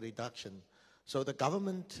 poverty reduction. So the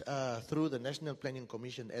government, through the National Planning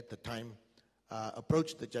Commission at the time,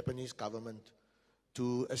 approached the Japanese government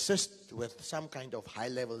to assist with some kind of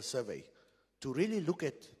high-level survey to really look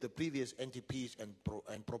at the previous NTPs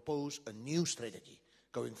and propose a new strategy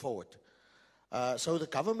going forward. So the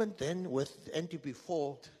government then, with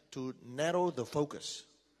NTP4, to narrow the focus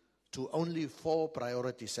to only 4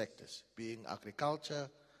 priority sectors, being agriculture,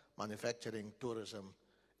 manufacturing, tourism,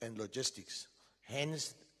 and logistics.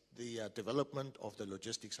 Hence, the development of the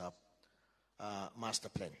logistics hub master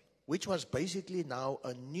plan, which was basically now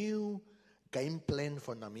a new game plan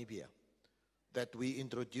for Namibia that we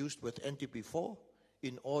introduced with NTP4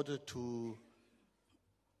 in order to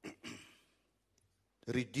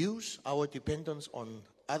reduce our dependence on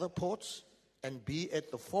other ports and be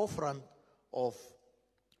at the forefront of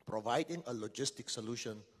providing a logistic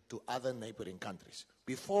solution to other neighboring countries.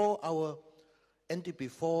 Before our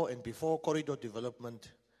NTP4 and before corridor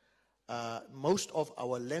development, most of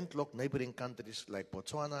our landlocked neighboring countries like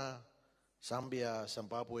Botswana, Zambia,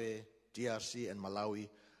 Zimbabwe, DRC, and Malawi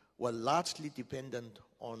were largely dependent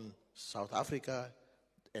on South Africa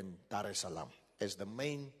and Dar es Salaam as the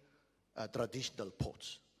main traditional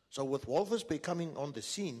ports. So with Walvis Bay coming on the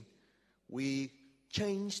scene, we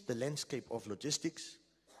changed the landscape of logistics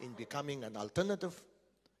in becoming an alternative.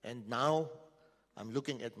 And now I'm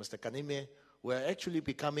looking at Mr. Kanime, we're actually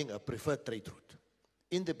becoming a preferred trade route.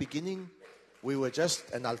 In the beginning, we were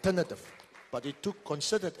just an alternative, but it took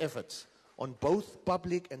concerted efforts on both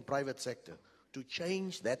public and private sector to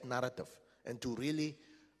change that narrative and to really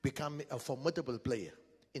become a formidable player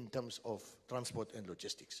in terms of transport and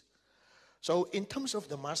logistics. So in terms of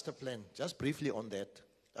the master plan, just briefly on that,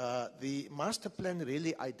 the master plan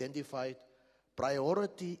really identified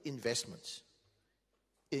priority investments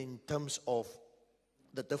in terms of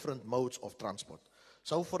the different modes of transport.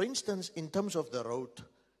 So for instance, in terms of the road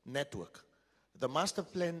network, the master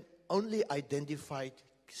plan only identified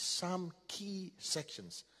some key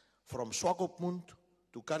sections from Swakopmund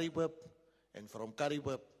to Karibib and from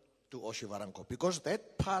Karibib to Oshiwaranko, because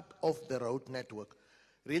that part of the road network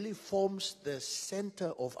really forms the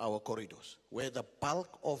center of our corridors, where the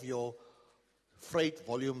bulk of your freight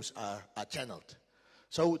volumes are channeled.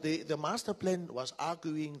 So the master plan was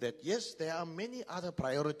arguing that, yes, there are many other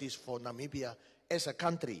priorities for Namibia as a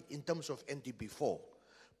country in terms of NTB4.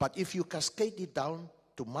 But if you cascade it down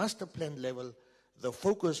to master plan level, the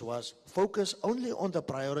focus was only on the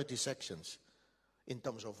priority sections in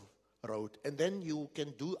terms of road, and then you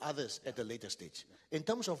can do others at a later stage. In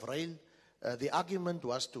terms of rail, the argument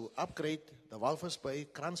was to upgrade the Walvis Bay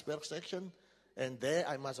Kransberg section, and there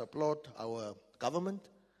I must applaud our government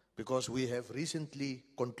because we have recently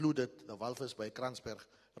concluded the Walvis Bay Kransberg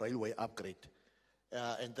railway upgrade.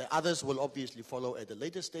 And the others will obviously follow at a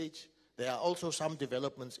later stage. There are also some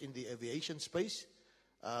developments in the aviation space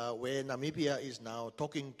where Namibia is now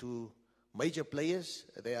talking to major players.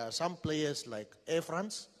 There are some players like Air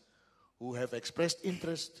France who have expressed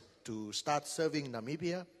interest to start serving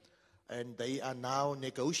Namibia, and they are now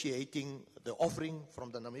negotiating the offering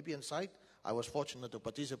from the Namibian side. I was fortunate to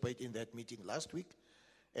participate in that meeting last week.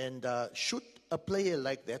 And should a player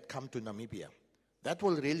like that come to Namibia, that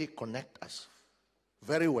will really connect us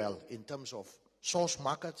very well in terms of source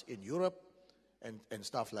markets in Europe and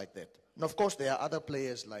stuff like that. And of course, there are other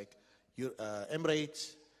players like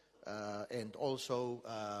Emirates and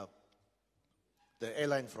also the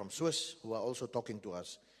airline from Swiss who are also talking to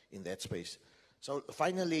us in that space. So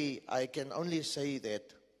finally, I can only say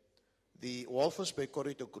that the Walvis Bay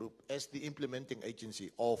Corridor Group, as the implementing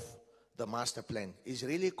agency of the master plan, is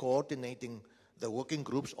really coordinating the working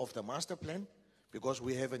groups of the master plan, because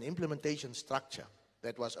we have an implementation structure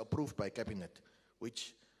that was approved by Cabinet,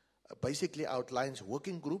 which basically outlines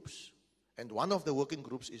working groups, and one of the working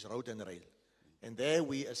groups is road and rail. And there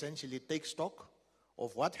we essentially take stock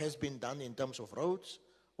of what has been done in terms of roads,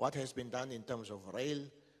 what has been done in terms of rail,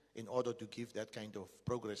 in order to give that kind of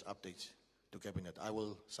progress updates to Cabinet. I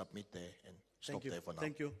will submit there and stop there for now.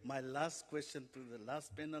 Thank you. My last question to the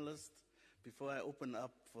last panelist, before I open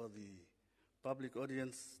up for the public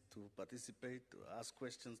audience to participate, to ask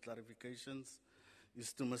questions, clarifications,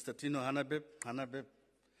 is to Mr. Tino Hanabeb. Hanabeb,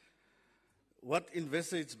 what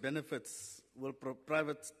envisaged benefits will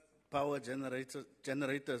private power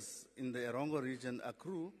generators in the Erongo region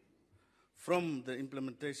accrue from the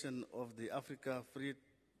implementation of the Africa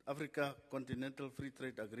Continental Free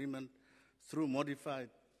Trade Agreement through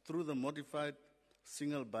the modified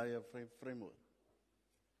single buyer framework?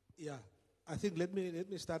 Yeah, I think let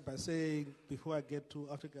me start by saying, before I get to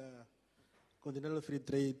Africa Continental Free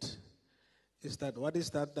Trade, is that what is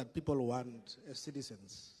that people want as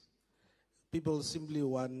citizens? People simply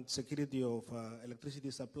want security of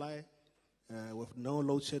electricity supply with no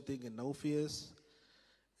load shedding and no fears.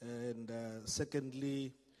 And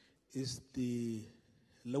secondly, is the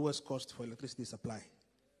lowest cost for electricity supply.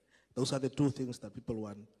 Those are the two things that people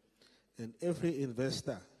want. And every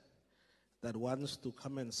investor that wants to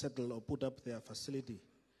come and settle or put up their facility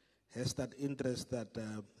has that interest that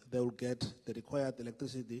they will get the required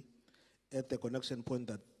electricity at the connection point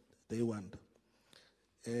that they want.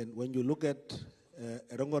 And when you look at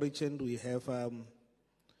Erongo region, we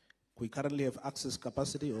currently have access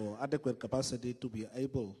capacity or adequate capacity to be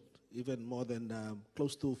able, even more than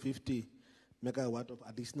close to 50 megawatt of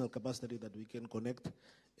additional capacity that we can connect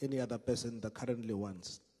any other person that currently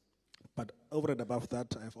wants. But over and above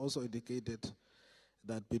that, I've also indicated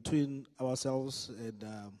that between ourselves and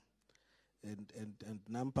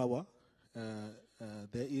NamPower,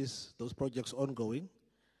 there is those projects ongoing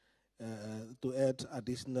to add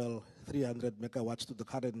additional 300 megawatts to the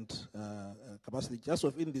current capacity just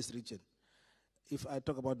within this region. If I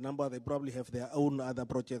talk about number, they probably have their own other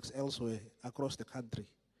projects elsewhere across the country.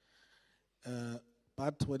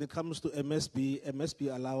 But when it comes to MSB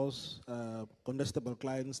allows contestable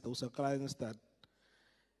clients, those are clients that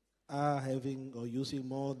are having or using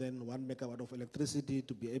more than 1 megawatt of electricity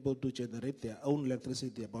to be able to generate their own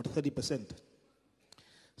electricity, about 30%.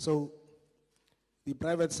 So the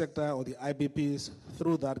private sector or the IBPs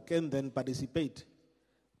through that can then participate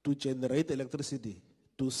to generate electricity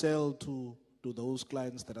to sell to those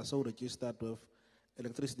clients that are so registered with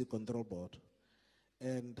Electricity Control Board.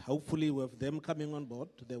 And hopefully with them coming on board,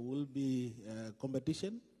 there will be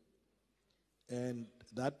competition, and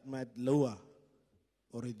that might lower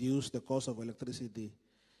or reduce the cost of electricity.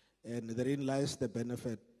 And therein lies the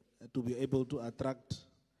benefit to be able to attract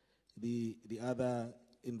the other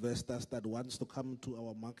investors that wants to come to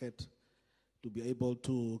our market to be able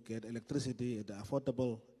to get electricity at an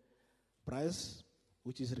affordable price,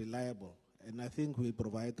 which is reliable. And I think we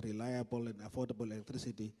provide reliable and affordable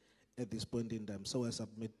electricity at this point in time. So I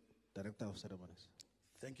submit, Director of Ceremonies.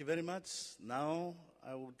 Thank you very much. Now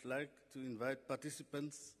I would like to invite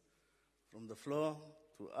participants from the floor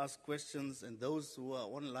to ask questions, and those who are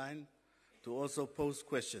online to also pose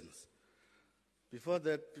questions. Before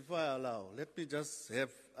I allow, let me just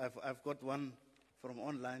have, I've got one from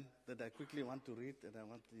online that I quickly want to read, and I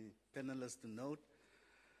want the panelists to note.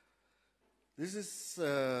 This is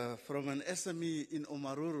from an SME in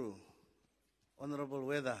Omaruru, Honorable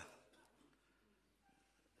Weather,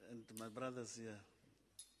 and my brothers here.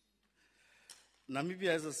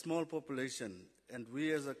 Namibia has a small population, and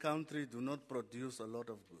we as a country do not produce a lot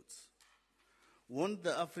of goods. Won't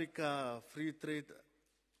the Africa Free Trade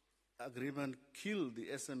Agreement kill the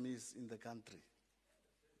SMEs in the country?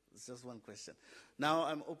 It's just one question. Now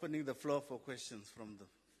I'm opening the floor for questions from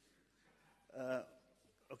the...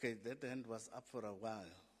 okay, that hand was up for a while.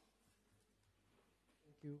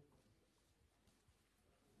 Thank you.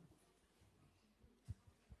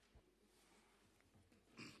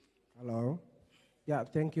 Hello. Yeah,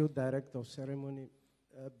 thank you, Director of Ceremony.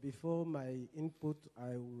 Before my input,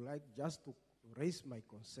 I would like just to raise my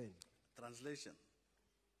concern. Translation.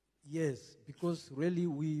 Yes, because really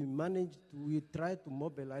we try to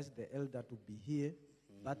mobilize the elder to be here,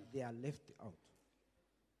 but they are left out.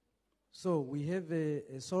 So we have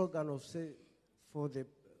a slogan of say for the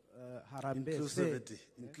Harambe. Inclusivity.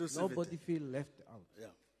 Nobody feel left out.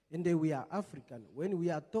 Yeah. And then we are African. When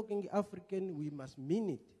we are talking African, we must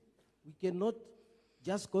mean it. We cannot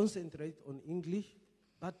just concentrate on English,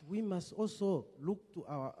 but we must also look to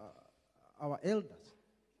our elders.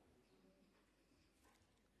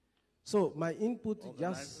 So my input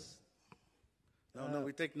just... No,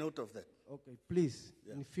 we take note of that. Okay, please.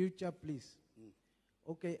 Yeah. In future, please.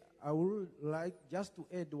 Okay, I would like just to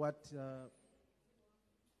add what...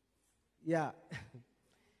 yeah.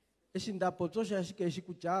 Esindapotosha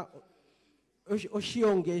shikucha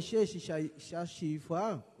oshionge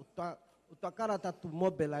shashifa utakarata to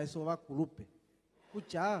mobilize over kurupe.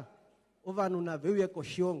 Kucha ovanu na vewe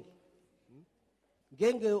koshionge.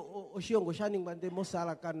 Genge oshiongo shining bande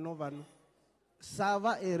mosala kan novanu.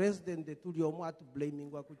 Sava a resident de tuliomo at blaming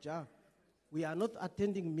wakucha. We are not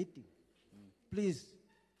attending meeting. Please,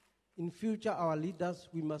 in future our leaders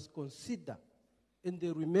we must consider and they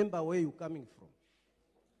remember where you're coming from.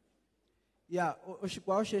 Yeah,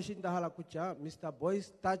 Mr.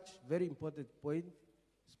 Boyce touched very important point,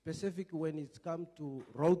 specific when it comes to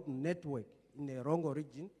road network in the Erongo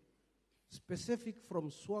region, specific from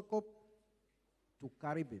Swakop to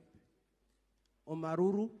Karibib,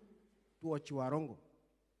 Omaruru to Ochiwarongo.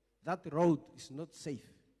 That road is not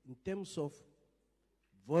safe in terms of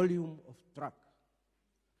volume of truck.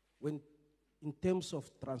 When in terms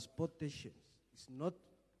of transportation, it's not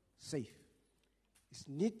safe. It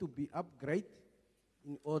needs to be upgraded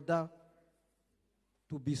in order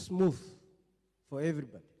to be smooth for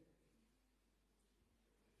everybody.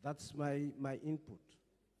 That's my input.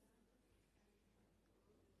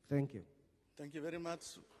 Thank you. Thank you very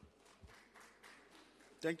much.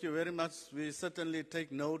 Thank you very much. We certainly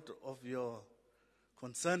take note of your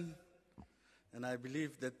concern, and I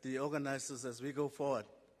believe that the organizers, as we go forward,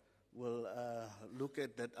 will look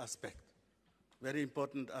at that aspect. Very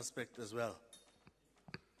important aspect as well.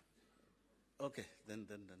 Okay, then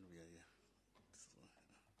we are here.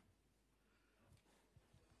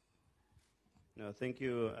 No, thank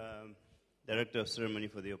you, Director of Ceremony,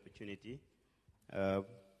 for the opportunity.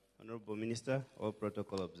 Honorable Minister, all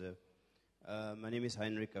protocol observed. My name is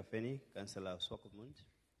Heinrich Afeni, Councillor of Swakopmund,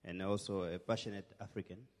 and also a passionate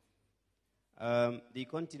African. The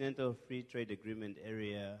Continental Free Trade Agreement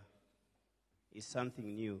area is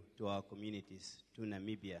something new to our communities, to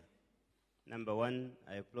Namibia. Number one,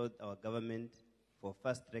 I applaud our government for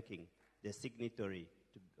fast-tracking the signatory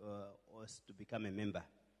to become a member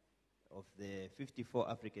of the 54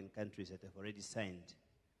 African countries that have already signed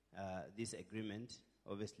this agreement.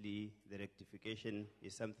 Obviously, the rectification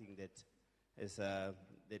is something that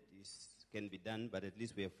can be done, but at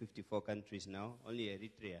least we have 54 countries now. Only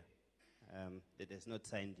Eritrea that has not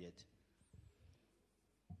signed yet.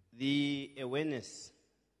 The awareness,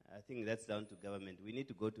 I think that's down to government. We need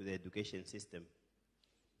to go to the education system.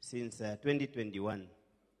 Since 2021,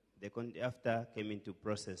 the AfCFTA came into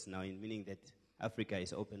process now, meaning that Africa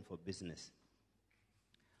is open for business.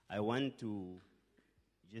 I want to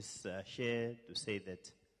just share to say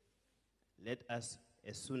that let us,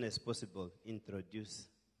 as soon as possible, introduce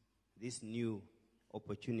this new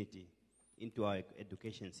opportunity into our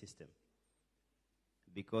education system,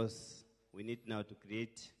 because we need now to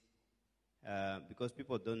create, because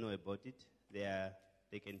people don't know about it,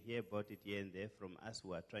 they can hear about it here and there from us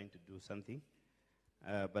who are trying to do something.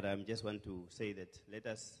 But I just want to say that let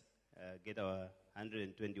us get our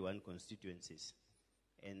 121 constituencies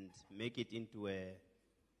and make it into a,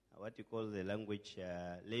 what you call the language,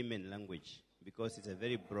 layman language, because it's a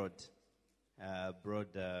very broad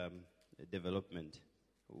development,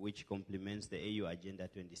 which complements the AU Agenda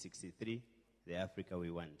 2063, the Africa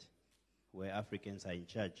we want, where Africans are in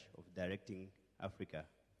charge of directing Africa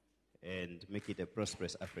and make it a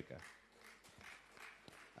prosperous Africa.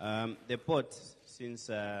 The port, since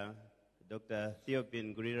Dr.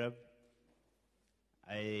 Theo-BEN GURIRAB,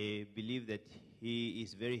 I believe that he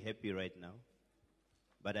is very happy right now,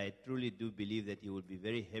 but I truly do believe that he will be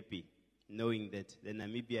very happy knowing that the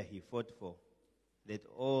Namibia he fought for, that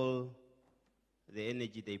all the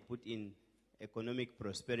energy they put in economic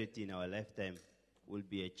prosperity in our lifetime will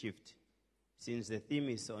be achieved. Since the theme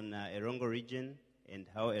is on Erongo region and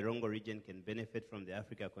how Erongo region can benefit from the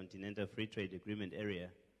Africa Continental Free Trade Agreement area,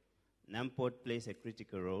 NAMPORT plays a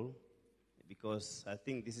critical role, because I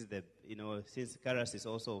think this is the, since Karas is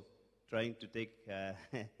also trying to take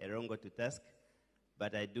Erongo to task,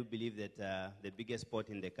 but I do believe that the biggest port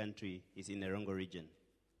in the country is in Erongo region,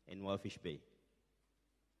 in Walfish Bay.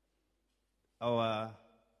 Our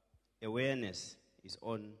awareness is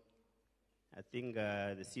on. I think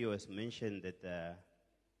the CEO has mentioned that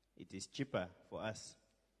it is cheaper for us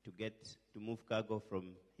to move cargo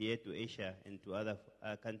from here to Asia and to other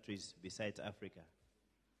countries besides Africa.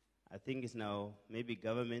 I think it's now maybe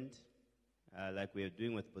government, like we are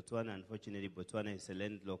doing with Botswana. Unfortunately, Botswana is a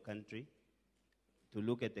landlocked country. To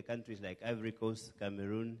look at the countries like Ivory Coast,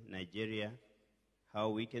 Cameroon, Nigeria, how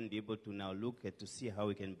we can be able to now look at to see how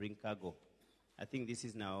we can bring cargo. I think this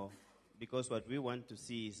is now, because what we want to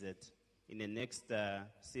see is that in the next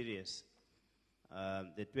series,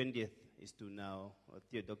 the 20th is to now,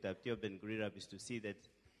 Dr. Theo-BEN GURIRAB is to see that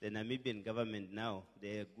the Namibian government now,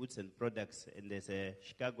 their goods and products, and there's a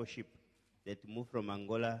Chicago ship that moved from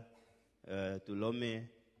Angola to Lome,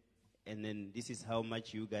 and then this is how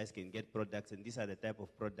much you guys can get products, and these are the type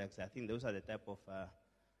of products. I think those are the type of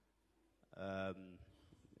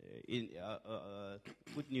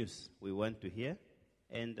good news we want to hear.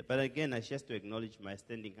 But again, I just to acknowledge my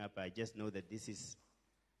standing up, I just know that this is,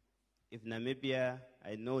 if Namibia,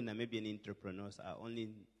 I know Namibian entrepreneurs are only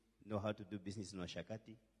know how to do business in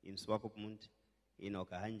Oshakati, in Swakopmund, in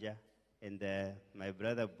Okahanja, and my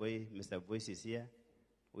brother boy, Mr. Boyce is here.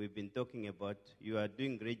 We've been talking about, you are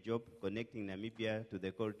doing a great job connecting Namibia to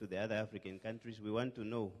the other African countries. We want to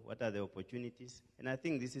know what are the opportunities. And I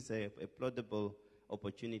think this is a plausible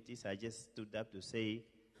opportunities. I just stood up to say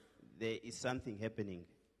there is something happening.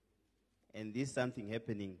 And this something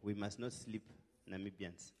happening, we must not sleep,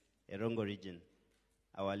 Namibians, Erongo region.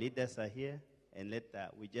 Our leaders are here, and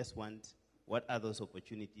we just want, what are those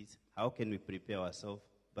opportunities? How can we prepare ourselves?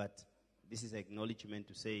 But this is acknowledgement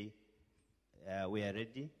to say, we are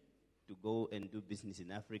ready to go and do business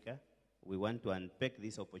in Africa. We want to unpack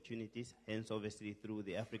these opportunities. Hence, obviously, through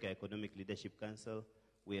the Africa Economic Leadership Council,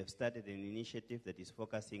 we have started an initiative that is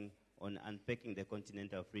focusing on unpacking the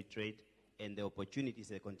continental free trade and the opportunities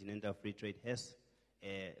the continental free trade has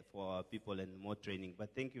for our people and more training.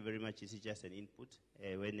 But thank you very much. This is just an input,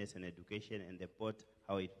 awareness and education, and the port,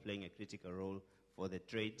 how it's playing a critical role for the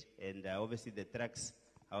trade. And obviously the trucks,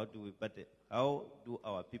 how do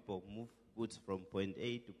our people move goods from point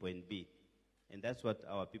A to point B? And that's what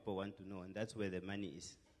our people want to know, and that's where the money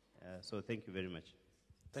is. So thank you very much.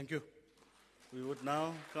 Thank you. We would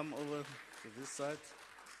now come over to this side.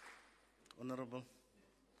 Honorable.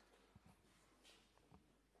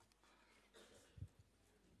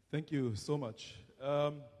 Thank you so much.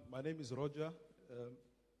 My name is Roger.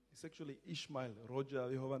 It's actually Ishmael Roger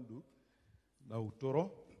Yehovandu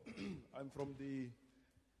Nautoro. I'm from the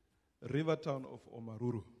river town of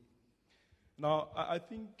Omaruru. Now, I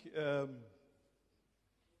think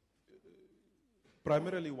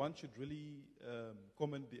primarily one should really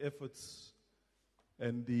commend the efforts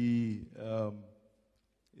and the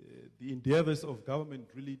endeavors of government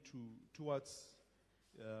really towards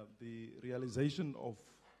the realization of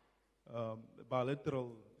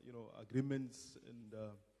bilateral, agreements and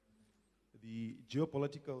the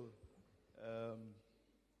geopolitical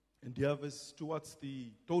endeavors towards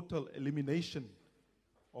the total elimination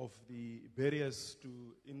of the barriers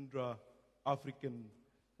to intra-African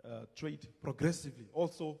trade progressively.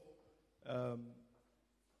 Also,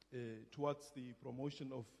 towards the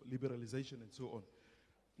promotion of liberalization and so on.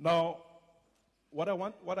 Now, what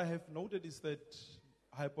I have noted is that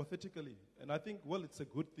hypothetically, and I think, well, it's a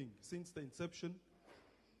good thing, since the inception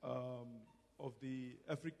of the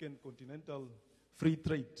African Continental Free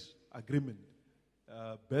Trade Agreement,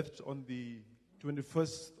 birthed on the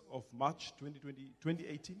 21st of March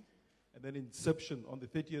 2018, and then inception on the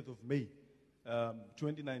 30th of May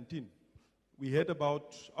 2019. We had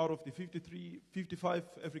about, out of the 55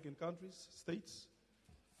 African countries, states,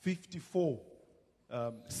 54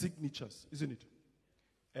 signatures, isn't it?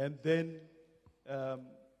 And then,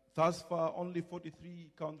 thus far, only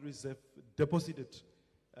 43 countries have deposited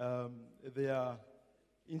their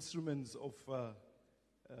instruments of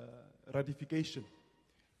ratification.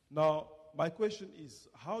 Now, my question is,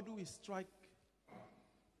 how do we strike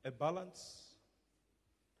a balance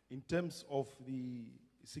in terms of the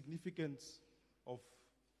significance of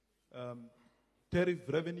tariff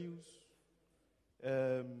revenues,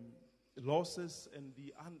 losses, and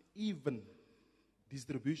the uneven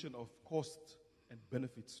distribution of costs and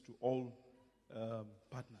benefits to all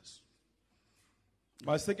partners?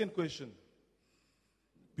 My second question,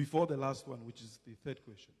 before the last one, which is the third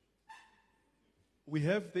question. We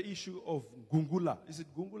have the issue of Gungula. Is it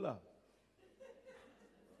Gungula?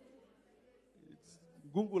 It's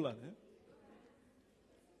Gungula, eh?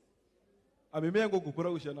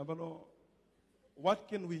 What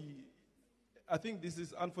can we, I think this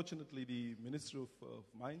is unfortunately the Minister of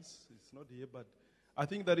Mines, it's not here, but I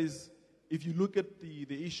think that is, if you look at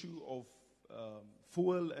the issue of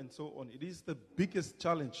fuel and so on, it is the biggest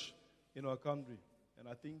challenge in our country, and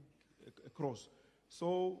I think across.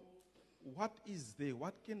 So what is there?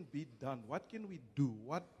 What can be done? What can we do?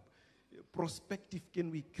 What perspective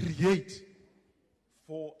can we create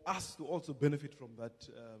for us to also benefit from that,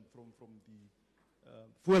 from the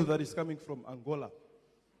fuel that is coming from Angola?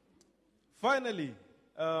 Finally,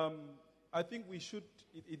 I think we should,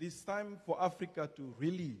 it is time for Africa to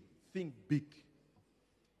really think big.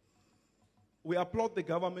 We applaud the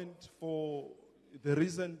government for the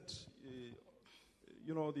recent,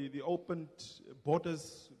 the opened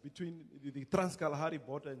borders between the Trans-Kalahari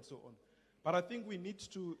border and so on. But I think we need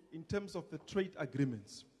to, in terms of the trade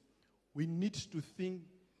agreements, we need to think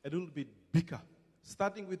a little bit bigger,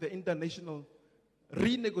 starting with the international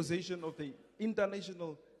renegotiation of the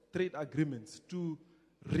international trade agreements to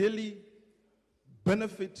really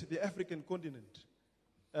benefit the African continent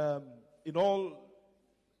in all,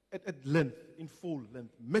 at length, in full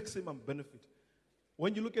length, maximum benefit.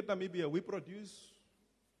 When you look at Namibia, we produce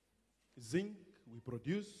zinc, we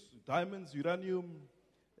produce diamonds, uranium,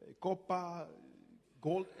 copper,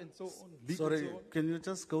 gold, and so on. Sorry, and so on. Can you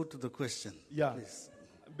just go to the question? Yeah. Please.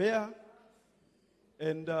 Bear,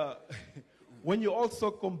 and when you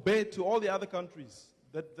also compare to all the other countries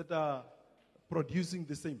that are producing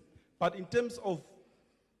the same. But in terms of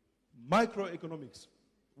microeconomics,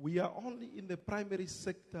 we are only in the primary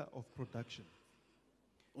sector of production.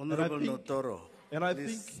 Honorable Notoro, and I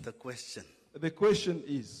please, think the question. The question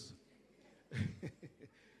is,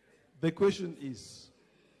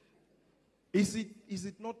 is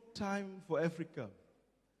it not time for Africa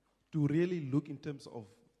to really look in terms of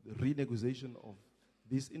the renegotiation of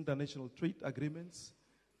these international trade agreements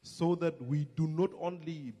so that we do not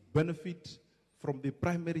only benefit from the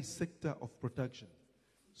primary sector of production,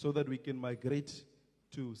 so that we can migrate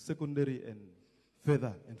to secondary and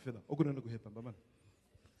further and further?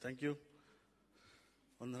 Thank you.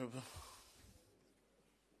 Honorable.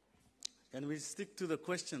 Can we stick to the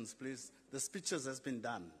questions, please? The speeches has been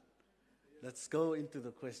done. Let's go into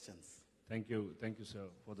the questions. Thank you, sir,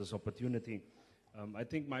 for this opportunity. I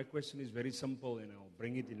think my question is very simple, and I'll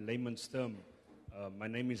bring it in layman's term. My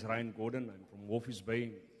name is Ryan Gordon. I'm from Walvis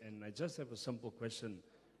Bay, and I just have a simple question.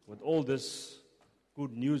 With all this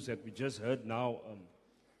good news that we just heard now,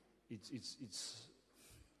 it's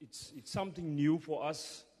something new for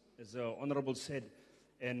us, as the Honorable said.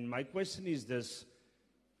 And my question is this: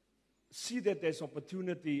 see that there's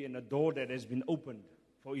opportunity and a door that has been opened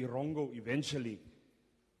for Erongo eventually.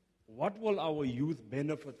 What will our youth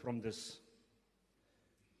benefit from this?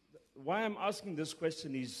 Why I'm asking this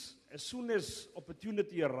question is, as soon as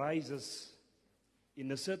opportunity arises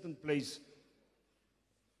in a certain place,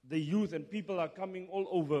 the youth and people are coming all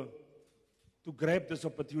over to grab this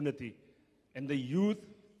opportunity. And the youth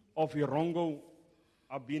of Erongo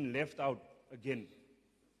are being left out again.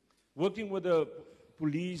 Working with the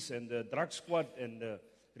police and the drug squad and the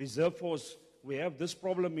reserve force, we have this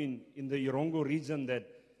problem in the Erongo region that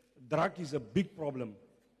drug is a big problem.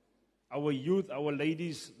 Our youth, our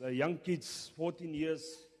ladies, the young kids, 14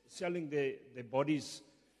 years, selling their bodies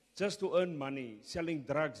just to earn money, selling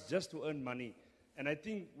drugs just to earn money. And I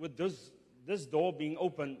think with this door being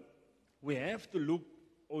open, we have to look,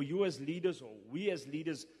 or you as leaders, or we as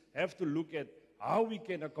leaders, have to look at how we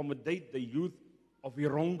can accommodate the youth of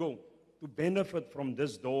Erongo to benefit from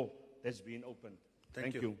this door that's been opened.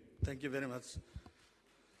 Thank you. Thank you very much.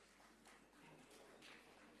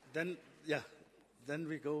 Then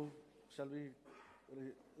we go. Shall we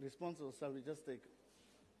respond, or shall we just take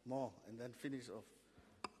more and then finish off?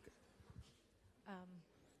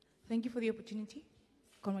 Thank you for the opportunity,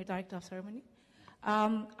 Comrade Director of Ceremony.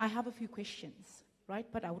 I have a few questions, right?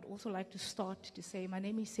 But I would also like to start to say my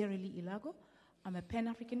name is Sarah Lee Ilago. I'm a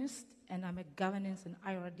Pan-Africanist, and I'm a governance and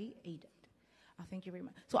IRD aide. Thank you very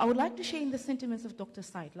much. So I would like to share in the sentiments of Dr.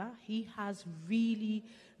 Seidler. He has really,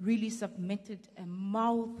 really submitted a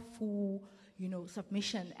mouthful,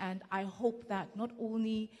 submission, and I hope that not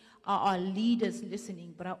only are our leaders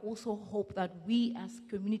listening, but I also hope that we as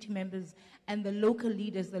community members and the local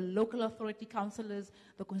leaders, the local authority councillors,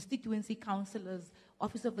 the constituency councillors,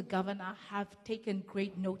 Office of the Governor have taken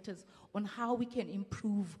great notice on how we can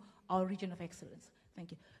improve our region of excellence.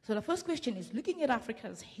 Thank you. So the first question is, looking at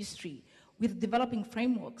Africa's history with developing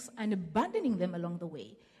frameworks and abandoning them along the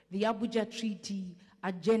way, the Abuja Treaty,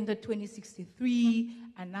 Agenda 2063,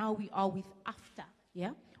 and now we are with AfCFTA, yeah?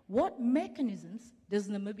 What mechanisms does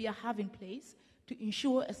Namibia have in place to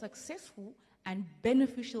ensure a successful and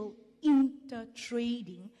beneficial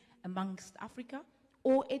inter-trading amongst Africa,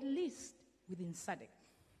 or at least within SADC?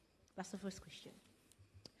 That's the first question.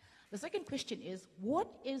 The second question is,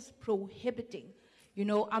 what is prohibiting?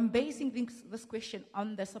 I'm basing this question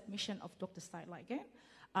on the submission of Dr. Seidler again.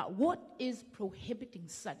 What is prohibiting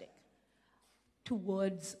SADC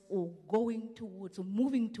towards, or going towards, or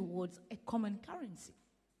moving towards a common currency?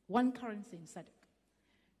 One currency in SADC.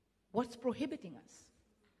 What's prohibiting us?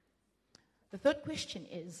 The third question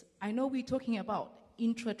is, I know we're talking about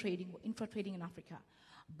intra-trading in Africa,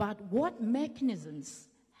 but what mechanisms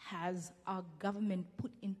has our government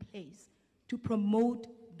put in place to promote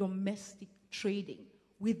domestic trading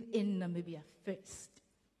within Namibia first?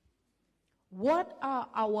 What are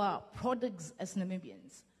our products as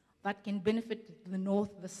Namibians that can benefit the north,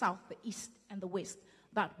 the south, the east, and the west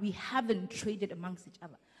that we haven't traded amongst each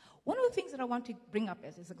other? One of the things that I want to bring up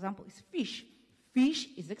as an example is fish. Fish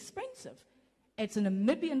is expensive. It's a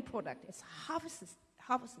Namibian product. It's harvested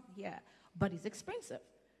here, but it's expensive.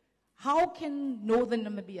 How can northern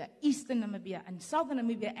Namibia, eastern Namibia, and southern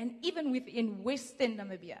Namibia, and even within western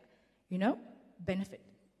Namibia, benefit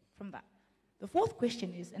from that? The fourth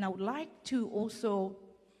question is, and I would like to also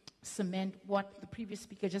cement what the previous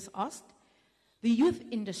speaker just asked, the youth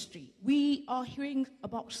industry. We are hearing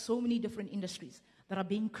about so many different industries that are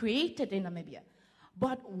being created in Namibia.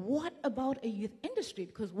 But what about a youth industry?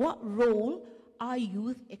 Because what role are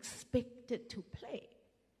youth expected to play?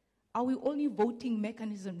 Are we only voting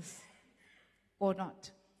mechanisms or not?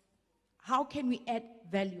 How can we add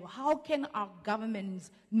value? How can our governments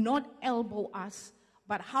not elbow us,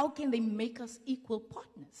 but how can they make us equal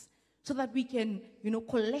partners so that we can,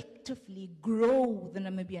 collectively grow the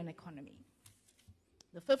Namibian economy?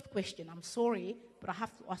 The fifth question, I'm sorry, but I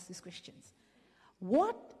have to ask these questions.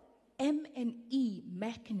 What M&E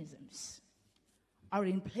mechanisms are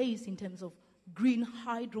in place in terms of green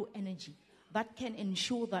hydro energy that can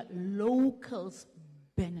ensure that locals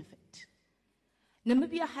benefit?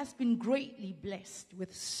 Namibia has been greatly blessed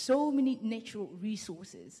with so many natural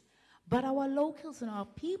resources, but our locals and our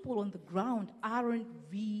people on the ground aren't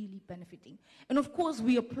really benefiting. And of course,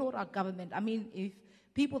 we applaud our government. I mean, if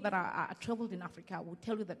people that are traveled in Africa will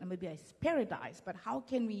tell you that Namibia is paradise, but how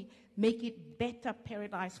can we make it better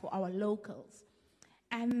paradise for our locals?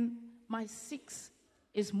 And my sixth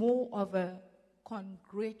is more of a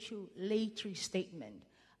congratulatory statement.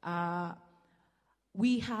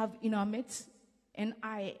 We have in our midst, and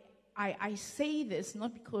I say this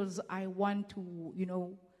not because I want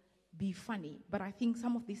to, be funny, but I think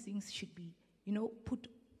some of these things should be, put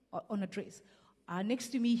on address. Next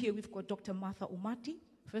to me here, we've got Dr. Martha Umati.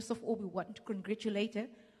 First of all, we want to congratulate her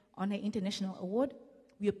on her international award.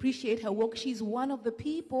 We appreciate her work. She's one of the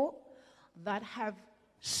people that have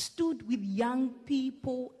stood with young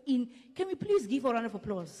people in... Can we please give her a round of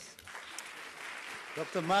applause?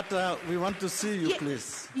 Dr. Martha, we want to see you,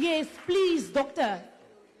 please. Yes, please, doctor.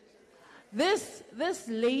 This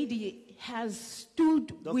lady has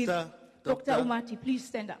stood with... Dr. Umati, please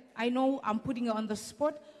stand up. I know I'm putting you on the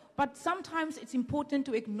spot, but sometimes it's important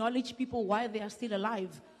to acknowledge people while they are still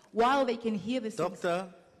alive, while they can hear this. Doctor,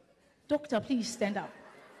 please stand up.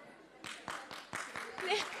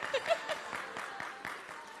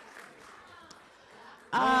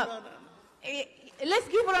 Let's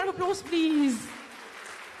give a round of applause, please.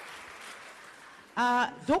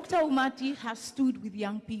 Dr. Umati has stood with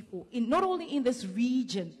young people, not only in this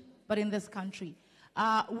region, but in this country.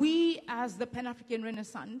 We, as the Pan-African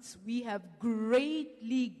Renaissance, we have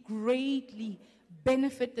greatly, greatly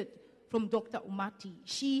benefited from Dr. Umati.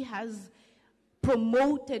 She has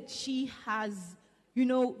promoted, she has,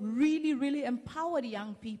 really, really empowered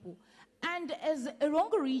young people. And as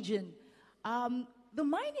Erongo region, the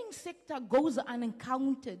mining sector goes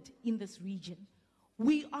unencountered in this region.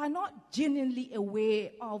 We are not genuinely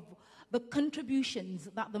aware of the contributions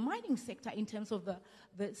that the mining sector, in terms of the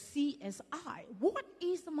CSI, what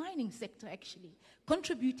is the mining sector actually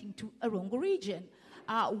contributing to Erongo region?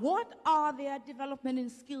 What are their development and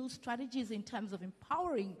skills strategies in terms of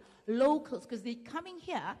empowering locals? Because they're coming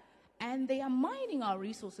here and they are mining our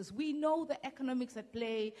resources. We know the economics at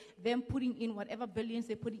play, them putting in whatever billions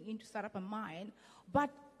they're putting in to start up a mine, but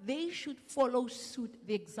they should follow suit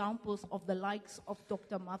the examples of the likes of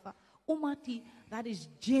Dr. Martha Umati that is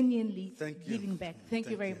genuinely giving back. Thank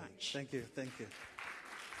you very much. Thank you.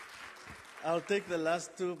 I'll take the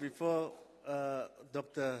last two before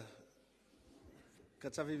Dr.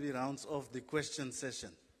 Katsavivi rounds off the question session.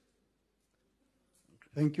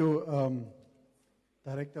 Thank you,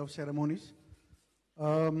 Director of Ceremonies.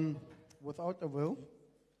 Without a will,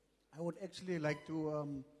 I would actually like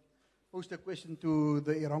to pose a question to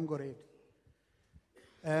the Erongo Red.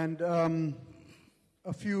 And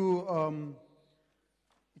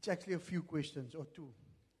it's actually a few questions, or two.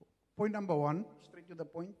 Point number one, straight to the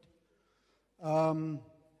point. What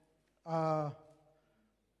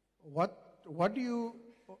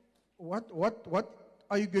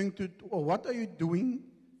are you going to, or what are you doing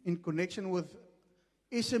in connection with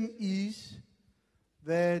SMEs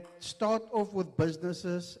that start off with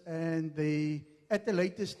businesses and they, at a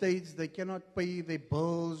later stage, they cannot pay their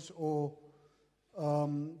bills, or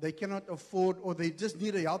they cannot afford, or they just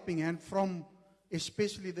need a helping hand from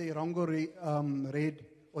especially the Erongo Red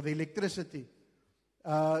or the electricity,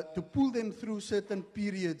 to pull them through certain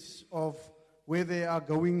periods of where they are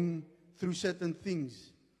going through certain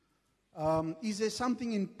things. Is there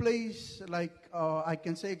something in place, like I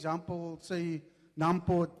can say example, say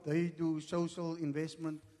Namport, they do social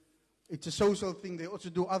investment. It's a social thing. They also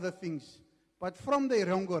do other things. But from the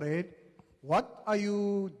Erongo Red, what are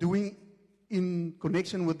you doing in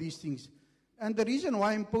connection with these things? And the reason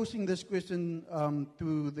why I'm posing this question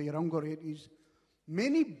to the Erongo Red is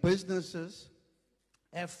many businesses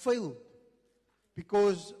have failed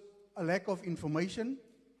because a lack of information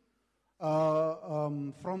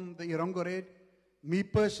from the Erongo Red. Me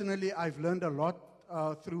personally, I've learned a lot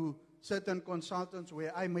through certain consultants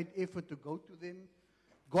where I made effort to go to them,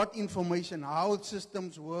 got information how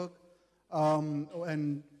systems work,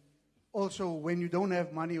 and also when you don't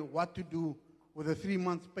have money, what to do with a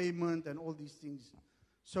 3-month payment and all these things.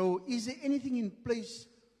 So is there anything in place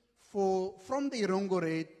from the Erongo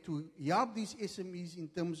Red to help these SMEs in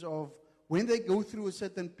terms of when they go through a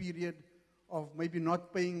certain period of maybe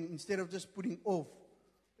not paying, instead of just putting off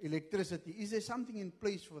electricity? Is there something in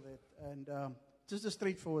place for that? And just a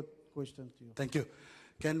straightforward question to you. Thank you.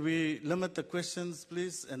 Can we limit the questions,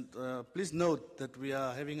 please? And please note that we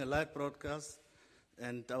are having a live broadcast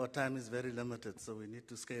and our time is very limited, so we need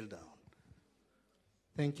to scale down.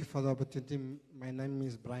 Thank you for the opportunity. My name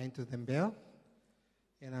is Brian Tudembeo,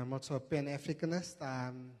 and I'm also a Pan-Africanist.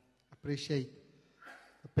 I appreciate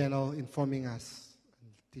the panel informing us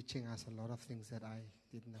and teaching us a lot of things that I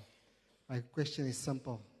didn't know. My question is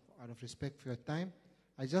simple. Out of respect for your time,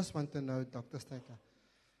 I just want to know, Dr. Steytler,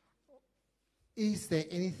 is there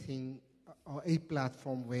anything or a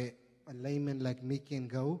platform where a layman like me can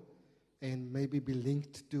go and maybe be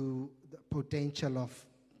linked to the potential of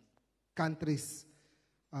countries,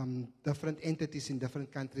 different entities in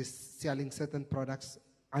different countries selling certain products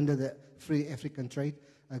under the Free African Trade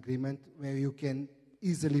Agreement, where you can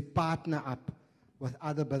easily partner up with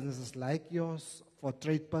other businesses like yours for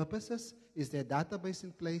trade purposes? Is there a database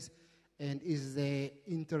in place? And is there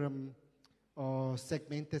interim or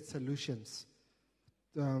segmented solutions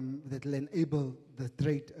that will enable the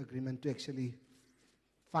trade agreement to actually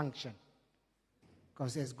function?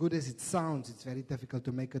 Because as good as it sounds, it's very difficult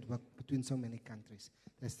to make it work between so many countries.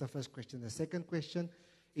 That's the first question. The second question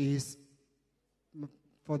is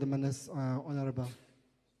for the Minister, Honorable.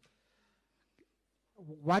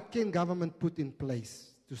 What can government put in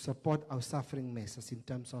place to support our suffering masses in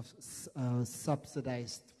terms of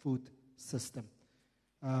subsidized food system.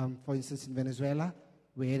 For instance, in Venezuela,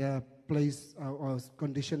 we had a place or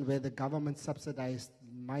condition where the government subsidized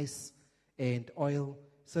mice and oil,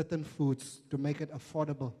 certain foods, to make it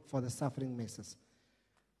affordable for the suffering masses.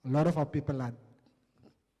 A lot of our people are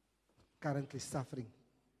currently suffering,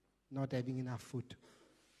 not having enough food.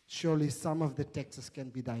 Surely some of the taxes can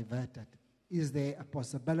be diverted. Is there a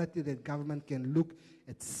possibility that government can look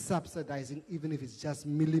at subsidizing, even if it's just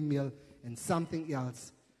milli meal and something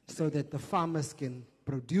else, so that the farmers can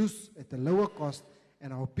produce at a lower cost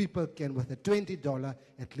and our people can, with a $20,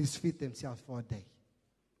 at least feed themselves for a day?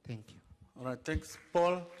 Thank you. All right, thanks.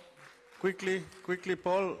 Paul, quickly,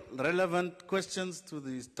 Paul, relevant questions to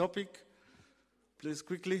this topic. Please,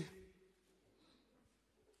 quickly.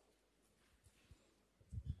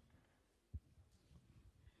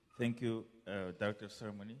 Thank you, Director of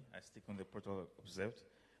Ceremony. I stick on the protocol observed.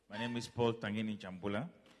 My name is Paul Tangeni Jambula.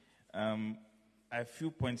 I have a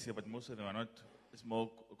few points here, but most of them are not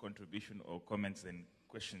small contribution or comments and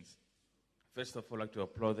questions. First of all, I'd like to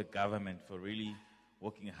applaud the government for really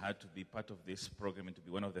working hard to be part of this program and to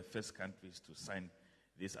be one of the first countries to sign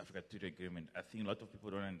this Africa Treaty Agreement. I think a lot of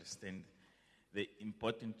people don't understand the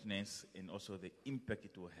importance and also the impact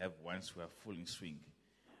it will have once we are full in swing.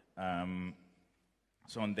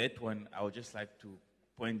 So on that one, I would just like to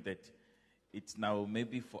point that it's now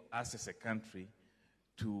maybe for us as a country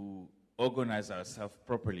to organize ourselves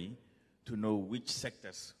properly to know which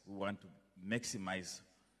sectors we want to maximize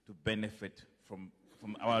to benefit from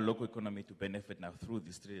our local economy to benefit now through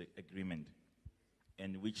this trade agreement,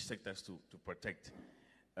 and which sectors to protect.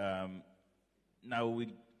 Now,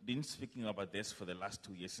 we've been speaking about this for the last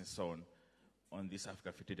 2 years and so on this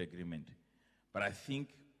Africa Free Trade Agreement. But I think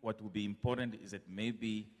what will be important is that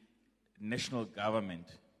maybe national government,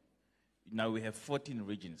 now we have 14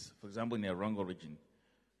 regions, for example, in the Erongo region,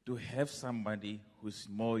 to have somebody who's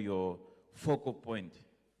more your focal point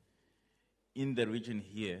in the region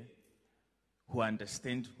here, who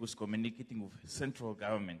understands, who's communicating with central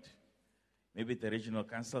government, maybe the regional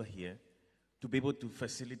council here, to be able to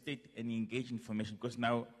facilitate and engage information. Because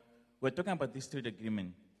now we're talking about this trade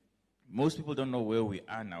agreement. Most people don't know where we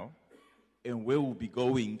are now and where we'll be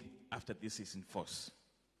going after this is in force.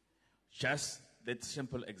 Just that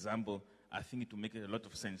simple example, I think it will make a lot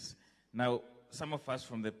of sense. Now, some of us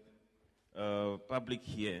from the public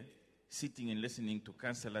here, sitting and listening to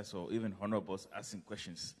councillors or even honorables asking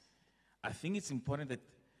questions, I think it's important that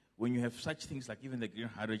when you have such things like even the green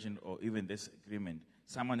hydrogen or even this agreement,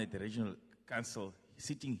 someone at the regional council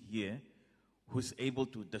sitting here who's able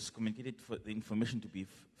to just communicate it for the information to be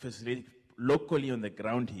facilitated locally on the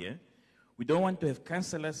ground here. We don't want to have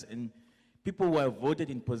councillors and people who are voted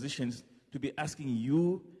in positions to be asking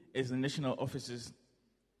you as the national officers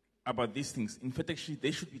about these things. In fact, actually, they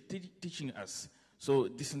should be teaching us. So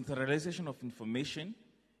decentralization of information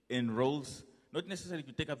and roles, not necessarily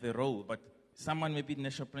to take up the role, but someone maybe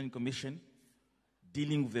National Planning Commission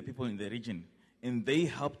dealing with the people in the region. And they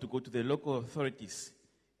help to go to the local authorities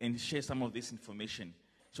and share some of this information.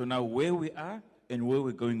 So now where we are and where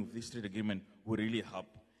we're going with this trade agreement will really help.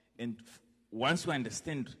 And once we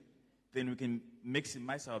understand, then we can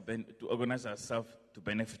maximize our to organize ourselves to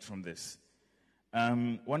benefit from this.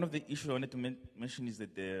 One of the issues I wanted to mention is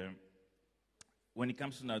that when it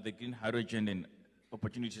comes to now the green hydrogen and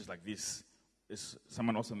opportunities like this,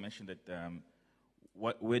 someone also mentioned that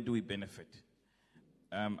where do we benefit?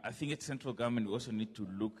 I think at central government we also need to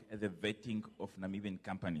look at the vetting of Namibian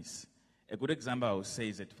companies. A good example I would say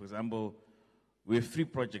is that, for example, we have 3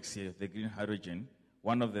 projects here, the green hydrogen.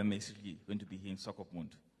 One of them is actually going to be here in Swakopmund.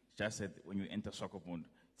 Just said when you enter Swakopmund,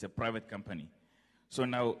 it's a private company. So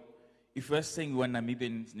now, if we're saying we want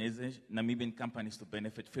Namibian companies to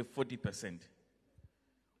benefit for 40%,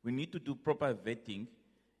 we need to do proper vetting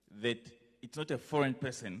that it's not a foreign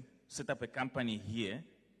person set up a company here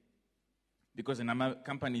because another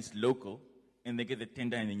company is local and they get the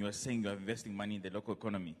tender and then you are saying you are investing money in the local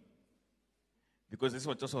economy. Because this is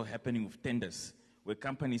what's also happening with tenders, where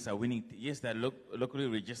companies are winning. Yes, they're locally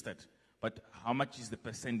registered, but how much is the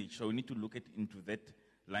percentage? So we need to look into that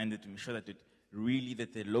line to make sure that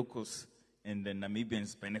that the locals and the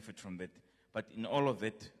Namibians benefit from that. But in all of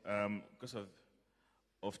that, because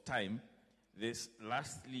of time, this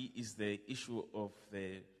lastly is the issue of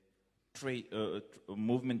the trade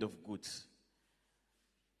movement of goods.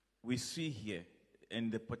 We see here,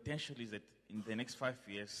 and the potential is that in the next 5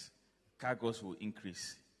 years, cargoes will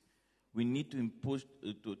increase. We need to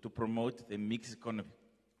to promote the mixed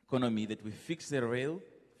economy that we fix the rail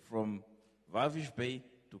from Walvis Bay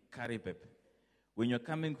to Karibeb. When you're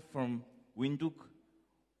coming from Windhoek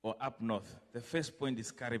or up north. The first point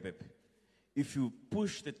is Karibeb. If you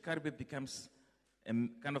push that, Karibeb becomes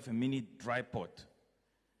kind of a mini dry port.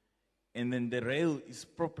 And then the rail is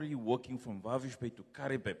properly working from Walvis Bay to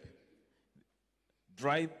Karibeb.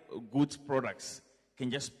 Dry goods products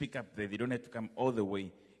can just pick up there. They don't have to come all the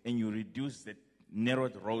way. And you reduce the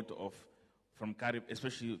narrowed road from Karibeb,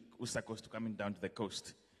 especially Usa Coast, to coming down to the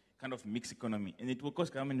coast. Kind of mixed economy. And it will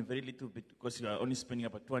cost government very little bit because you are only spending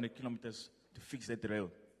about 200 kilometers to fix that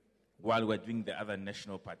rail while we're doing the other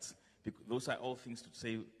national parts. Because those are all things to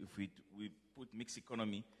say, if we put mixed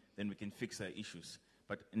economy, then we can fix our issues.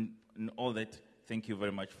 But in all that, thank you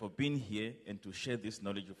very much for being here and to share this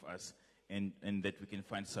knowledge of us and that we can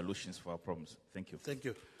find solutions for our problems. Thank you. Thank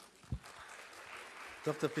you.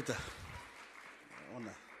 Dr. Peter.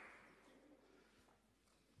 Honor.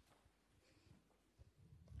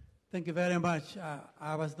 Thank you very much.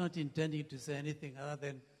 I was not intending to say anything other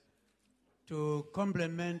than to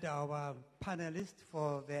compliment our panelists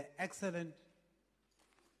for their excellent,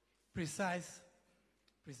 precise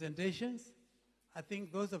presentations. I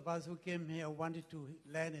think those of us who came here wanted to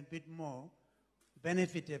learn a bit more,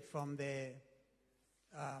 benefited from the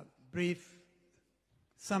brief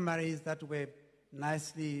summaries that were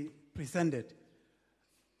nicely presented.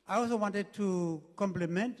 I also wanted to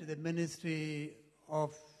compliment the Ministry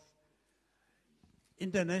of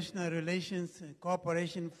International Relations and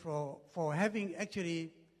Cooperation for having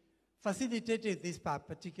actually facilitated this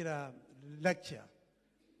particular lecture.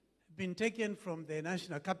 Been taken from the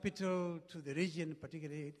national capital to the region,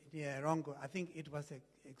 particularly near Erongo. I think it was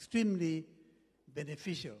extremely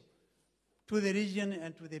beneficial to the region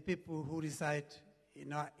and to the people who reside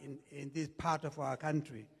in this part of our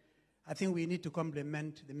country. I think we need to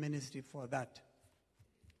compliment the ministry for that.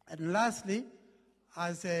 And lastly,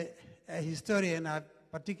 as a historian, I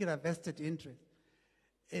have particular vested interest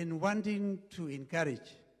in wanting to encourage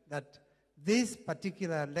that this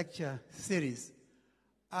particular lecture series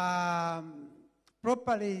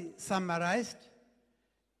properly summarized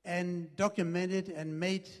and documented and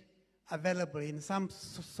made available in some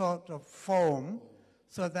sort of form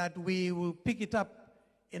so that we will pick it up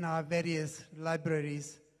in our various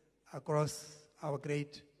libraries across our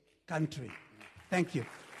great country. Thank you.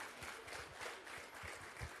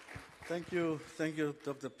 Thank you,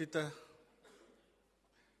 Dr. Peter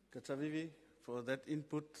Kachavivi, for that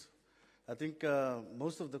input. I think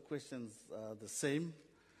most of the questions are the same,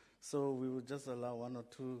 so we will just allow one or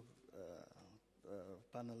two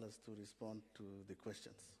panelists to respond to the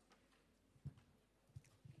questions.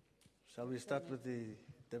 Shall we start with the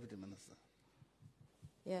Deputy Minister?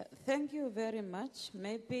 Yeah, thank you very much.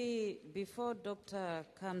 Maybe before Doctor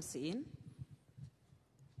comes in,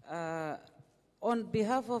 on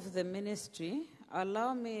behalf of the ministry,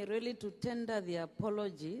 allow me really to tender the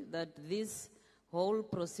apology that this whole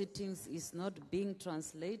proceedings is not being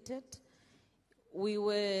translated. We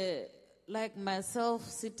were, like myself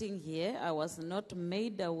sitting here, I was not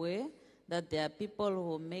made aware that there are people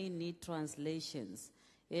who may need translations.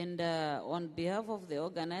 And on behalf of the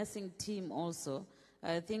organizing team also,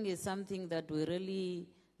 I think it's something that really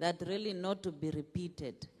not to be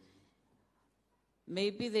repeated.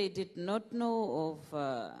 Maybe they did not know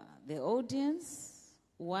of the audience.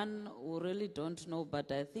 One who really don't know,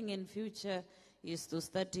 but I think in future is to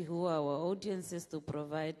study who our audience is to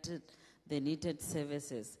provide the needed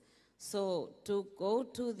services. So to go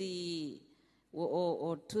to the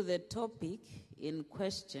to the topic in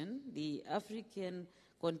question, the African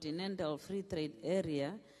Continental Free Trade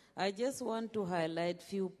Area, I just want to highlight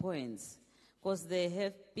few points because there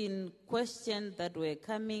have been questions that were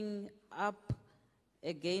coming up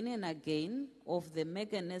again and again of the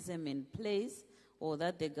mechanism in place or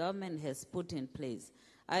that the government has put in place.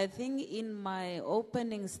 I think in my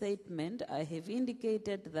opening statement, I have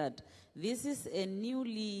indicated that this is a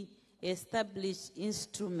newly established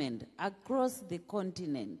instrument across the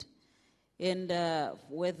continent. And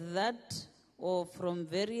with that, or from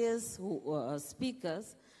various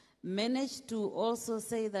speakers, managed to also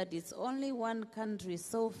say that it's only one country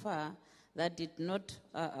so far that did not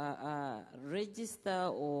register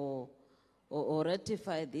or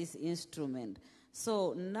ratify this instrument.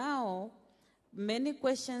 So now, many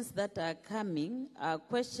questions that are coming are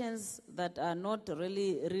questions that are not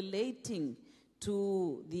really relating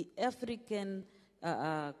to the African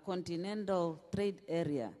continental trade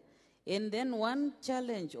area. And then one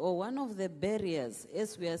challenge or one of the barriers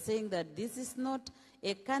is we are saying that this is not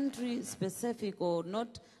a country specific or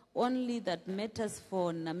not only that matters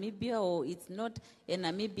for Namibia, or it's not a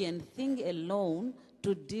Namibian thing alone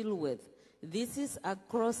to deal with. This is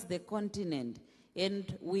across the continent.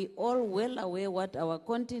 And we all well aware what our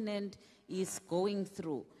continent is going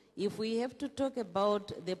through. If we have to talk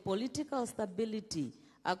about the political stability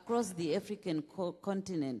across the African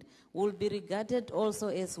continent, will be regarded also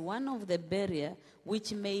as one of the barriers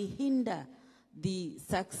which may hinder the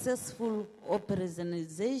successful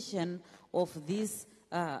operationalization of this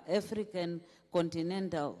African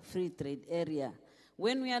continental free trade area.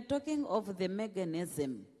 When we are talking of the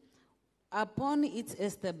mechanism, upon its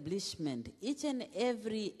establishment, each and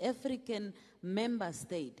every African member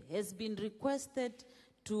state has been requested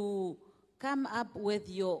to come up with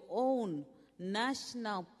your own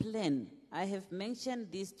national plan. I have mentioned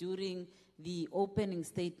this during the opening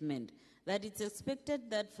statement, that it's expected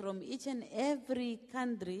that from each and every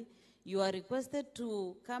country, you are requested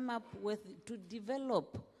to come up with, to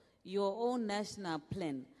develop your own national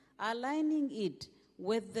plan, aligning it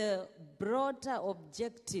with the broader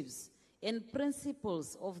objectives and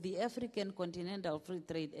principles of the African continental free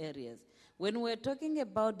trade areas. When we're talking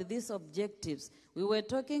about these objectives, we were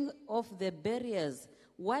talking of the barriers.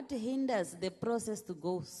 What hinders the process to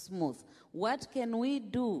go smooth? What can we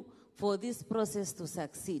do for this process to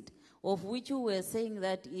succeed? Of which we were saying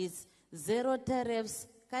that is zero tariffs,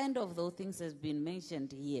 kind of those things has been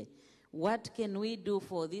mentioned here. What can we do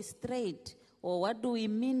for this trade? Or what do we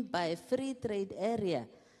mean by free trade area?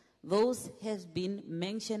 Those have been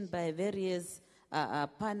mentioned by various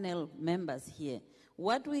panel members here.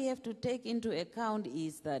 What we have to take into account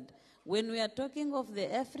is that when we are talking of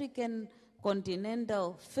the African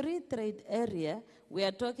continental free trade area, we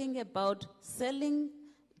are talking about selling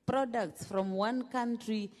products from one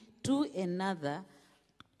country to another,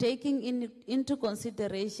 taking into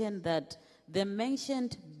consideration that the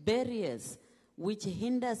mentioned barriers which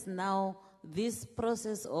hinders now this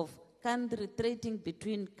process of country trading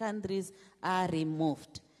between countries are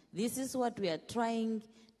removed. This is what we are trying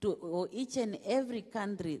to, or each and every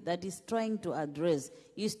country that is trying to address,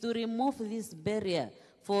 is to remove this barrier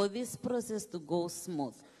for this process to go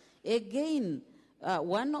smooth. Again,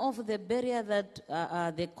 one of the barriers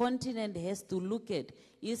that the continent has to look at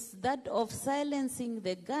is that of silencing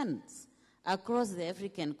the guns across the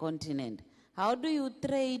African continent. How do you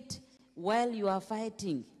trade while you are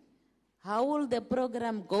fighting? How will the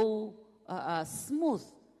program go smooth?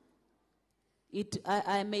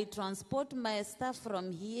 I may transport my stuff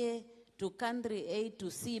from here to country A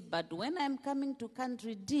to C, but when I'm coming to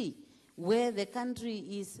country D, where the country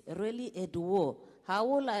is really at war, how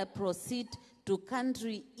will I proceed to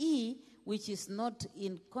country E, which is not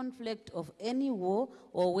in conflict of any war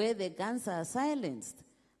or where the guns are silenced?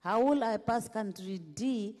 How will I pass country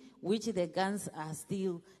D, which the guns are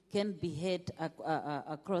still can be heard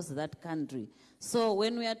across that country? So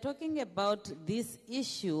when we are talking about this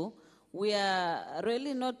issue, we are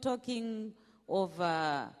really not talking of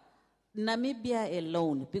Namibia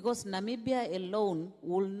alone, because Namibia alone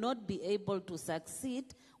will not be able to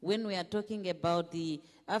succeed when we are talking about the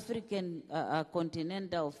African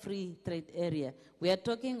continental free trade area. We are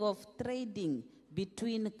talking of trading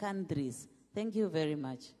between countries. Thank you very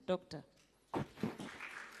much. Doctor.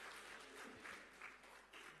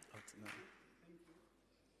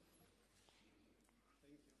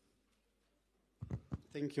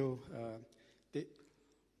 Thank you.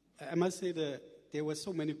 I must say that there were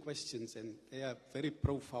so many questions, and they are very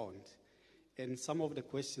profound. And some of the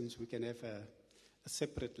questions, we can have a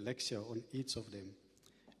separate lecture on each of them.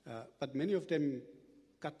 But many of them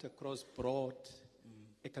cut across broad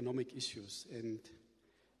economic issues. And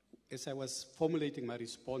as I was formulating my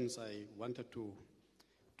response, I wanted to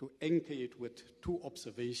anchor it with two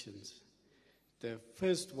observations. The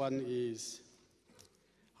first one is,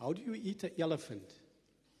 how do you eat an elephant?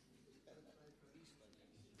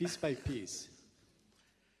 Piece by piece.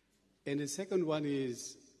 And the second one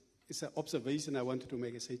is an observation I wanted to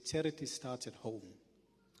make. I say charity starts at home.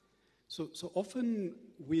 So often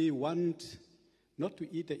we want not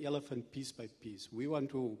to eat the elephant piece by piece. We want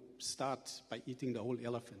to start by eating the whole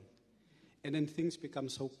elephant. And then things become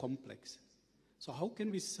so complex. So how can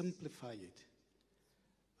we simplify it?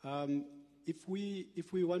 If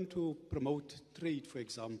we want to promote trade, for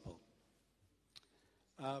example,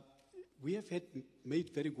 we have made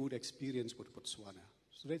very good experience with Botswana.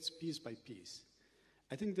 So that's piece by piece.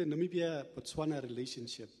 I think the Namibia-Botswana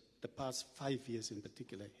relationship, the past 5 years in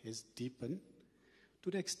particular, has deepened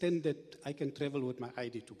to the extent that I can travel with my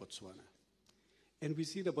ID to Botswana. And we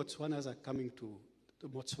see the Botswanas are coming to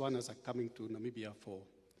Namibia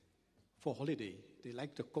for holiday. They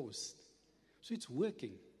like the coast. So it's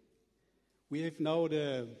working. We have now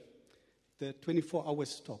the 24-hour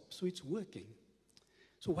stop. So it's working.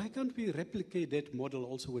 So why can't we replicate that model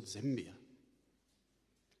also with Zambia?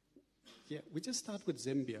 Yeah, we just start with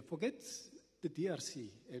Zambia. Forget the DRC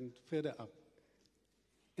and further up.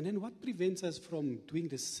 And then what prevents us from doing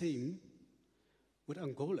the same with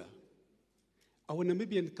Angola? Our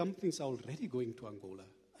Namibian companies are already going to Angola.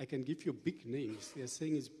 I can give you big names. They are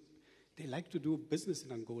saying they like to do business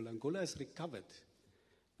in Angola. Angola has recovered.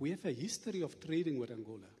 We have a history of trading with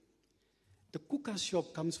Angola. The Kuka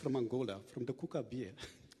shop comes from Angola, from the Kuka beer.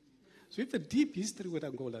 So we have a deep history with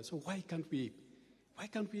Angola. So why can't we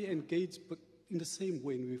engage in the same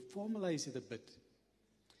way and we formalize it a bit?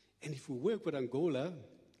 And if we work with Angola,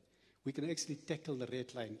 we can actually tackle the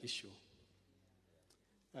red line issue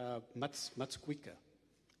much quicker.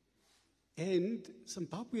 And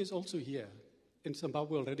Zimbabwe is also here, and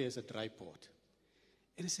Zimbabwe already has a dry port.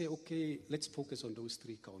 And I say, okay, let's focus on those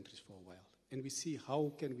three countries for a while, and we see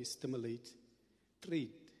how can we stimulate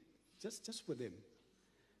trade, just for them.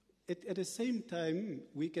 At the same time,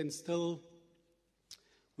 we can still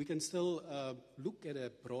look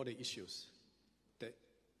at broader issues, the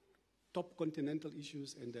top continental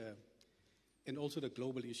issues and also the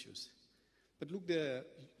global issues. But look, the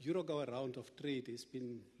Erongo round of trade has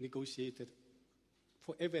been negotiated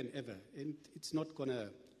forever and ever, and it's not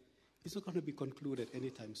gonna be concluded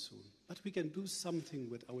anytime soon. But we can do something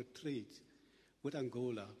with our trade, with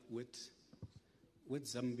Angola, with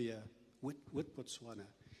Zambia, with Botswana.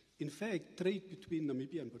 In fact, trade between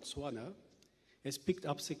Namibia and Botswana has picked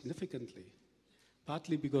up significantly,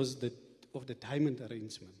 partly because of the diamond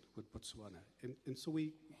arrangement with Botswana. And so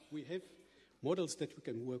we have models that we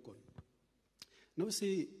can work on. Now,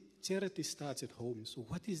 say, charity starts at home. So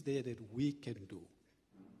what is there that we can do?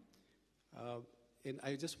 And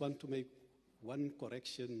I just want to make one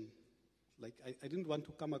correction. Like, I didn't want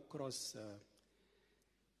to come across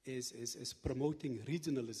as promoting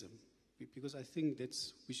regionalism, because I think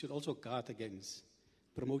we should also guard against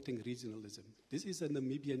promoting regionalism. This is a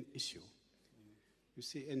Namibian issue, you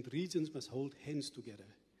see, and regions must hold hands together.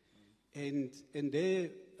 And there,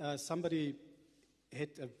 somebody had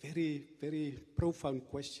a very, very profound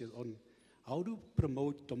question on how to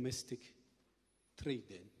promote domestic trade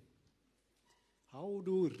then. How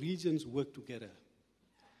do regions work together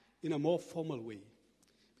in a more formal way?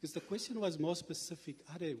 Because the question was more specific.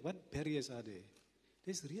 What barriers are there?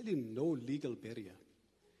 There's really no legal barrier.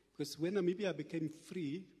 Because when Namibia became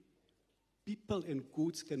free, people and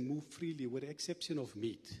goods can move freely with the exception of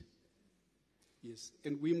meat. Yes,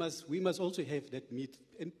 and we must also have that meat.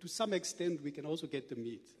 And to some extent, we can also get the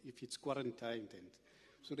meat if it's quarantined. And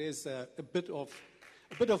so there's a bit of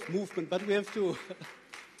movement, but we have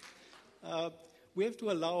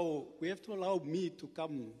to allow meat to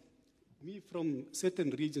come, meat from certain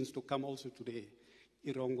regions to come also to the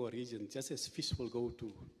Erongo region, just as fish will go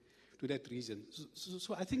to that region.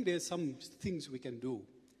 So I think there's some things we can do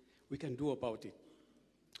about it.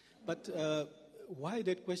 But why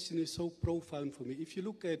that question is so profound for me, if you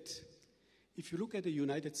look at the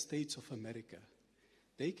United States of America,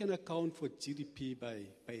 they can account for GDP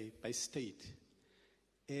by state.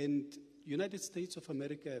 And United States of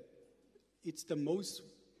America, it's the most,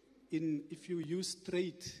 if you use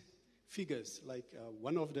trade figures, like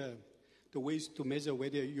one of the ways to measure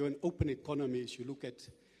whether you're an open economy is you look at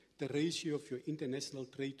the ratio of your international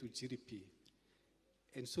trade to GDP.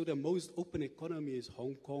 And so the most open economy is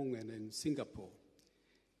Hong Kong and then Singapore.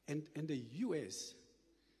 And the US,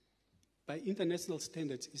 by international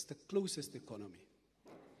standards, is the closest economy.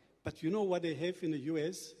 But you know what they have in the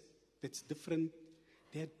US that's different?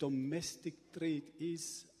 Their domestic trade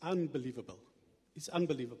is unbelievable. It's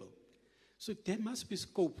unbelievable. So there must be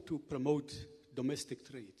scope to promote domestic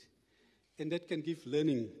trade. And that can give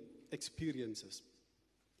learning experiences.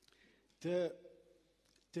 There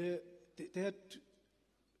are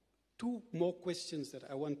two more questions that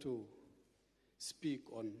I want to speak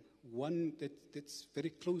on. One that's very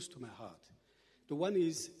close to my heart. The one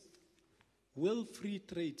is, will free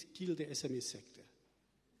trade kill the SME sector?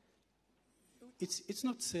 It's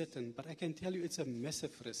not certain, but I can tell you it's a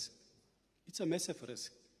massive risk. It's a massive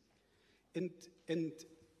risk. And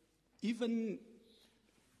even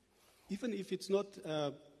if it's not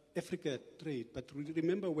Africa trade, but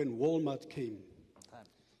remember when Walmart came,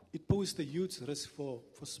 it posed a huge risk for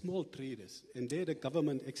small traders. And there the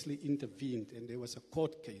government actually intervened, and there was a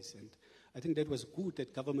court case. And I think that was good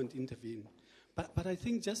that government intervened. But I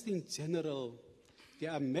think just in general,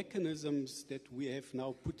 there are mechanisms that we have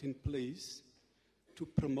now put in place to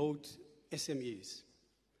promote SMEs.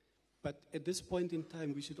 But at this point in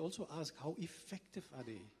time, we should also ask how effective are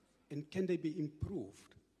they, and can they be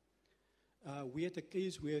improved? We had a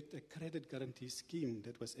case where a credit guarantee scheme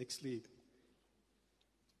that was actually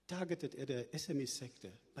targeted at the SME sector,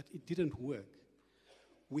 but it didn't work.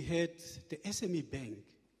 We had the SME bank,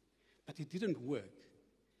 but it didn't work.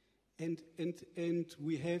 And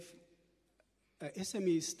we have a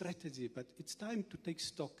SME strategy, but it's time to take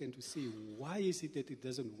stock and to see why is it that it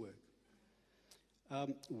doesn't work.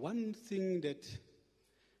 One thing that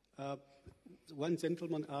one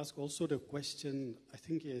gentleman asked also the question, I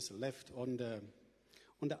think he has left, on the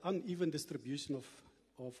uneven distribution of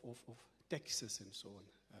taxes and so on.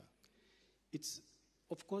 It's,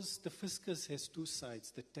 of course, the fiscus has two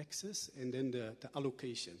sides, the taxes and then the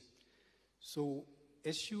allocation. So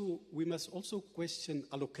we must also question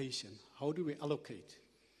allocation. How do we allocate?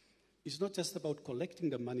 It's not just about collecting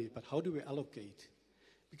the money, but how do we allocate?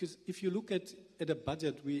 Because if you look at a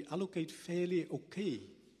budget, we allocate fairly okay.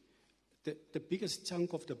 The biggest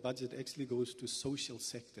chunk of the budget actually goes to social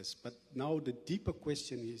sectors. But now the deeper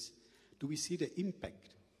question is, do we see the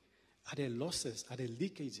impact? Are there losses? Are there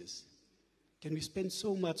leakages? Can we spend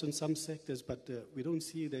so much on some sectors, but we don't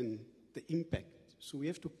see then the impact? So we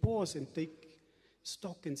have to pause and take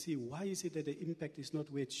stock and see why is it that the impact is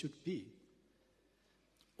not where it should be.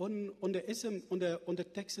 On the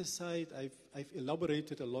taxes side, I've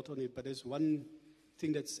elaborated a lot on it, but there's one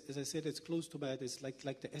thing that's, as I said, it's close to my heart. It's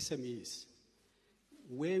like the SMEs,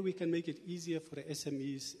 where we can make it easier for the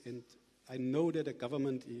SMEs, and I know that the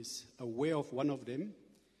government is aware of one of them,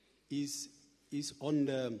 is on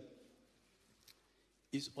the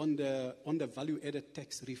value-added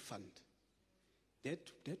tax refund.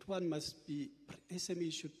 That one must be,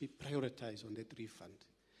 SMEs should be prioritized on that refund.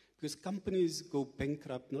 Because companies go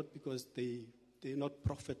bankrupt not because they're not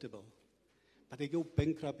profitable, but they go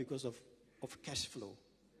bankrupt because of cash flow.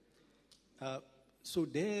 So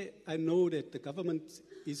there, I know that the government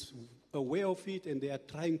is aware of it and they are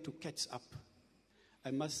trying to catch up.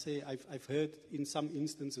 I must say, I've heard in some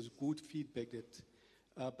instances good feedback that,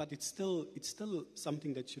 but it's still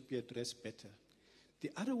something that should be addressed better.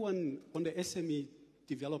 The other one on the SME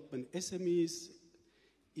development, SMEs,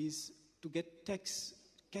 is to get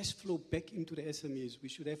cash flow back into the SMEs. We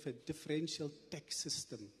should have a differential tax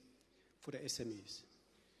system for the SMEs.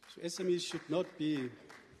 So SMEs should not be,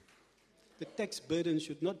 the tax burden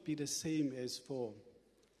should not be the same as for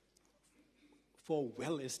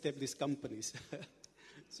well-established companies.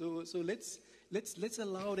 So let's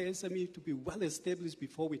allow the SME to be well-established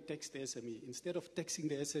before we tax the SME, instead of taxing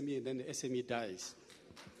the SME and then the SME dies.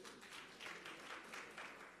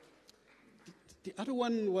 The other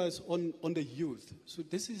one was on the youth. So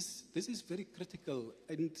this is very critical,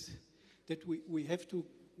 and that we have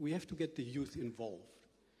to get the youth involved.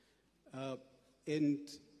 And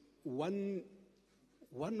one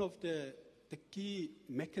of the key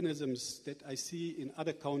mechanisms that I see in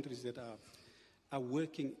other countries that are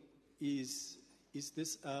working is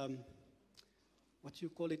this, what you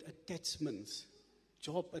call it, attachments,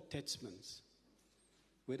 job attachments,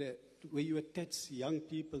 where you attach young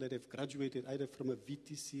people that have graduated either from a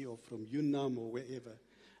VTC or from UNAM or wherever.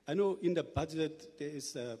 I know in the budget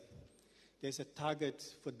there's a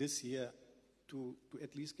target for this year to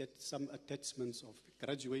at least get some attachments of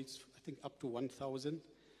graduates, I think up to 1,000,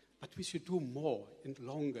 but we should do more and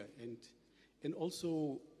longer, and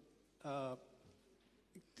also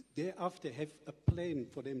thereafter have a plan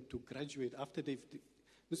for them to graduate after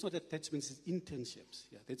it's not attachments, it's internships.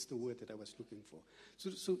 Yeah, that's the word that I was looking for.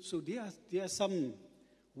 So there are some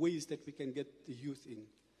ways that we can get the youth in.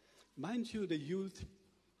 Mind you, the youth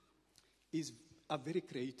are very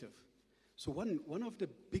creative. So one of the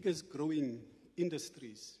biggest growing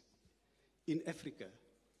industries in Africa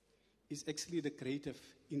is actually the creative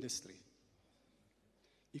industry.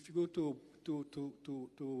 If you go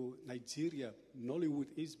to Nigeria, Nollywood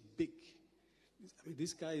is big. I mean,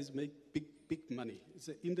 these guys make big money. It's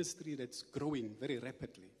an industry that's growing very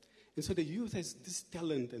rapidly. And so the youth has this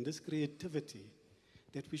talent and this creativity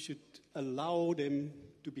that we should allow them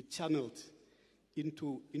to be channeled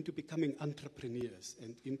into becoming entrepreneurs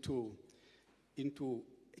and into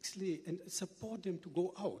actually, and support them to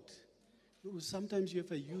go out. You know, sometimes you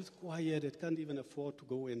have a youth choir that can't even afford to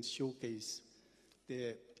go and showcase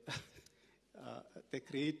their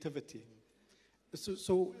creativity.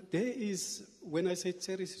 So there is, when I say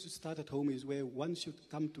charities to start at home, is where one should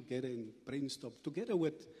come together and brainstorm, together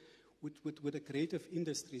with the creative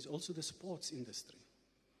industries, also the sports industry.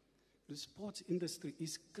 The sports industry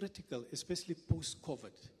is critical, especially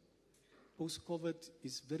post-COVID. Post-COVID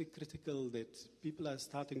is very critical that people are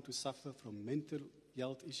starting to suffer from mental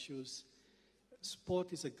health issues.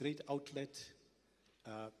 Sport is a great outlet.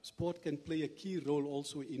 Sport can play a key role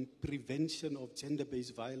also in prevention of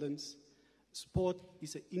gender-based violence. Sport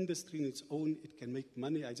is an industry in its own. It can make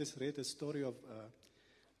money. I just read a story of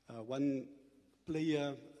one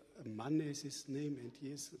player, Mane is his name, and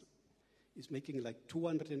is making like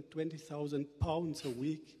 220,000 pounds a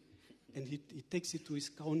week, and he takes it to his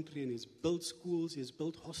country, and he's built schools, he's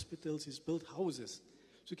built hospitals, he's built houses.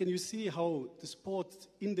 So can you see how the sports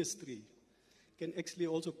industry can actually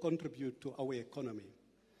also contribute to our economy?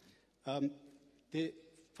 The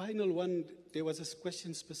final one, there was a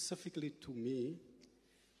question specifically to me,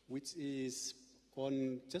 which is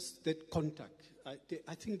on just that contact.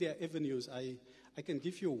 I think there are avenues. I can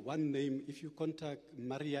give you one name. If you contact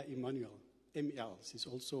Maria Emanuel, ML, she's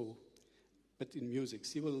also, but in music,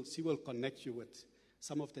 she will connect you with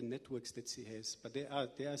some of the networks that she has. But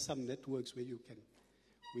there are some networks where you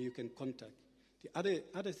can contact. The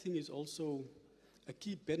other thing is also a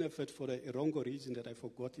key benefit for the Erongo region that I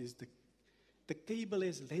forgot is the cable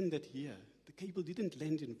has landed here. The cable didn't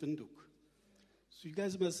land in Windhoek. So you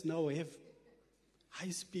guys must now have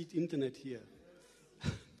high-speed internet here.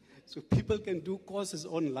 So people can do courses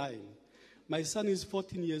online. My son is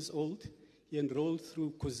 14 years old. He enrolled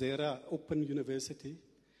through Coursera Open University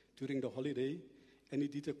during the holiday, and he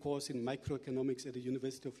did a course in microeconomics at the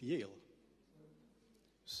University of Yale.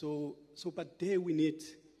 But there we need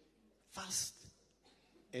fast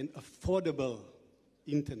and affordable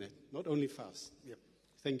internet, not only fast. Yep.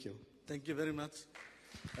 Thank you. Thank you very much.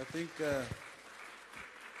 I think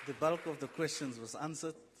the bulk of the questions was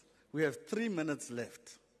answered. We have 3 minutes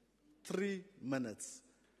left. 3 minutes.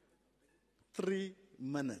 3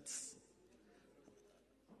 minutes.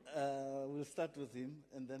 We'll start with him,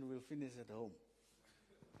 and then we'll finish at home.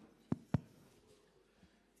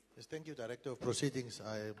 Yes, thank you, Director of Proceedings.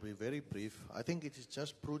 I'll be very brief. I think it is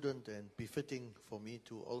just prudent and befitting for me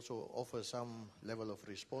to also offer some level of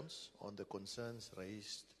response on the concerns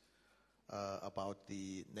raised about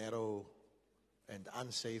the narrow and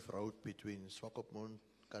unsafe road between Swakopmund,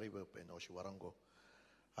 Currieburg, and Oshiwarongo.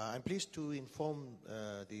 I'm pleased to inform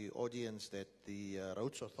the audience that the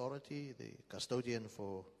Roads Authority, the custodian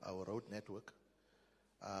for our road network,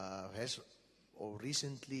 has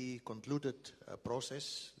recently concluded a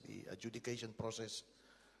process, the adjudication process,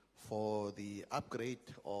 for the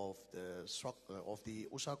upgrade of the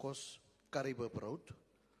Usakos Currieburg Road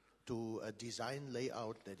to a design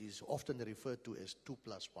layout that is often referred to as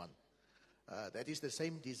 2+1. That is the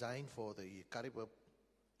same design for the Currieburg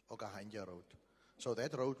Okahanja Road. So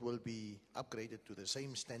that road will be upgraded to the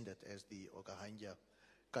same standard as the Okahanja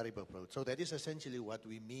Currieburg Road. So that is essentially what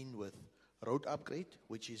we mean with road upgrade,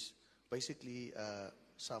 which is basically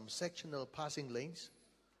some sectional passing lanes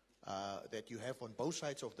that you have on both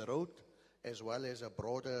sides of the road, as well as a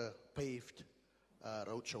broader paved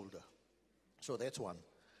road shoulder. So that's one.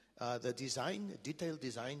 The design, detailed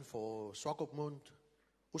design for Swakopmund,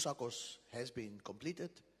 Usakos has been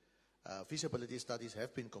completed. Feasibility studies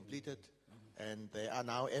have been completed, and there are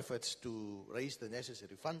now efforts to raise the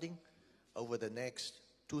necessary funding over the next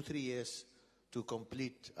 2-3 years to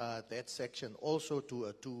complete that section also to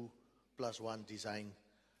a 2+1 design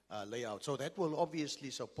layout. So that will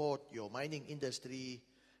obviously support your mining industry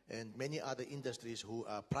and many other industries who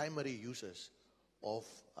are primary users of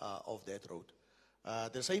that road.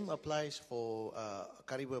 The same applies for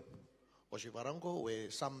Currieburg Oshiwarongo, where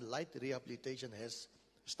some light rehabilitation has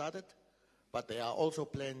started, but there are also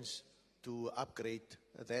plans to upgrade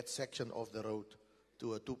that section of the road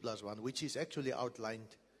to a 2+1, which is actually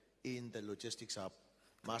outlined in the logistics hub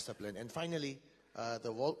master plan. And finally,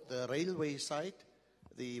 the railway side,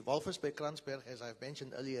 the Walvisbay-Kransberg, as I've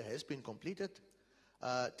mentioned earlier, has been completed.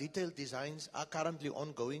 Detailed designs are currently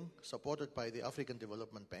ongoing, supported by the African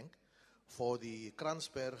Development Bank, for the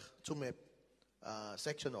Kransberg-Tsumeb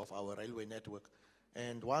section of our railway network.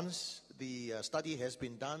 And once the study has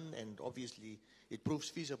been done and obviously it proves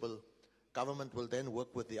feasible, government will then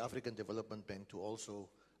work with the African Development Bank to also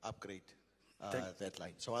upgrade that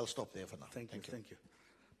line. So I'll stop there for now. Thank you.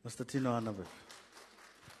 Mr. Tino Anabe.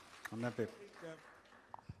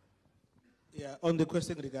 Yeah, on the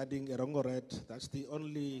question regarding Erongo Red, that's the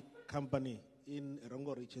only company in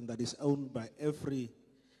Erongo region that is owned by every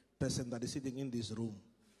person that is sitting in this room.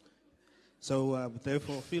 So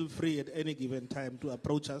therefore, feel free at any given time to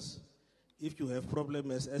approach us. If you have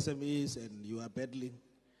problems as SMEs and you are battling,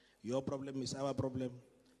 your problem is our problem,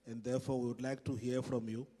 and therefore we would like to hear from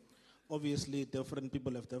you. Obviously, different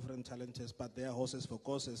people have different challenges, but they are horses for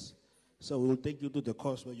courses. So we will take you to the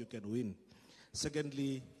course where you can win.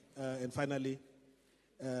 Secondly, and finally,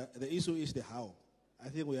 the issue is the how. I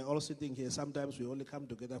think we are all sitting here. Sometimes we only come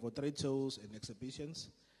together for trade shows and exhibitions.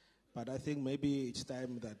 But I think maybe it's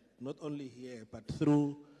time that not only here, but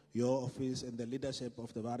through your office and the leadership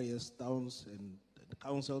of the various towns and the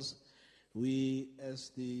councils, we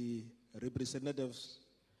as the representatives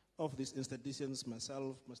of these institutions,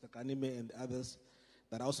 myself, Mr. Kanime and others,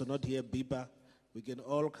 that are also not here, BIPA, we can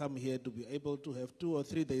all come here to be able to have 2 or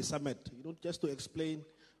 3 day summit, just to explain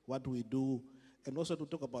what we do and also to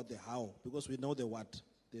talk about the how, because we know the what.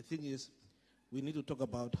 The thing is, we need to talk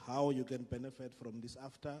about how you can benefit from this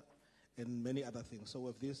AfCFTA and many other things. So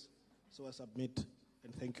with this, I submit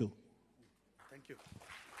and thank you. Thank you.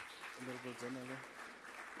 Honorable Zanele.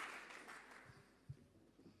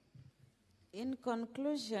 In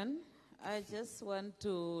conclusion, I just want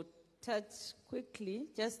to touch quickly,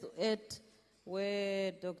 just to add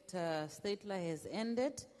where Dr. Statler has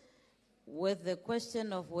ended, with the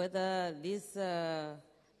question of whether this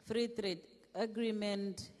free trade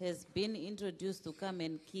agreement has been introduced to come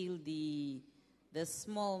and kill the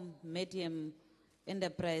small, medium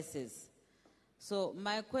enterprises. So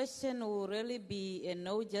my question will really be a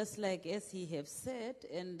no, just like as he have said,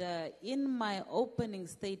 and in my opening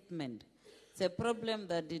statement, it's a problem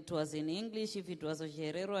that it was in English. If it was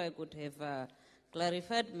Ojerero, I could have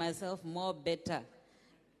clarified myself more better.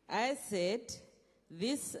 I said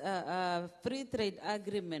this free trade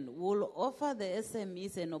agreement will offer the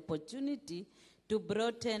SMEs an opportunity to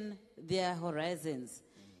broaden their horizons.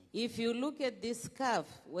 If you look at this scarf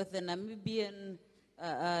with the Namibian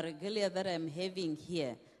regalia that I'm having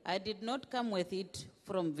here, I did not come with it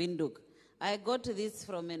from Windhoek. I got this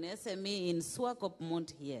from an SME in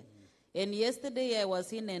Swakopmund here. And yesterday I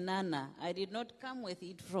was in Enana. I did not come with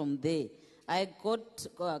it from there. I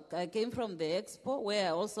came from the expo where I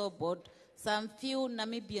also bought some few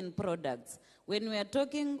Namibian products. When we are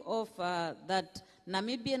talking of that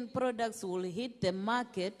Namibian products will hit the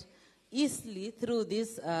market easily through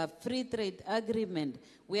this free trade agreement,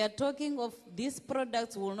 we are talking of these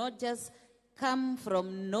products will not just come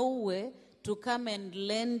from nowhere to come and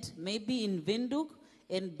land maybe in Windhoek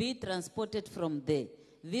and be transported from there.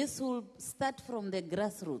 This will start from the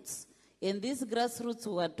grassroots. And these grassroots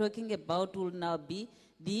we are talking about will now be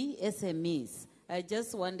the SMEs. I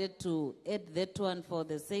just wanted to add that one for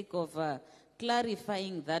the sake of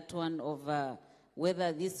clarifying that one of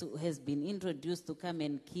whether this has been introduced to come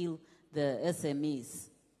and kill the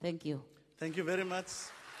SMEs. Thank you. Thank you very much.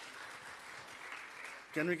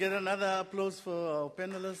 Can we get another applause for our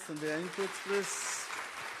panelists and their inputs, please?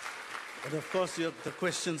 And of course, the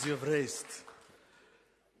questions you've raised.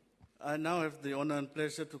 I now have the honor and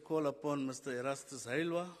pleasure to call upon Mr. Erastus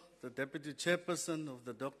Hailwa, the Deputy Chairperson of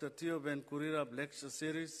the DR.THEO-BEN GURIRAB Lecture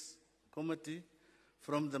Series Committee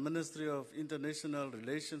from the Ministry of International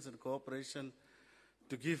Relations and Cooperation,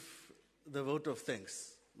 to give the vote of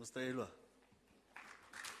thanks. Mr. Hailwa.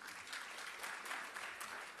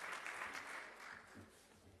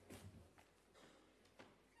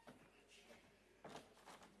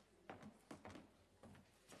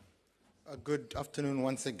 Good afternoon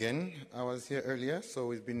once again. I was here earlier,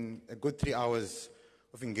 so it's been a good 3 hours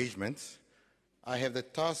of engagement. I have the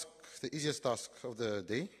easiest task of the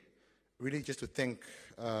day, really just to thank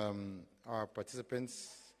our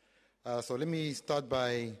participants. So let me start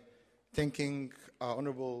by thanking our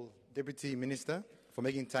Honorable Deputy Minister for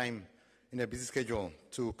making time in a busy schedule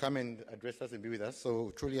to come and address us and be with us,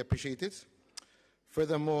 so truly appreciate it.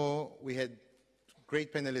 Furthermore, we had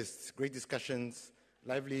great panelists, great discussions,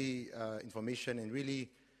 lively information, and really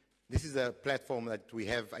this is a platform that we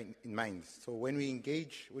have in mind. So when we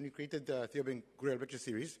created the DR.THEO-BEN GURIRAB Lecture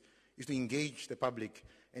Series, is to engage the public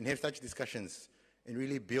and have such discussions and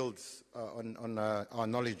really build on our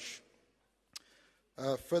knowledge.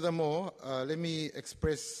 Furthermore, let me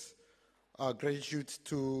express our gratitude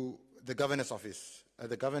to the Governor's Office,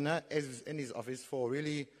 the Governor and his office for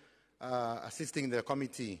really assisting the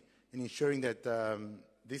committee in ensuring that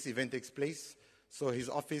this event takes place. So his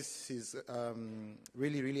office is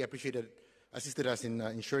really assisted us in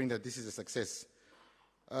ensuring that this is a success.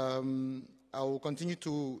 I will continue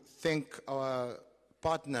to thank our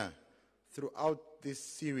partner throughout this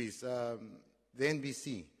series, the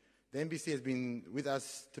NBC. The NBC has been with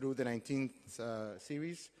us through the 19th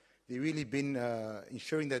series. They've really been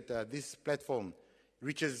ensuring that this platform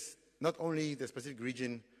reaches not only the specific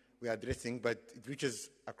region we are addressing, but it reaches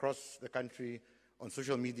across the country on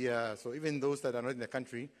social media, so even those that are not in the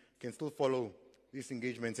country can still follow these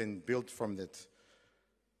engagements and build from that.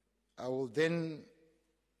 I will then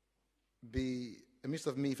be amiss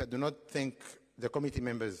of me if I do not thank the committee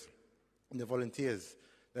members and the volunteers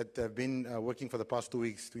that have been working for the past 2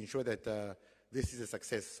 weeks to ensure that this is a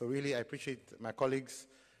success. So really, I appreciate my colleagues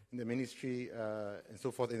in the ministry and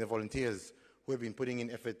so forth, and the volunteers who have been putting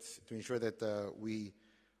in efforts to ensure that we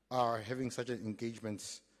are having such an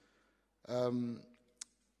engagement.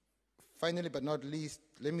 Finally, but not least,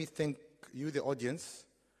 let me thank you, the audience,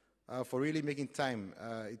 for really making time.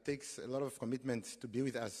 It takes a lot of commitment to be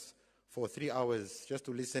with us for 3 hours just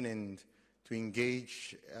to listen and to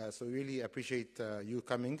engage. So really appreciate you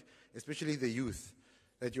coming, especially the youth,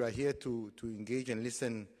 that you are here to engage and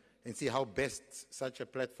listen and see how best such a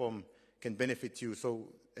platform can benefit you.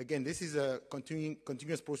 So again, this is a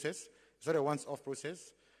continuous process. It's not a once-off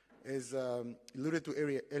process. As alluded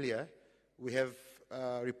to earlier, we have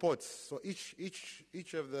reports. So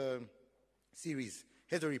each of the series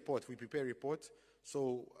has a report. We prepare a report.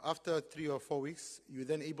 So after 3 or 4 weeks, you're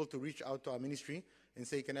then able to reach out to our ministry and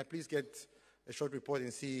say, can I please get a short report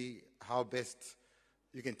and see how best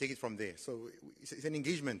you can take it from there. So it's an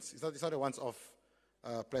engagement. It's not a once-off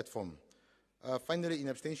platform. Finally, in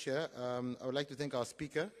absentia, I would like to thank our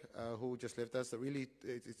speaker who just left us.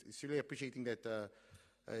 It's really appreciating that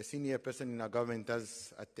a senior person in our government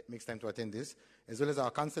makes time to attend this, as well as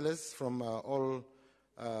our councillors from all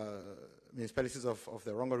municipalities of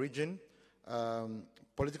the Erongo region,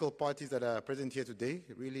 political parties that are present here today.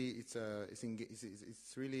 Really, it's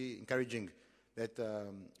really encouraging that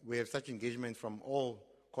we have such engagement from all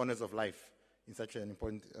corners of life in such an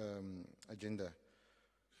important agenda.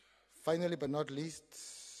 Finally, but not least,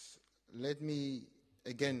 let me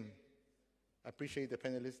again appreciate the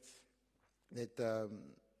panelists, that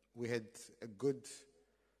we had a good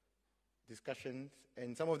discussion,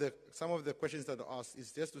 and some of the questions that are asked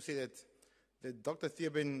is just to say that the Dr.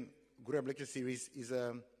 Theo-BEN GURIRAB lecture series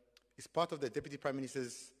is part of the Deputy Prime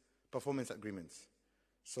Minister's performance agreements.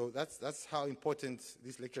 So that's how important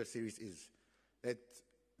this lecture series is, that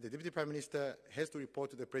the Deputy Prime Minister has to report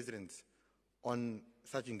to the President on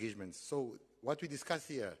such engagements. So what we discuss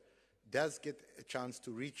here does get a chance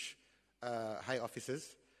to reach high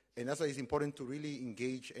officers, and that's why it's important to really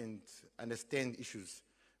engage and understand issues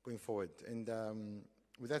going forward. And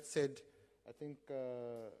with that said, I think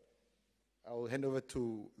I will hand over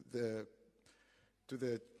to the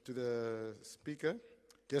speaker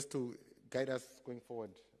just to guide us going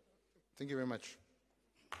forward. Thank you very much.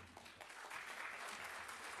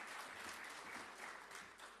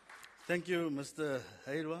 Thank you, Mr.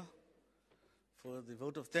 Hailwa, for the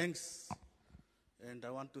vote of thanks. And I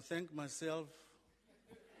want to thank myself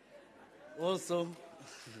also.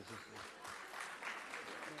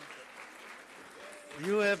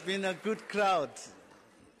 You have been a good crowd,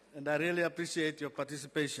 and I really appreciate your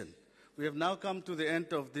participation. We have now come to the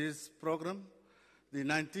end of this program, the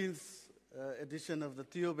 19th edition of the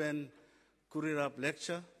Theo-BEN GURIRAB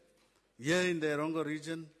lecture here in the Erongo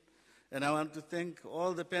region. And I want to thank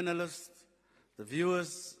all the panelists, the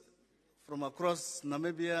viewers from across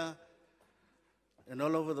Namibia and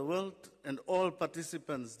all over the world, and all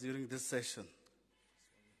participants during this session.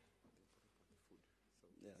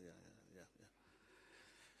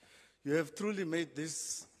 You have truly made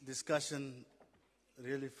this discussion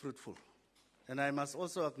really fruitful. And I must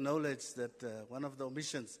also acknowledge that one of the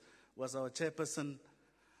omissions was our chairperson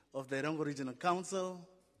of the Erongo Regional Council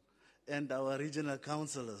and our regional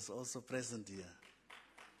councillors also present here.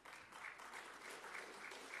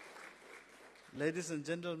 Ladies and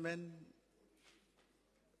gentlemen,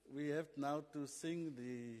 we have now to sing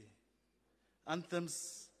the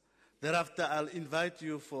anthems. Thereafter, I'll invite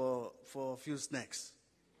you for a few snacks.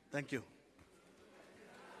 Thank you.